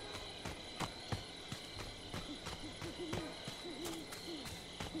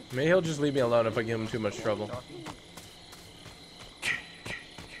 Maybe he'll just leave me alone if I give him too much trouble.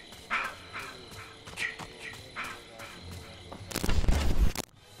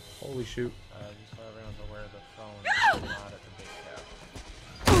 Holy shoot. Just so everyone's aware the phone is not at the big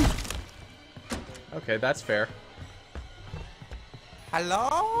cap. Okay, that's fair.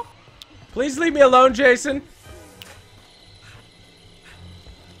 Hello? Please leave me alone, Jason.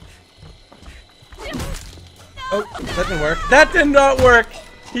 Oh, that didn't work. That did not work.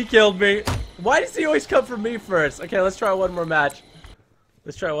 He killed me. Why does he always come for me first? Okay, let's try one more match.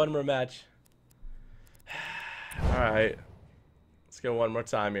 Let's try one more match. Alright. Let's go one more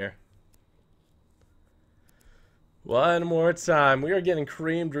time here. One more time. We are getting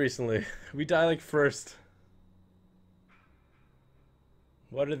creamed recently. We die like first.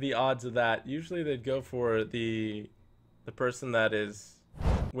 What are the odds of that? Usually they'd go for the person that is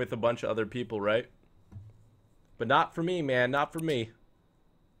with a bunch of other people, right? But not for me, man. Not for me.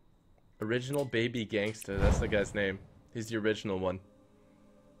 Original Baby Gangsta. That's the guy's name. He's the original one.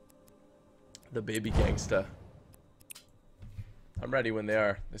 The Baby Gangsta. I'm ready when they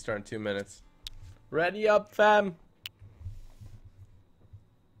are. They start in 2 minutes. Ready up, fam.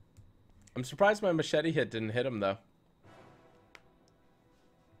 I'm surprised my machete hit didn't hit him, though.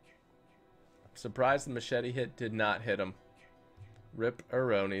 I'm surprised the machete hit did not hit him. Rip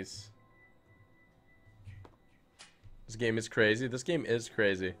Aronies. This game is crazy. This game is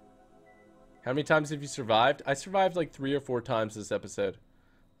crazy. How many times have you survived? I survived like 3 or 4 times this episode.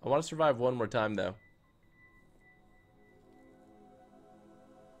 I want to survive one more time, though.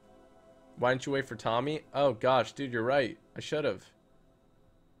 Why didn't you wait for Tommy? Oh, gosh, dude, you're right. I should have.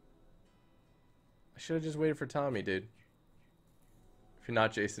 I should have just waited for Tommy, dude. If you're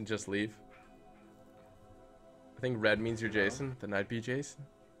not Jason, just leave. I think red means you're Jason. Then I'd be Jason.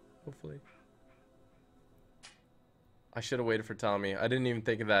 Hopefully. I should have waited for Tommy. I didn't even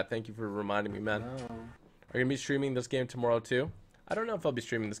think of that. Thank you for reminding me, man. No. Are you going to be streaming this game tomorrow, too? I don't know if I'll be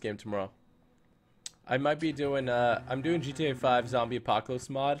streaming this game tomorrow. I might be doing, I'm doing GTA 5 Zombie Apocalypse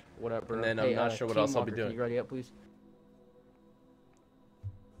mod. What up, bro? And then I'm not sure what else I'll be doing. Can you ready up, please?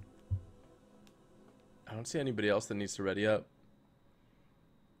 I don't see anybody else that needs to ready up.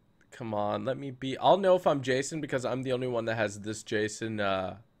 Come on, let me be. I'll know if I'm Jason because I'm the only one that has this Jason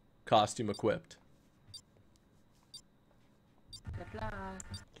costume equipped. Can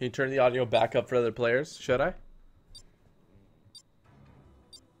you turn the audio back up for other players? Should I?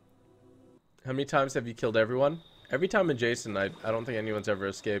 How many times have you killed everyone? Every time in Jason, I don't think anyone's ever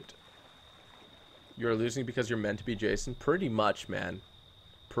escaped. You're losing because you're meant to be Jason? Pretty much, man.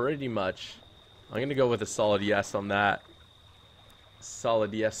 Pretty much. I'm going to go with a solid yes on that.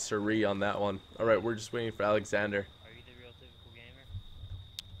 Solid yes siree on that one. Alright, we're just waiting for Alexander. Are you the real typical gamer?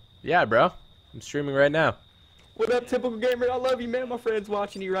 Yeah, bro. I'm streaming right now. What up, typical gamer? I love you, man. My friend's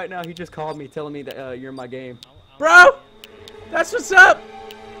watching you right now. He just called me telling me that you're in my game. Bro! That's what's up!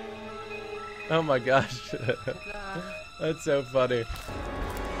 Oh my gosh. That's so funny.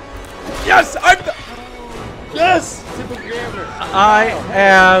 Yes! I'm the... Yes! Typical gamer. I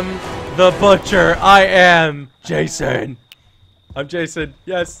am the butcher. I am Jason. I'm Jason.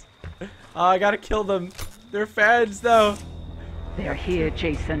 Yes. I gotta kill them. They're fans, though. They're here,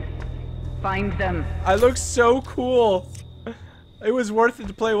 Jason. Find them. I look so cool. It was worth it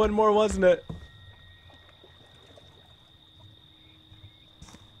to play one more, wasn't it?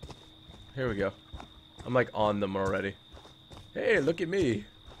 Here we go. I'm like on them already. Hey, look at me.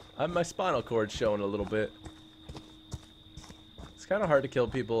 My spinal cord showing a little bit. It's kind of hard to kill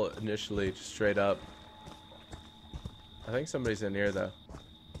people initially, just straight up. I think somebody's in here, though.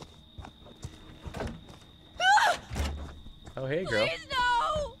 Oh, hey, girl. Please, no!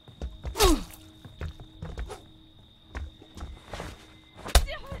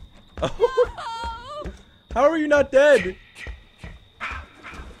 Oh. How are you not dead?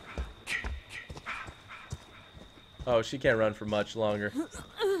 Oh, she can't run for much longer.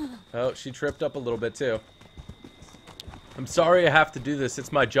 Oh, she tripped up a little bit, too. I'm sorry I have to do this.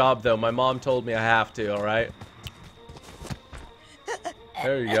 It's my job, though. My mom told me I have to, alright?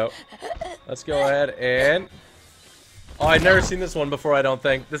 There you go. Let's go ahead and... Oh, I've never seen this one before, I don't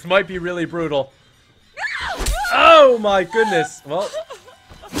think. This might be really brutal. Oh, my goodness. Well...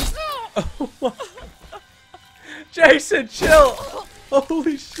 Oh, my... Jason, chill!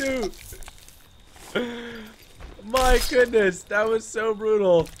 Holy shoot! My goodness, that was so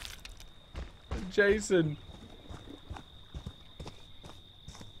brutal. Jason.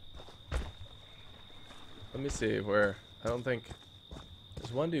 Let me see where. I don't think.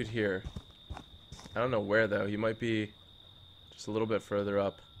 There's one dude here. I don't know where though. He might be just a little bit further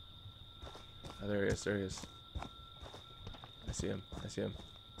up. Oh, there he is. There he is. I see him. I see him.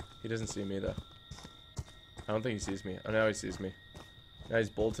 He doesn't see me though. I don't think he sees me. Oh, now he sees me. Now he's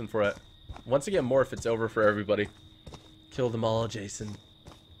bolting for it. Once I get morph, it's over for everybody. Kill them all, Jason.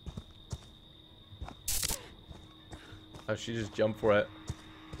 Oh, she just jumped for it.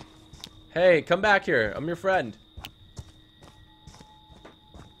 Hey, come back here. I'm your friend.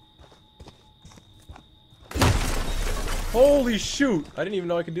 Holy shoot. I didn't even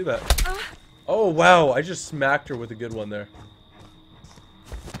know I could do that. Oh, wow. I just smacked her with a good one there.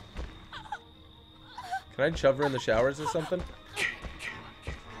 Can I shove her in the showers or something?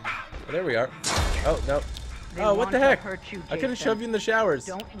 Oh, there we are. Oh, no. Oh, what the heck? I could have shoved you in the showers.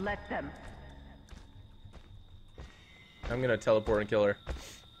 Don't let them. I'm gonna teleport and kill her.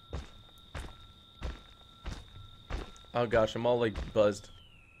 Oh gosh, I'm all like buzzed.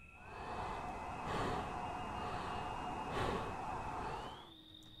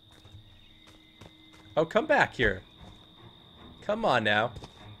 Oh, come back here. Come on now.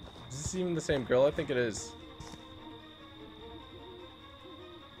 Is this even the same girl? I think it is.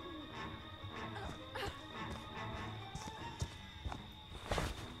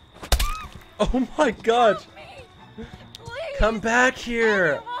 Oh my god! Come back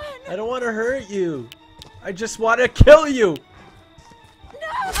here! I don't want to hurt you. I just want to kill you.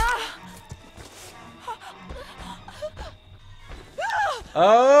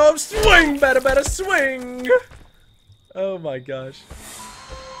 Oh, swing! Better swing! Oh my gosh.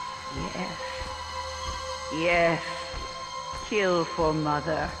 Yes. Yes. Kill for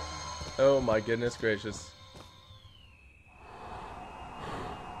mother. Oh my goodness gracious.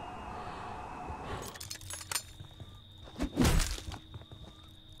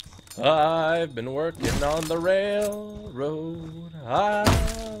 I've been working on the railroad. How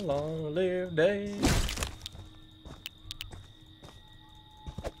long live days.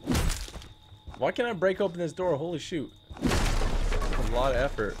 Why can't I break open this door? Holy shoot. That's a lot of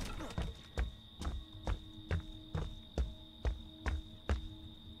effort.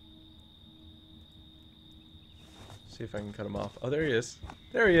 See if I can cut him off. Oh, there he is.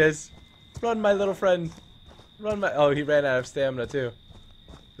 There he is. Run, my little friend. Run, my... Oh, he ran out of stamina, too.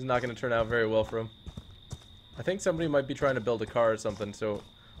 This is not going to turn out very well for him. I think somebody might be trying to build a car or something, so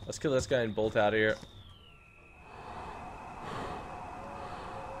let's kill this guy and bolt out of here.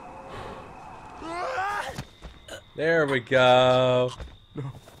 There we go.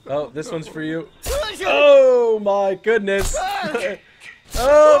 Oh, this one's for you. Oh my goodness.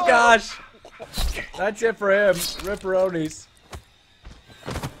 Oh gosh. That's it for him. Ripperonis.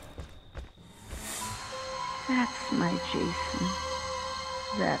 That's my Jason.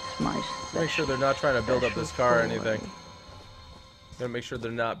 That's my special. Make sure they're not trying to build up this car or boy. anything. Gotta make sure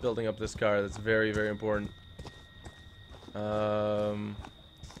they're not building up this car. That's very, very important. There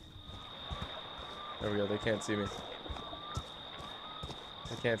we go. They can't see me.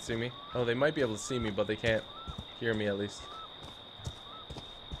 They can't see me. Oh, they might be able to see me, but they can't hear me at least.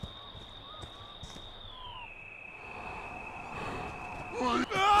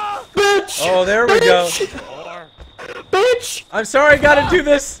 Bitch! Oh, there we go. Bitch! I'm sorry, I gotta do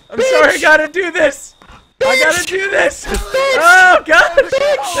this. I'm sorry, I gotta do this. I gotta do this. Oh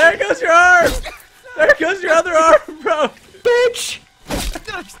gosh! There goes your arm. There goes your other arm, bro. Bitch!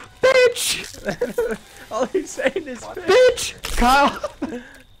 Bitch! All he's saying is bitch. Bitch! Kyle!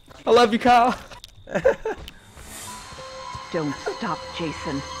 I love you, Kyle. Don't stop,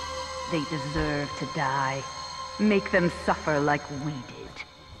 Jason. They deserve to die. Make them suffer like we did.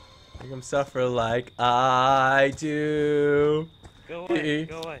 Make them suffer like I do. Go away,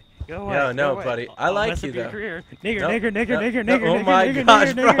 go away, go away. No, no, go away. buddy. I I'll like mess you up your though. career. Nigger, No, nigger, nigger, no, nigger, no, nigger, oh nigger, my nigger, gosh,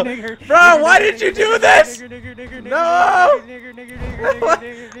 nigger, bro. nigger, Bro, nigger, why nigger, did you nigger, do nigger, this? nigger, nigger, nigger, No! nigger, nigger, nigger, nigger, What?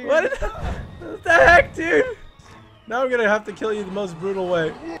 nigger, nigger, What nigger. the heck, dude? Now I'm gonna have to kill you the most brutal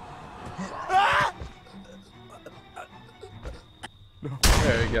way.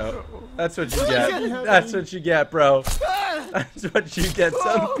 There you go. That's what you get. That's what you get, bro. That's what you get.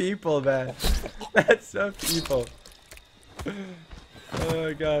 Some people, man. That's some people. Oh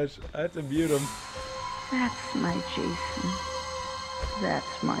my gosh. I have to mute him. That's my Jason.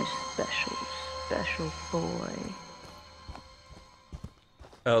 That's my special, special boy.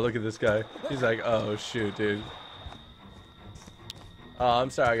 Oh, look at this guy. He's like, oh shoot, dude. Oh,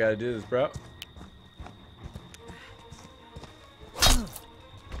 I'm sorry I gotta do this, bro.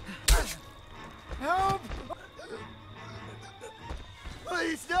 Help!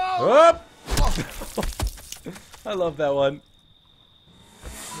 Please no! Up! I love that one.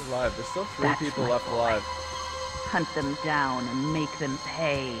 He's alive. There's still 3 people left alive. Hunt them down and make them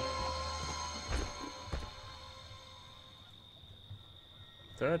pay.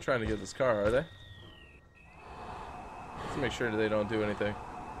 They're not trying to get this car, are they? Let's make sure they don't do anything.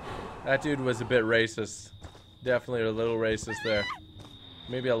 That dude was a bit racist. Definitely a little racist there.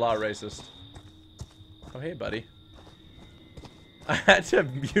 Maybe a lot racist. Oh, hey, buddy. I had to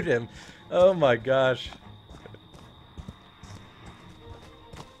mute him. Oh my gosh.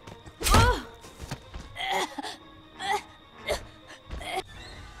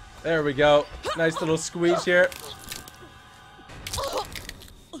 There we go. Nice little squeeze here.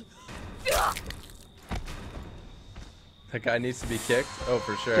 That guy needs to be kicked? Oh,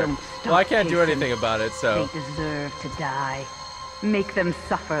 for sure. Don't Well, I stop, can't do Jason. anything about it, so... They deserve to die. Make them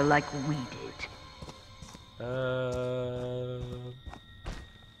suffer like we did.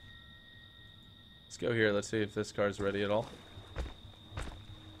 Let's go here. Let's see if this car's ready at all.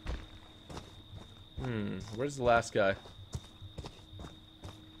 Where's the last guy?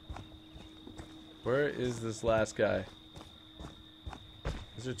 Where is this last guy?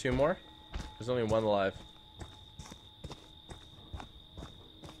 Is there 2 more? There's only 1 alive.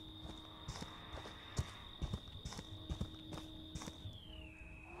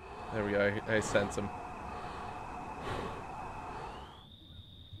 There we go. I sense him.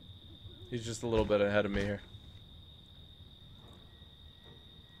 He's just a little bit ahead of me here.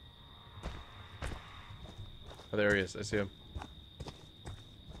 Oh, there he is. I see him.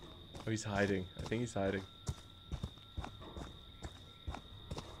 Oh, he's hiding. I think he's hiding.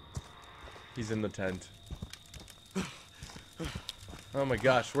 He's in the tent. Oh my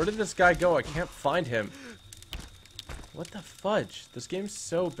gosh. Where did this guy go? I can't find him. What the fudge? This game's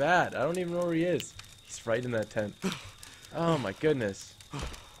so bad. I don't even know where he is. He's right in that tent. Oh my goodness.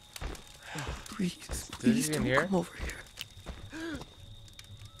 Please, Is he in here? come over here.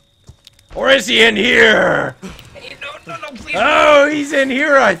 Or is he in here? Hey, no, please. Oh, he's in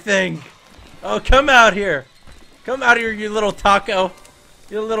here, I think. Oh, come out here. Come out here, you little taco.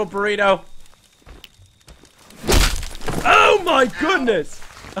 You little burrito. Oh my goodness.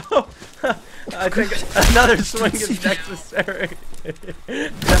 Oh, I think another swing is necessary.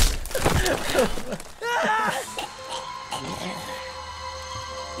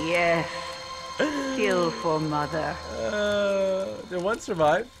 Yes. Kill for mother. Did one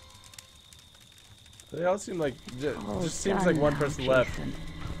survive? They all seem like just seems like one person left. Jason.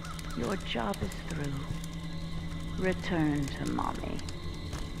 Your job is through. Return to mommy.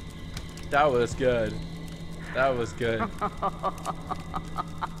 That was good. That was good.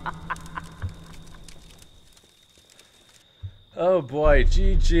 Oh boy,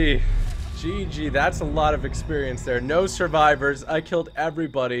 GG. GG, that's a lot of experience there. No survivors. I killed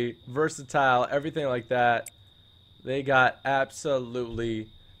everybody. Versatile, everything like that. They got absolutely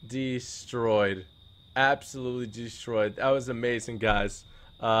destroyed. Absolutely destroyed. That was amazing, guys.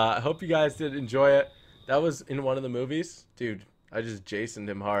 I hope you guys did enjoy it. That was in one of the movies. Dude, I just Jasoned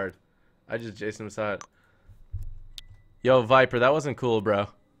him hard. I just Jasoned him hard. Yo, Viper, that wasn't cool, bro.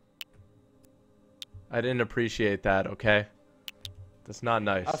 I didn't appreciate that, okay? That's not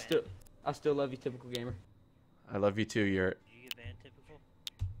nice. I still love you, typical gamer. I love you too, Yurt. Did you get banned, typical?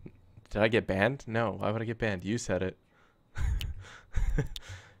 Did I get banned? No, why would I get banned? You said it.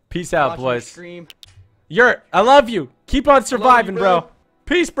 Peace out, boys. Stream. Yurt, I love you. Keep on surviving, bro.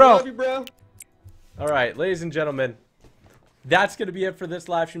 Peace, bro. Love you, bro. All right, ladies and gentlemen, that's going to be it for this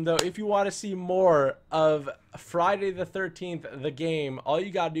live stream, though. If you want to see more of Friday the 13th, the game, all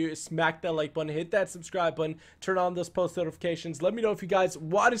you got to do is smack that like button, hit that subscribe button, turn on those post notifications. Let me know if you guys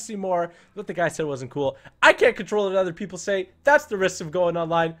want to see more. What the guy said wasn't cool. I can't control what other people say. That's the risk of going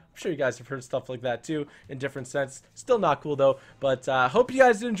online. I'm sure you guys have heard stuff like that, too, in different sense. Still not cool, though. But hope you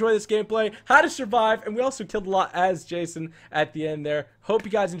guys did enjoy this gameplay. How to survive. And we also killed a lot as Jason at the end there. Hope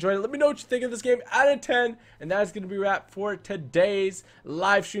you guys enjoyed it. Let me know what you think of this game out of 10. And that is going to be a wrap for today's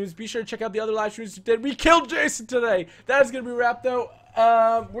live streams. Be sure to check out the other live streams we did. We killed Jason today. That is going to be a wrap, though.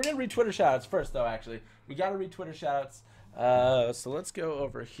 We're going to read Twitter shoutouts first, though, actually. We got to read Twitter shoutouts. So let's go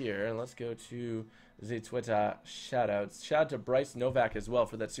over here and let's go to the Twitter shoutouts. Shout out to Bryce Novak as well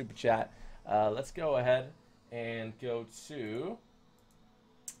for that super chat. Let's go ahead and go to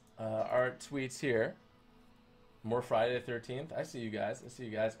our tweets here. More Friday the 13th. I see you guys. I see you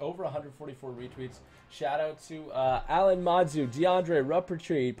guys. Over 144 retweets. Shout out to Alan Madzu, DeAndre,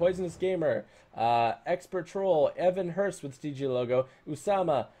 Ruppertree, Poisonous Gamer, Expert Troll, Evan Hurst with TG logo,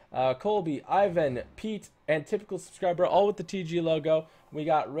 Usama, Colby, Ivan, Pete, and typical subscriber, all with the TG logo. We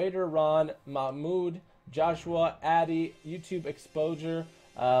got Raider Ron, Mahmood, Joshua, Addy, YouTube Exposure,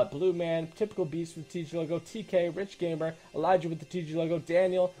 Blue Man, Typical Beast with the TG logo, TK, Rich Gamer, Elijah with the TG logo,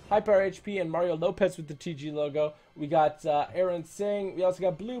 Daniel, Hyper HP, and Mario Lopez with the TG logo. We got Aaron Singh. We also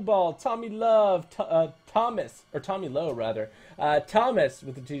got Blue Ball, Tommy Love, Thomas, or Tommy Lowe rather, Thomas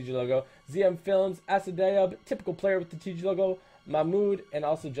with the TG logo, ZM Films, Asadayub, Typical Player with the TG logo, Mahmood, and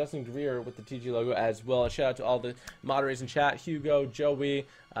also Justin Greer with the TG logo as well. Shout out to all the moderators in chat, Hugo, Joey,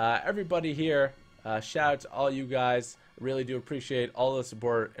 everybody here. Shout out to all you guys. Really do appreciate all the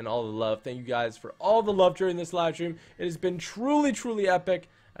support and all the love. Thank you guys for all the love during this live stream. It has been truly, truly epic.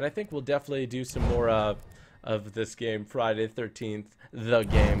 And I think we'll definitely do some more of this game, Friday the 13th, the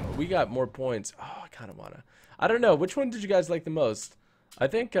game. We got more points. Oh, I kind of want to. I don't know. Which one did you guys like the most? I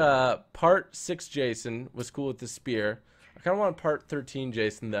think part 6 Jason was cool with the spear. I kind of want part 13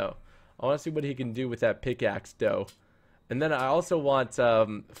 Jason, though. I want to see what he can do with that pickaxe, though. And then I also want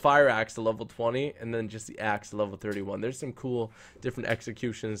Fire Axe to level 20, and then just the Axe to level 31. There's some cool different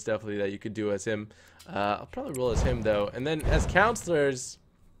executions, definitely, that you could do as him. I'll probably roll as him, though. And then as counselors,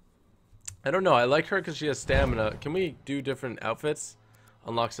 I don't know. I like her because she has stamina. Can we do different outfits?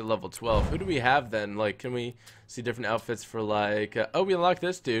 Unlocks at level 12. Who do we have, then? Like, can we see different outfits for, like... oh, we unlocked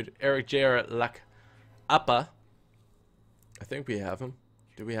this dude. Eric J. Lak Appa. I think we have him.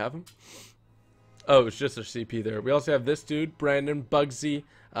 Do we have him? Oh, it's just a CP there. We also have this dude, Brandon Bugsy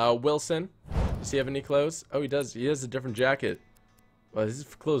Wilson. Does he have any clothes? Oh, he does. He has a different jacket. Well, his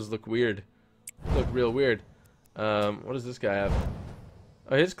clothes look weird. Look real weird. What does this guy have?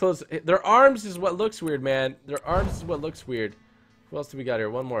 Oh, his clothes. Their arms is what looks weird, man. Their arms is what looks weird. Who else do we got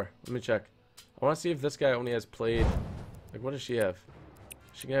here? One more. Let me check. I want to see if this guy only has plaid. Like, what does she have?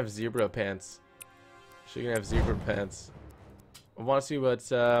 She can have zebra pants. She can have zebra pants. I want to see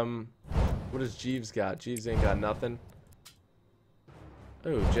what does Jeeves got? Jeeves ain't got nothing.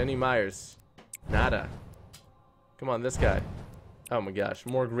 Oh, Jenny Myers. Nada. Come on, this guy. Oh my gosh,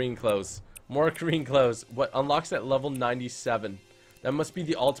 more green clothes. More green clothes. What unlocks at level 97? That must be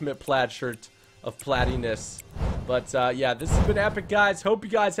the ultimate plaid shirt of platiness. But yeah, this has been epic, guys. Hope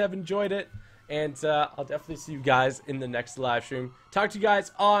you guys have enjoyed it. And I'll definitely see you guys in the next live stream. Talk to you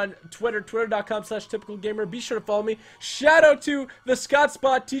guys on Twitter, twitter.com/typicalgamer. Be sure to follow me. Shout out to the Scott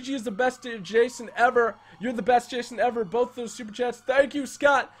Spot. TG is the best Jason ever. You're the best Jason ever. Both those super chats. Thank you,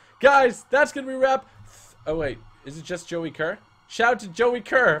 Scott. Guys, that's going to be a wrap. Oh, wait. Is it just Joey Kerr? Shout out to Joey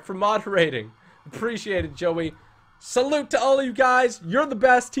Kerr for moderating. Appreciate it, Joey. Salute to all of you guys. You're the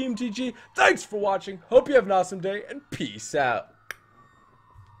best, Team TG. Thanks for watching. Hope you have an awesome day, and peace out.